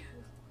me.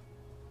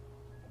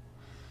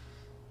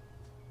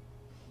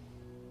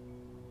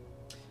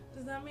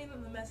 Does that mean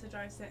that the message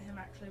I sent him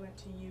actually went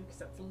to you? Because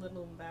that's a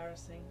little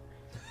embarrassing.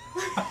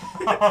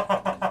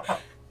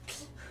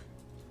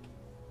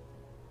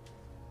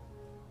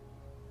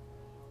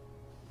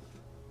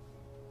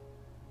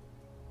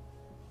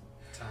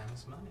 Time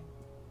is money.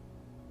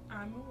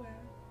 I'm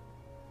aware.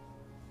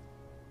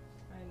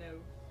 I know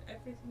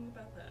everything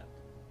about that.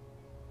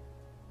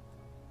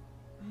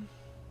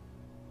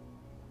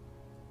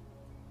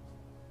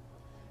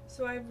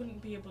 So I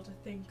wouldn't be able to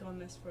think on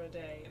this for a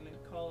day and then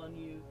call on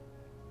you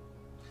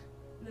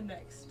the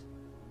next.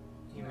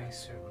 You may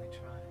certainly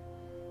try.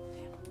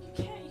 You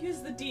can't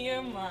use the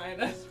DM line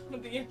as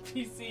with the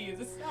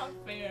NPCs. It's not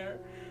fair.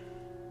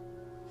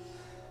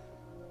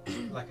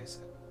 Like I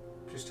said,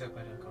 just hope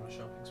I don't go on a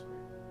shopping spree.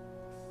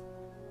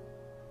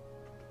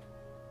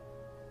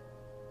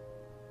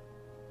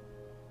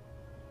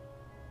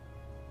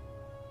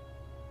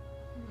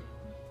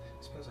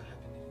 I suppose I have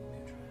been needing a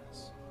new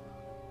dress.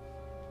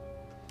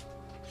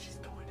 She's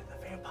going to the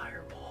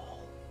vampire ball.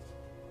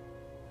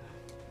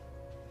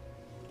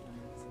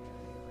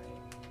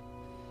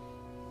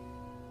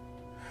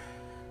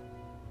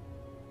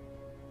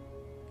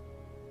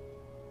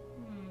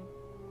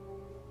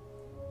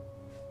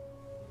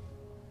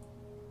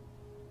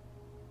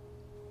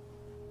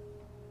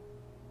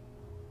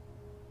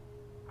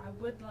 I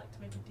would like to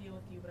make a deal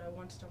with you, but I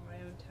want it on my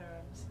own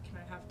terms. Can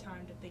I have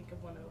time to think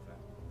of one over?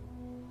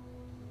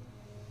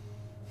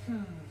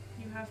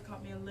 You have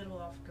caught me a little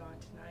off guard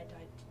tonight.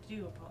 I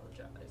do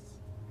apologize.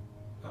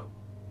 Oh,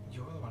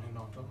 you're the one who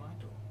knocked on my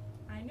door.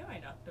 I know I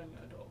knocked on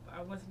your door, but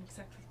I wasn't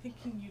exactly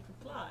thinking you'd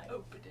reply.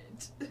 Open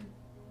it.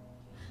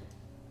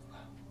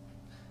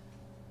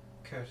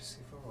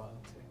 Courtesy for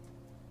royalty.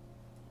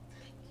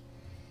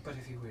 But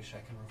if you wish,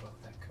 I can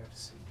revoke that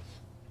courtesy.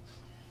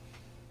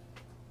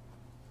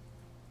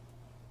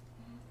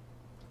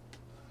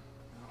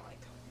 Oh, I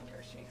don't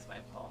care. She makes my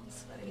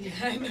palms sweaty.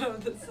 Yeah, I know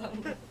the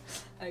sun.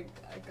 I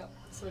got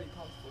sweaty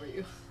palms for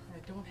you. I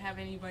don't have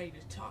anybody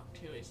to talk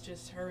to. It's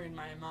just her in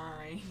my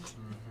mind.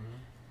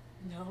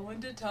 Mm-hmm. No one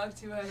to talk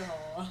to at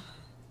all.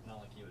 Not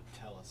like you would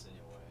tell us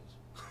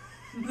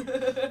anyways.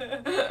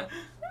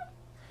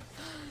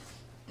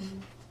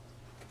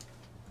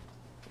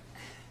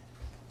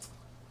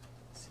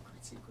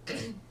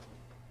 Secret.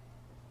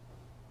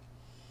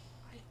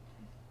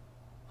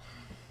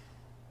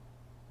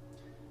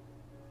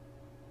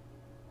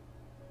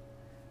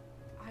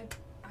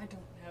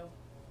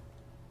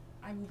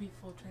 I will be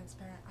full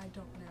transparent. I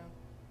don't know.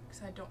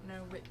 Because I don't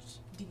know which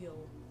deal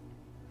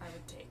I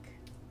would take.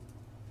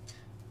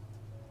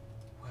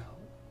 Well,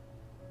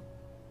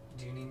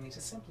 do you need me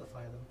to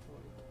simplify them for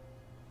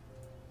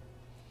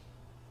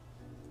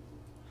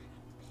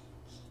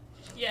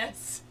you?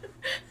 Yes.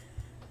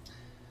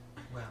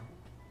 Well,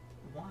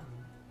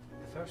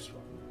 the first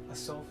one, a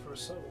soul for a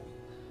soul,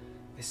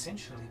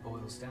 essentially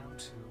boils down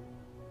to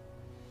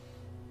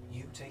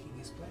you taking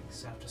his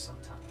place after some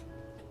time.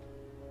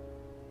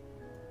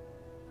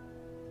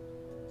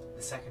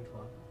 The second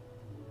one,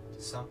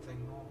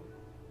 something more,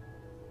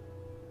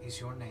 is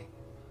your name.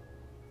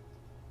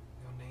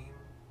 Your name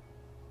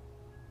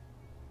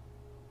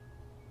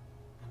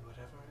and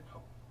whatever it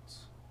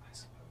holds, I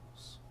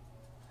suppose.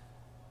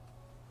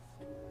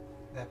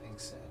 That being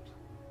said,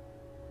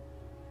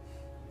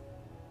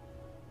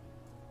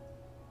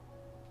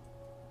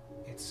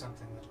 it's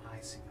something that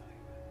I see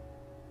value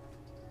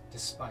in.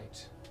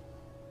 Despite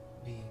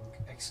being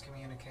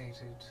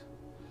excommunicated,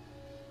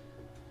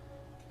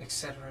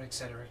 etc.,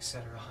 etc.,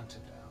 etc.,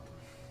 hunted down.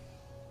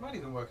 Might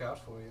even work out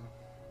for you.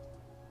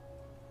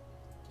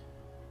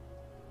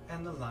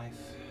 And the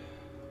life,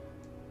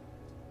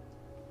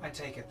 I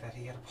take it that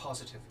he had a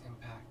positive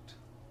impact.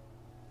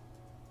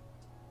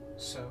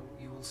 So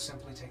you will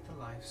simply take the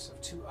lives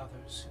of two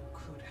others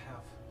who could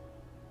have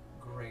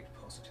great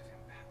positive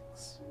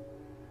impacts.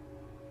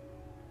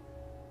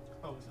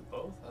 Oh, is it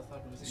both? I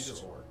thought it was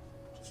either or.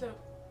 So,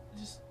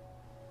 just...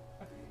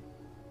 Okay.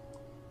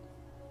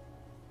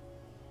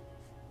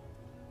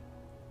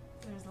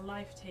 There's a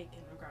life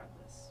taken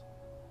regardless.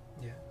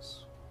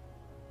 Yes.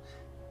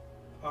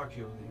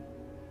 Arguably,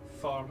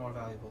 far more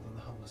valuable than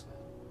the homeless man.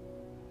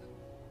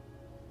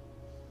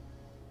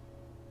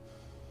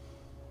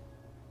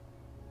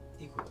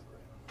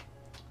 Equilibrium.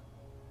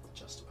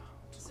 Just about.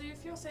 So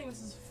if you're saying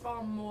this is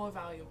far more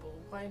valuable,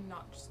 why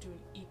not just do an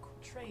equal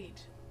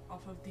trade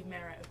off of the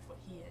merit of what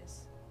he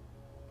is?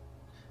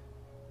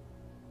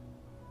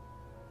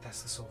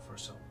 That's the soul for a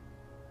soul.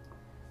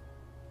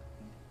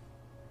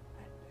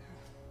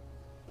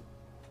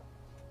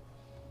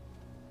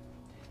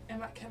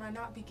 Can I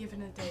not be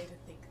given a day to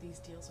think these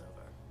deals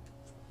over?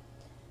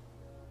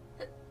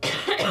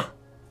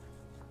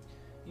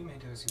 You may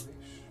do as you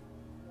wish.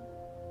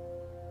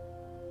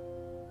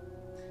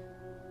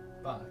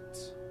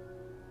 But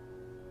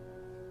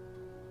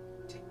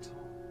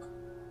TikTok,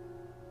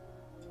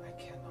 I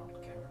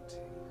cannot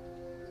guarantee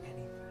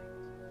anything.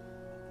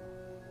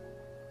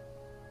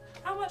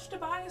 How much to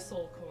buy a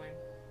soul coin?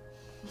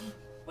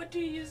 What do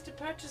you use to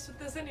purchase with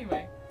this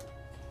anyway?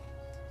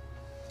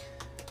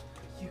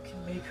 You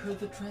can make her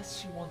the dress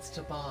she wants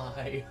to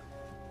buy.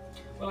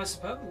 Well, I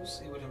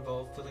suppose it would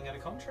involve filling out a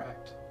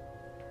contract.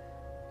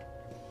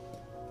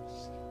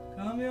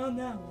 Call me on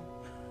that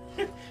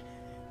one.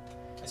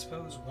 I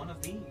suppose one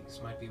of these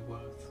might be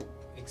worth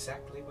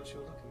exactly what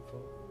you're looking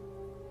for.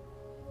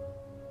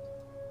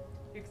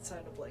 You could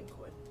sign a blank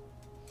one.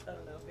 I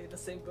don't know, be in the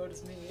same boat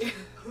as me.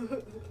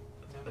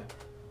 No,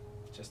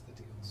 just the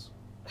deals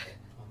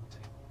on the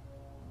table.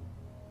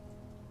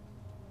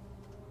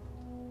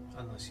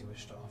 Unless you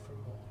wish to offer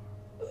more.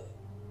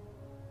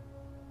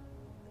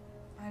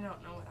 I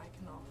don't know what I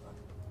can offer.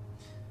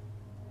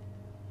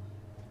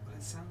 But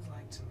it sounds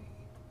like to me,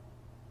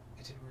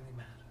 it didn't really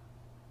matter.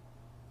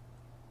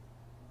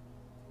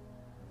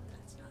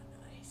 That's not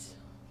nice.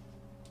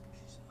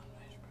 She's an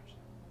unnice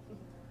person.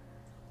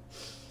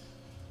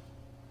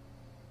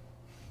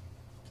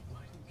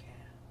 Why do you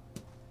care?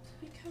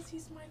 Because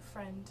he's my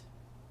friend,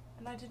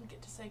 and I didn't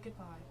get to say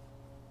goodbye.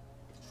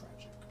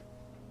 Tragic.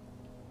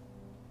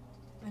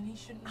 And he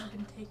shouldn't have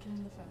been taken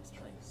in the first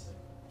place.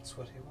 It's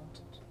what he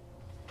wanted.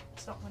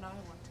 It's not what I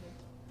wanted.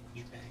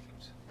 You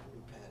begged.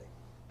 You petting.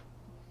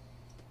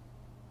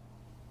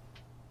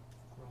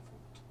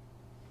 Groveled.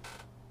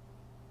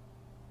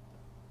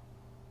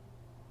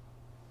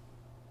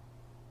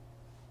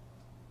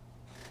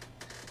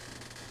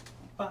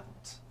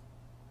 But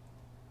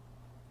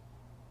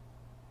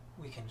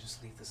we can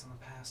just leave this in the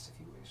past if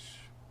you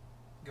wish.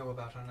 Go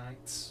about our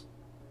nights.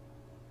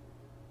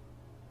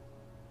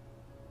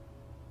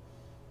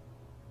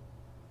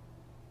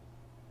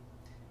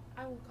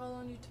 I will call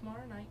on you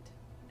tomorrow night,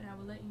 and I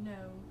will let you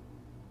know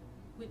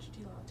which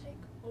deal I'll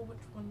take, or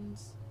which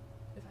ones,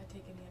 if I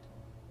take any at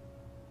all.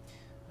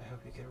 I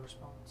hope you get a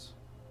response.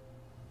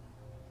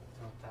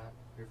 And with that,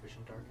 your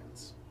vision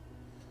darkens.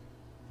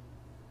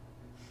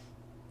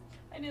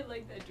 I didn't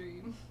like that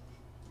dream.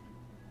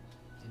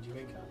 Did you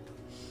wake up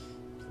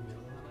in the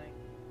middle of the night?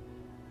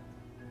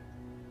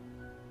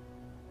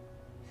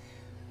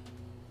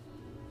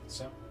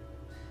 So,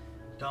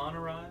 dawn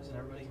arrives and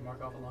everybody can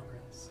mark off a long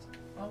rest.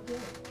 Oh,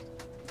 good.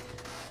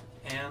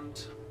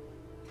 And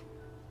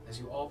as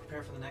you all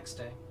prepare for the next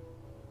day,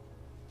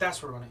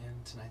 that's where we're going to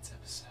end tonight's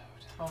episode.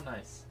 Oh,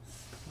 nice.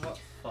 What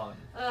fun.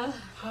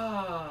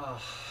 Ah,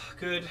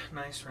 good,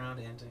 nice round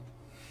ending.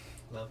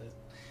 Love it.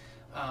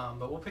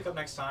 But we'll pick up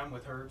next time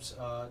with Herb's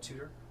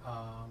tutor,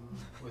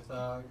 with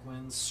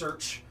Gwen's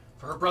search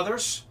for her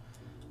brothers,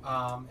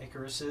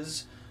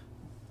 Icarus's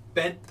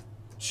bed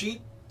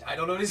sheet I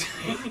don't know what he's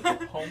saying.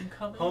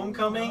 Homecoming.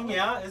 Homecoming,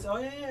 yeah. Oh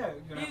yeah. You're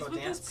gonna He's have a with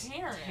dance. his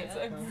parents.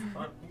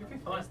 Fun. You could be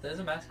fun. There's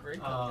a masquerade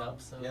coming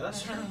up, so yeah,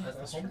 that's true. That's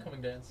That's the true.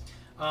 homecoming dance.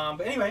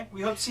 But anyway,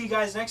 we hope to see you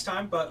guys next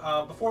time.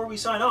 But before we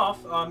sign off,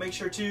 make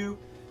sure to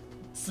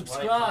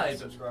Subscribe,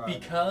 subscribe.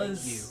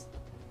 because.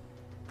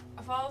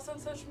 Follow us on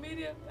social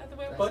media at the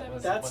Wayward But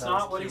 7. that's I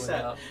not was what he queuing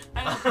said.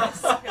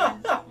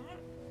 up.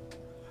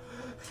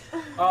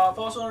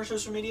 Follow us on our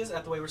social medias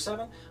at the Wayward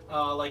 7,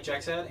 like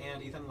Jack said,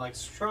 and Ethan, like,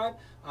 subscribe.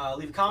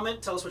 Leave a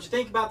comment, tell us what you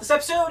think about this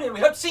episode, and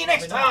we hope to see you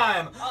next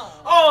time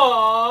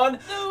on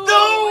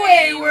the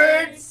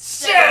Wayward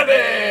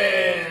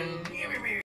 7.